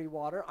get free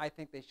water. I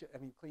think they should,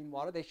 clean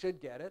water, they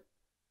should get it.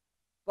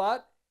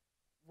 But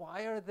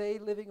why are they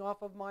living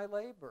off of my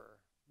labor?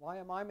 Why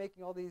am I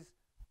making all these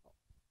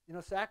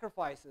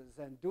sacrifices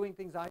and doing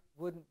things I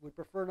would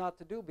prefer not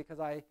to do because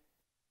I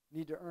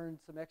need to earn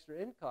some extra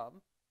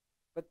income?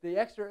 But the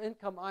extra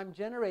income I'm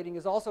generating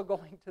is also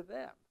going to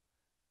them.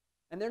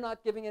 And they're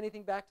not giving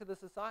anything back to the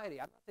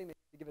society. I'm not saying they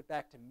have to give it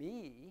back to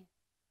me,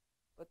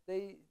 but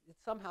it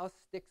somehow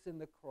sticks in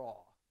the craw.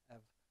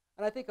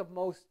 And I think of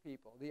most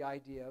people, the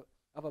idea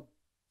of a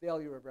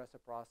failure of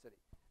reciprocity.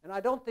 And I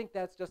don't think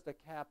that's just a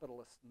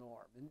capitalist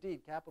norm.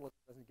 Indeed, capitalism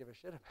doesn't give a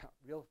shit about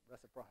real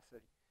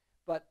reciprocity.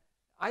 But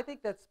I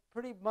think that's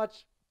pretty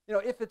much,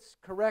 if it's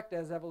correct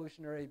as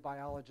evolutionary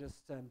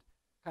biologists and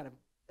kind of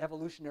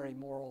evolutionary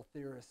moral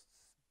theorists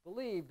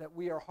believe, that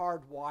we are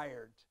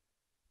hardwired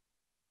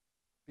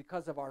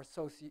because of our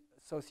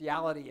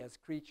sociality as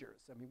creatures.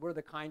 We're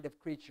the kind of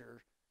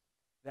creature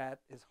that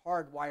is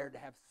hardwired to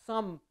have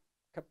some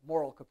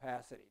moral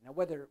capacity. Now,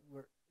 whether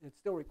it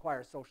still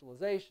requires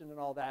socialization and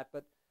all that,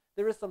 but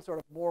there is some sort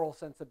of moral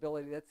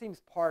sensibility that seems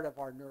part of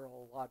our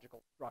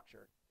neurological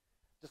structure,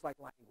 just like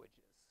language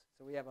is.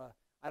 So we have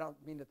I don't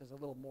mean that there's a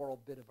little moral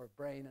bit of our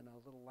brain and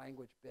a little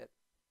language bit.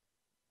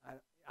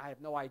 I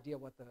have no idea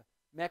what the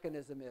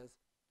mechanism is.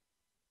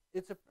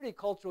 It's a pretty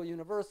cultural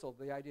universal,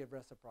 the idea of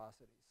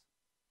reciprocities.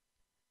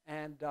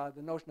 And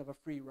the notion of a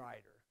free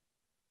rider.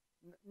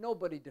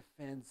 Nobody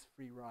defends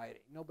free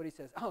riding. Nobody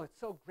says, oh, it's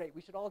so great,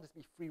 we should all just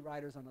be free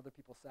riders on other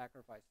people's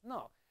sacrifice.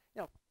 No.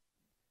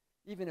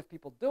 Even if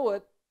people do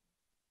it,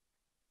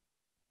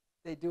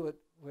 they do it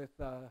with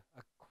a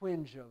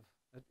cringe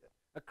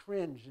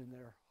in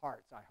their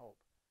hearts, I hope.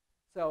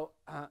 So,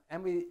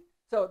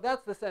 so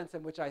that's the sense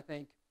in which I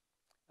think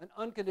an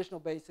unconditional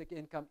basic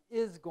income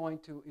is going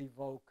to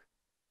evoke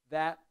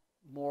that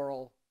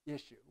moral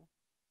issue.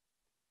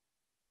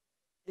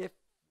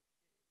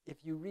 If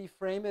you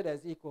reframe it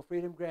as equal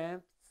freedom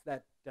grants,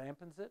 that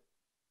dampens it,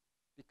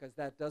 because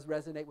that does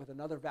resonate with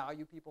another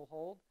value people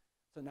hold.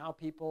 So now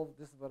people,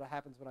 this is what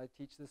happens when I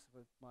teach this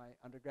with my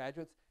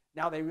undergraduates,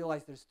 now they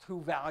realize there's two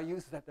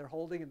values that they're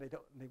holding, and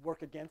they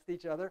work against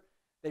each other.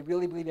 They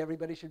really believe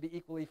everybody should be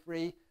equally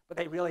free, but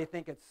they really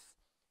think it's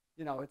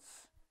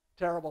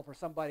terrible for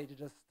somebody to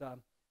just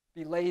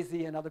be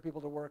lazy and other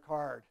people to work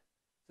hard.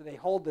 So they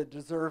hold the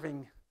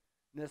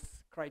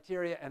deservingness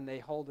criteria, and they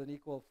hold an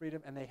equal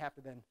freedom, and they have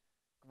to then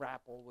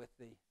grapple with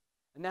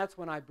and that's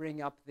when I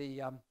bring up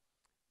the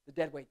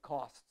deadweight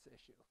costs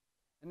issue.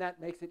 And that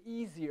makes it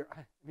easier.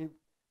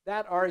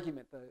 That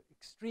argument, the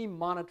extreme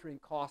monitoring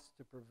costs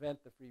to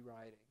prevent the free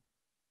riding,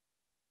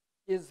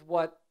 is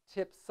what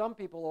tips some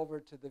people over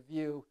to the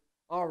view,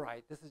 all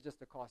right, this is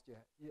just a cost you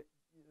have.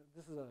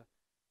 This is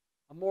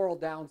a moral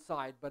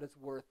downside, but it's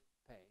worth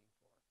paying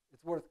for.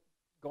 It's worth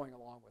going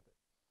along with it.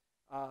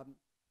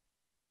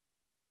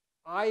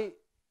 I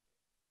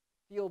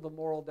feel the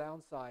moral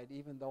downside,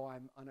 even though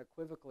I'm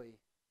unequivocally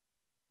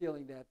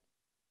feeling that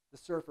the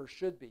surfer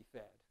should be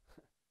fed,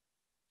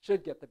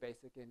 should get the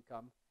basic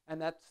income. And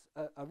that's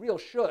a real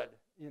should.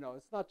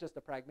 It's not just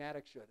a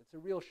pragmatic should. It's a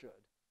real should,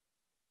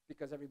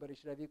 because everybody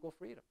should have equal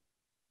freedom.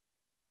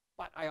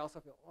 But I also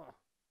feel,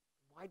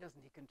 why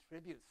doesn't he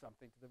contribute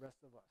something to the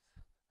rest of us?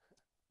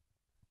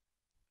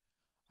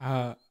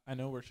 I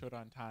know we're short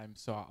on time,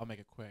 so I'll make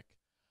it quick.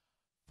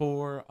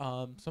 For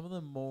some of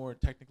the more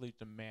technically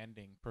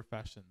demanding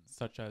professions,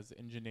 such as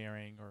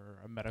engineering or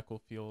a medical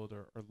field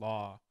or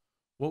law,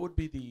 what would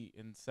be the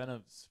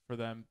incentives for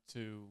them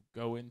to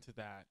go into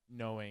that,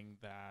 knowing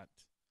that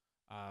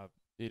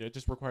it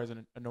just requires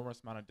an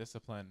enormous amount of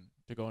discipline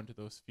to go into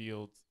those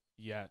fields,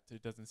 yet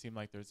it doesn't seem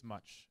like there's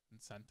much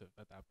incentive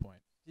at that point?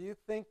 Do you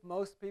think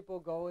most people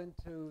go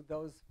into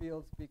those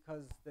fields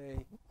because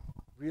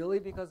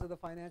of the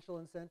financial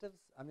incentives?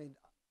 I mean,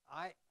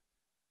 I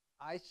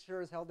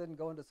sure as hell didn't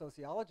go into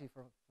sociology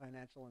for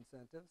financial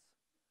incentives.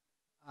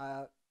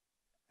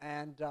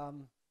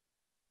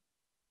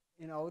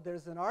 You know,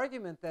 there's an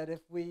argument that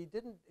if we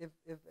didn't, if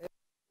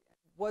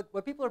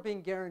what people are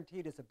being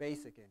guaranteed is a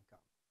basic income.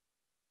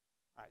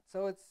 All right,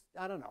 so it's,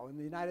 I don't know, in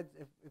the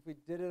if we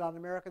did it on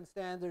American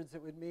standards,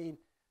 it would mean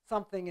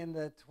something in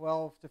the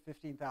 $12,000 to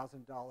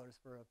 $15,000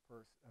 for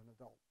an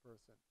adult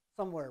person,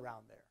 somewhere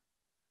around there.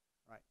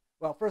 Right.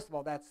 Well, first of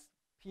all, that's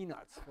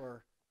peanuts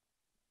for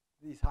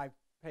these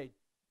high-paid,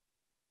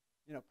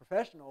 you know,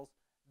 professionals.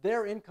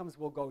 Their incomes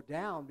will go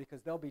down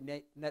because they'll be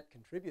net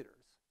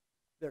contributors.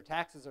 Their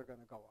taxes are going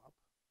to go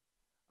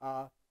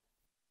up.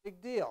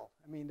 Big deal.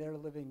 I mean,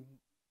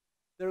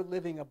 they're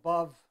living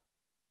above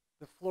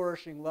the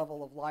flourishing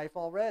level of life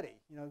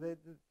already. You know, the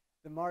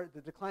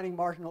declining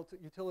marginal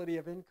utility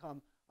of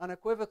income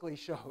unequivocally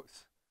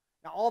shows.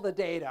 Now, all the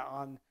data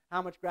on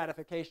how much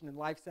gratification and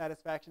life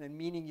satisfaction and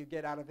meaning you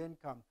get out of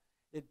income,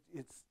 it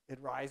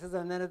rises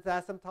and then it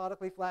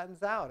asymptotically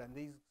flattens out, and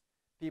these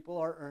people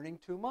are earning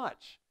too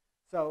much.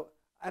 So,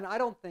 and I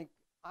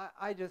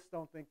just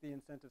don't think the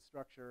incentive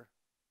structure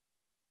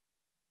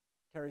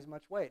carries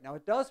much weight. Now,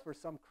 it does for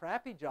some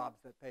crappy jobs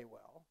that pay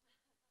well.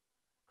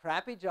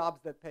 Crappy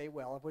jobs that pay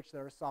well, of which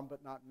there are some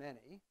but not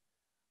many,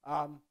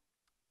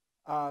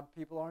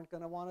 people aren't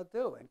going to want to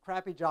do. And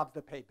crappy jobs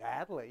that pay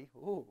badly,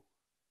 ooh,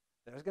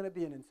 there's going to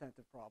be an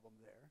incentive problem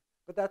there.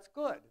 But that's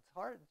good. It's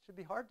hard. It should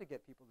be hard to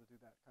get people to do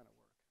that kind of work.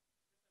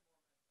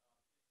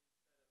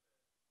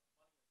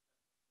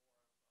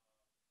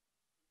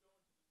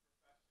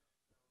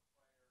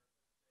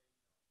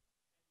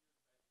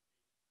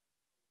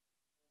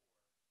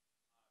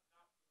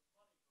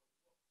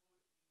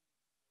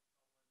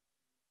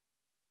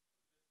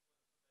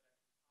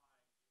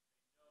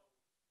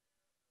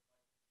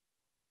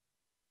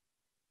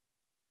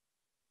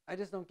 I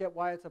just don't get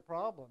why it's a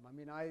problem. I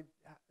mean,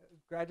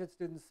 graduate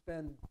students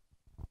spend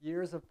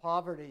years of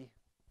poverty.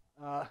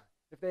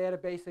 If they had a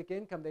basic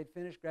income, they'd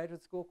finish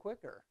graduate school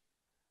quicker.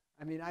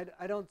 I mean, I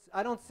don't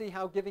see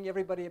how giving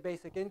everybody a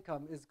basic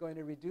income is going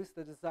to reduce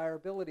the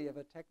desirability of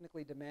a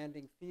technically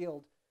demanding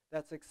field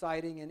that's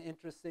exciting and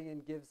interesting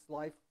and gives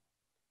life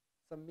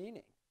some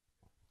meaning.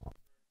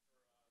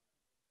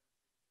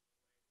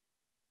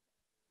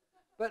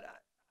 But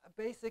a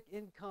basic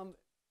income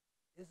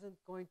isn't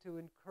going to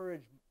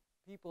encourage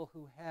people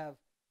who have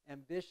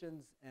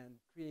ambitions and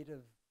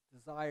creative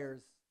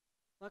desires.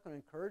 It's not going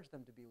to encourage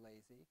them to be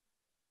lazy.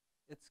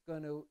 It's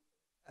going to,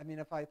 I mean,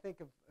 if I think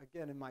of,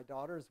 again, in my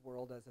daughter's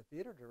world as a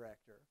theater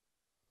director,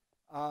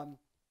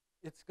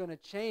 it's going to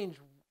change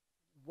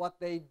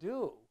what they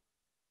do.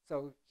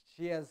 So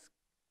she has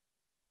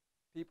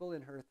people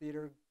in her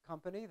theater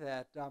company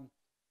that,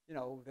 you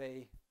know,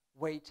 they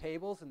wait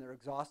tables and they're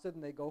exhausted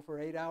and they go for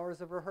 8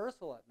 hours of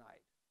rehearsal at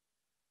night.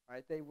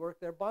 Right? They work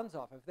their buns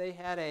off. If they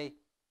had a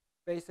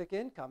basic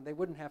income, they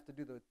wouldn't have to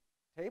do the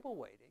table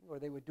waiting, or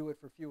they would do it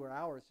for fewer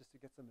hours just to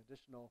get some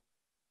additional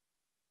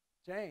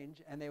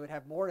change, and they would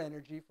have more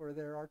energy for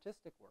their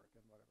artistic work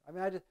and whatever. I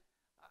mean,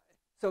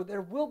 so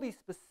there will be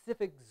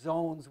specific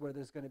zones where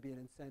there's going to be an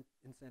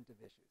incentive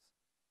issues.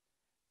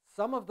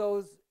 Some of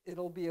those,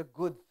 it'll be a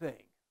good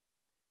thing.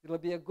 It'll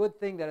be a good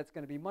thing that it's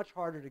going to be much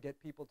harder to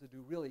get people to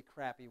do really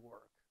crappy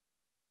work,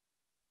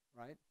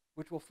 right?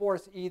 Which will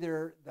force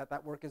either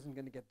that work isn't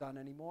going to get done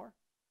anymore,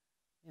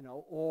 you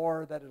know,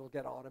 or that it'll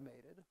get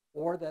automated,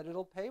 or that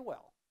it'll pay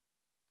well.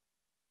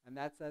 And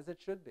that's as it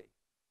should be.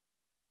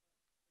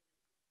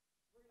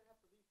 We're going to have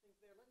to leave things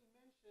there. Let me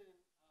mention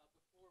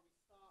before we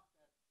stop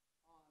that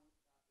on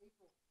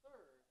April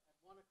 3rd at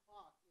 1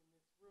 o'clock in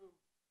this room,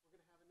 we're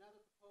going to have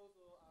another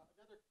proposal,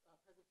 another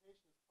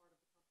presentation as part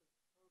of the Compass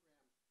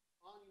program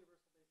on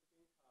universal basic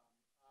income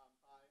by a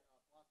philosophy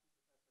professor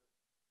from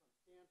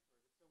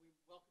Stanford. So we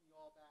welcome you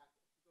all back.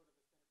 If you go to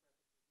the Center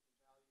for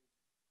Ethics and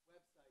Human Values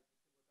website, you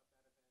can look up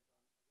that event on, again, April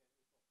 3rd.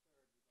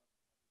 We'd love to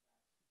have you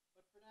back.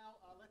 But for now,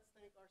 let's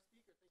thank our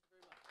speaker. Thank you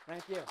very much.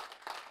 Thank you.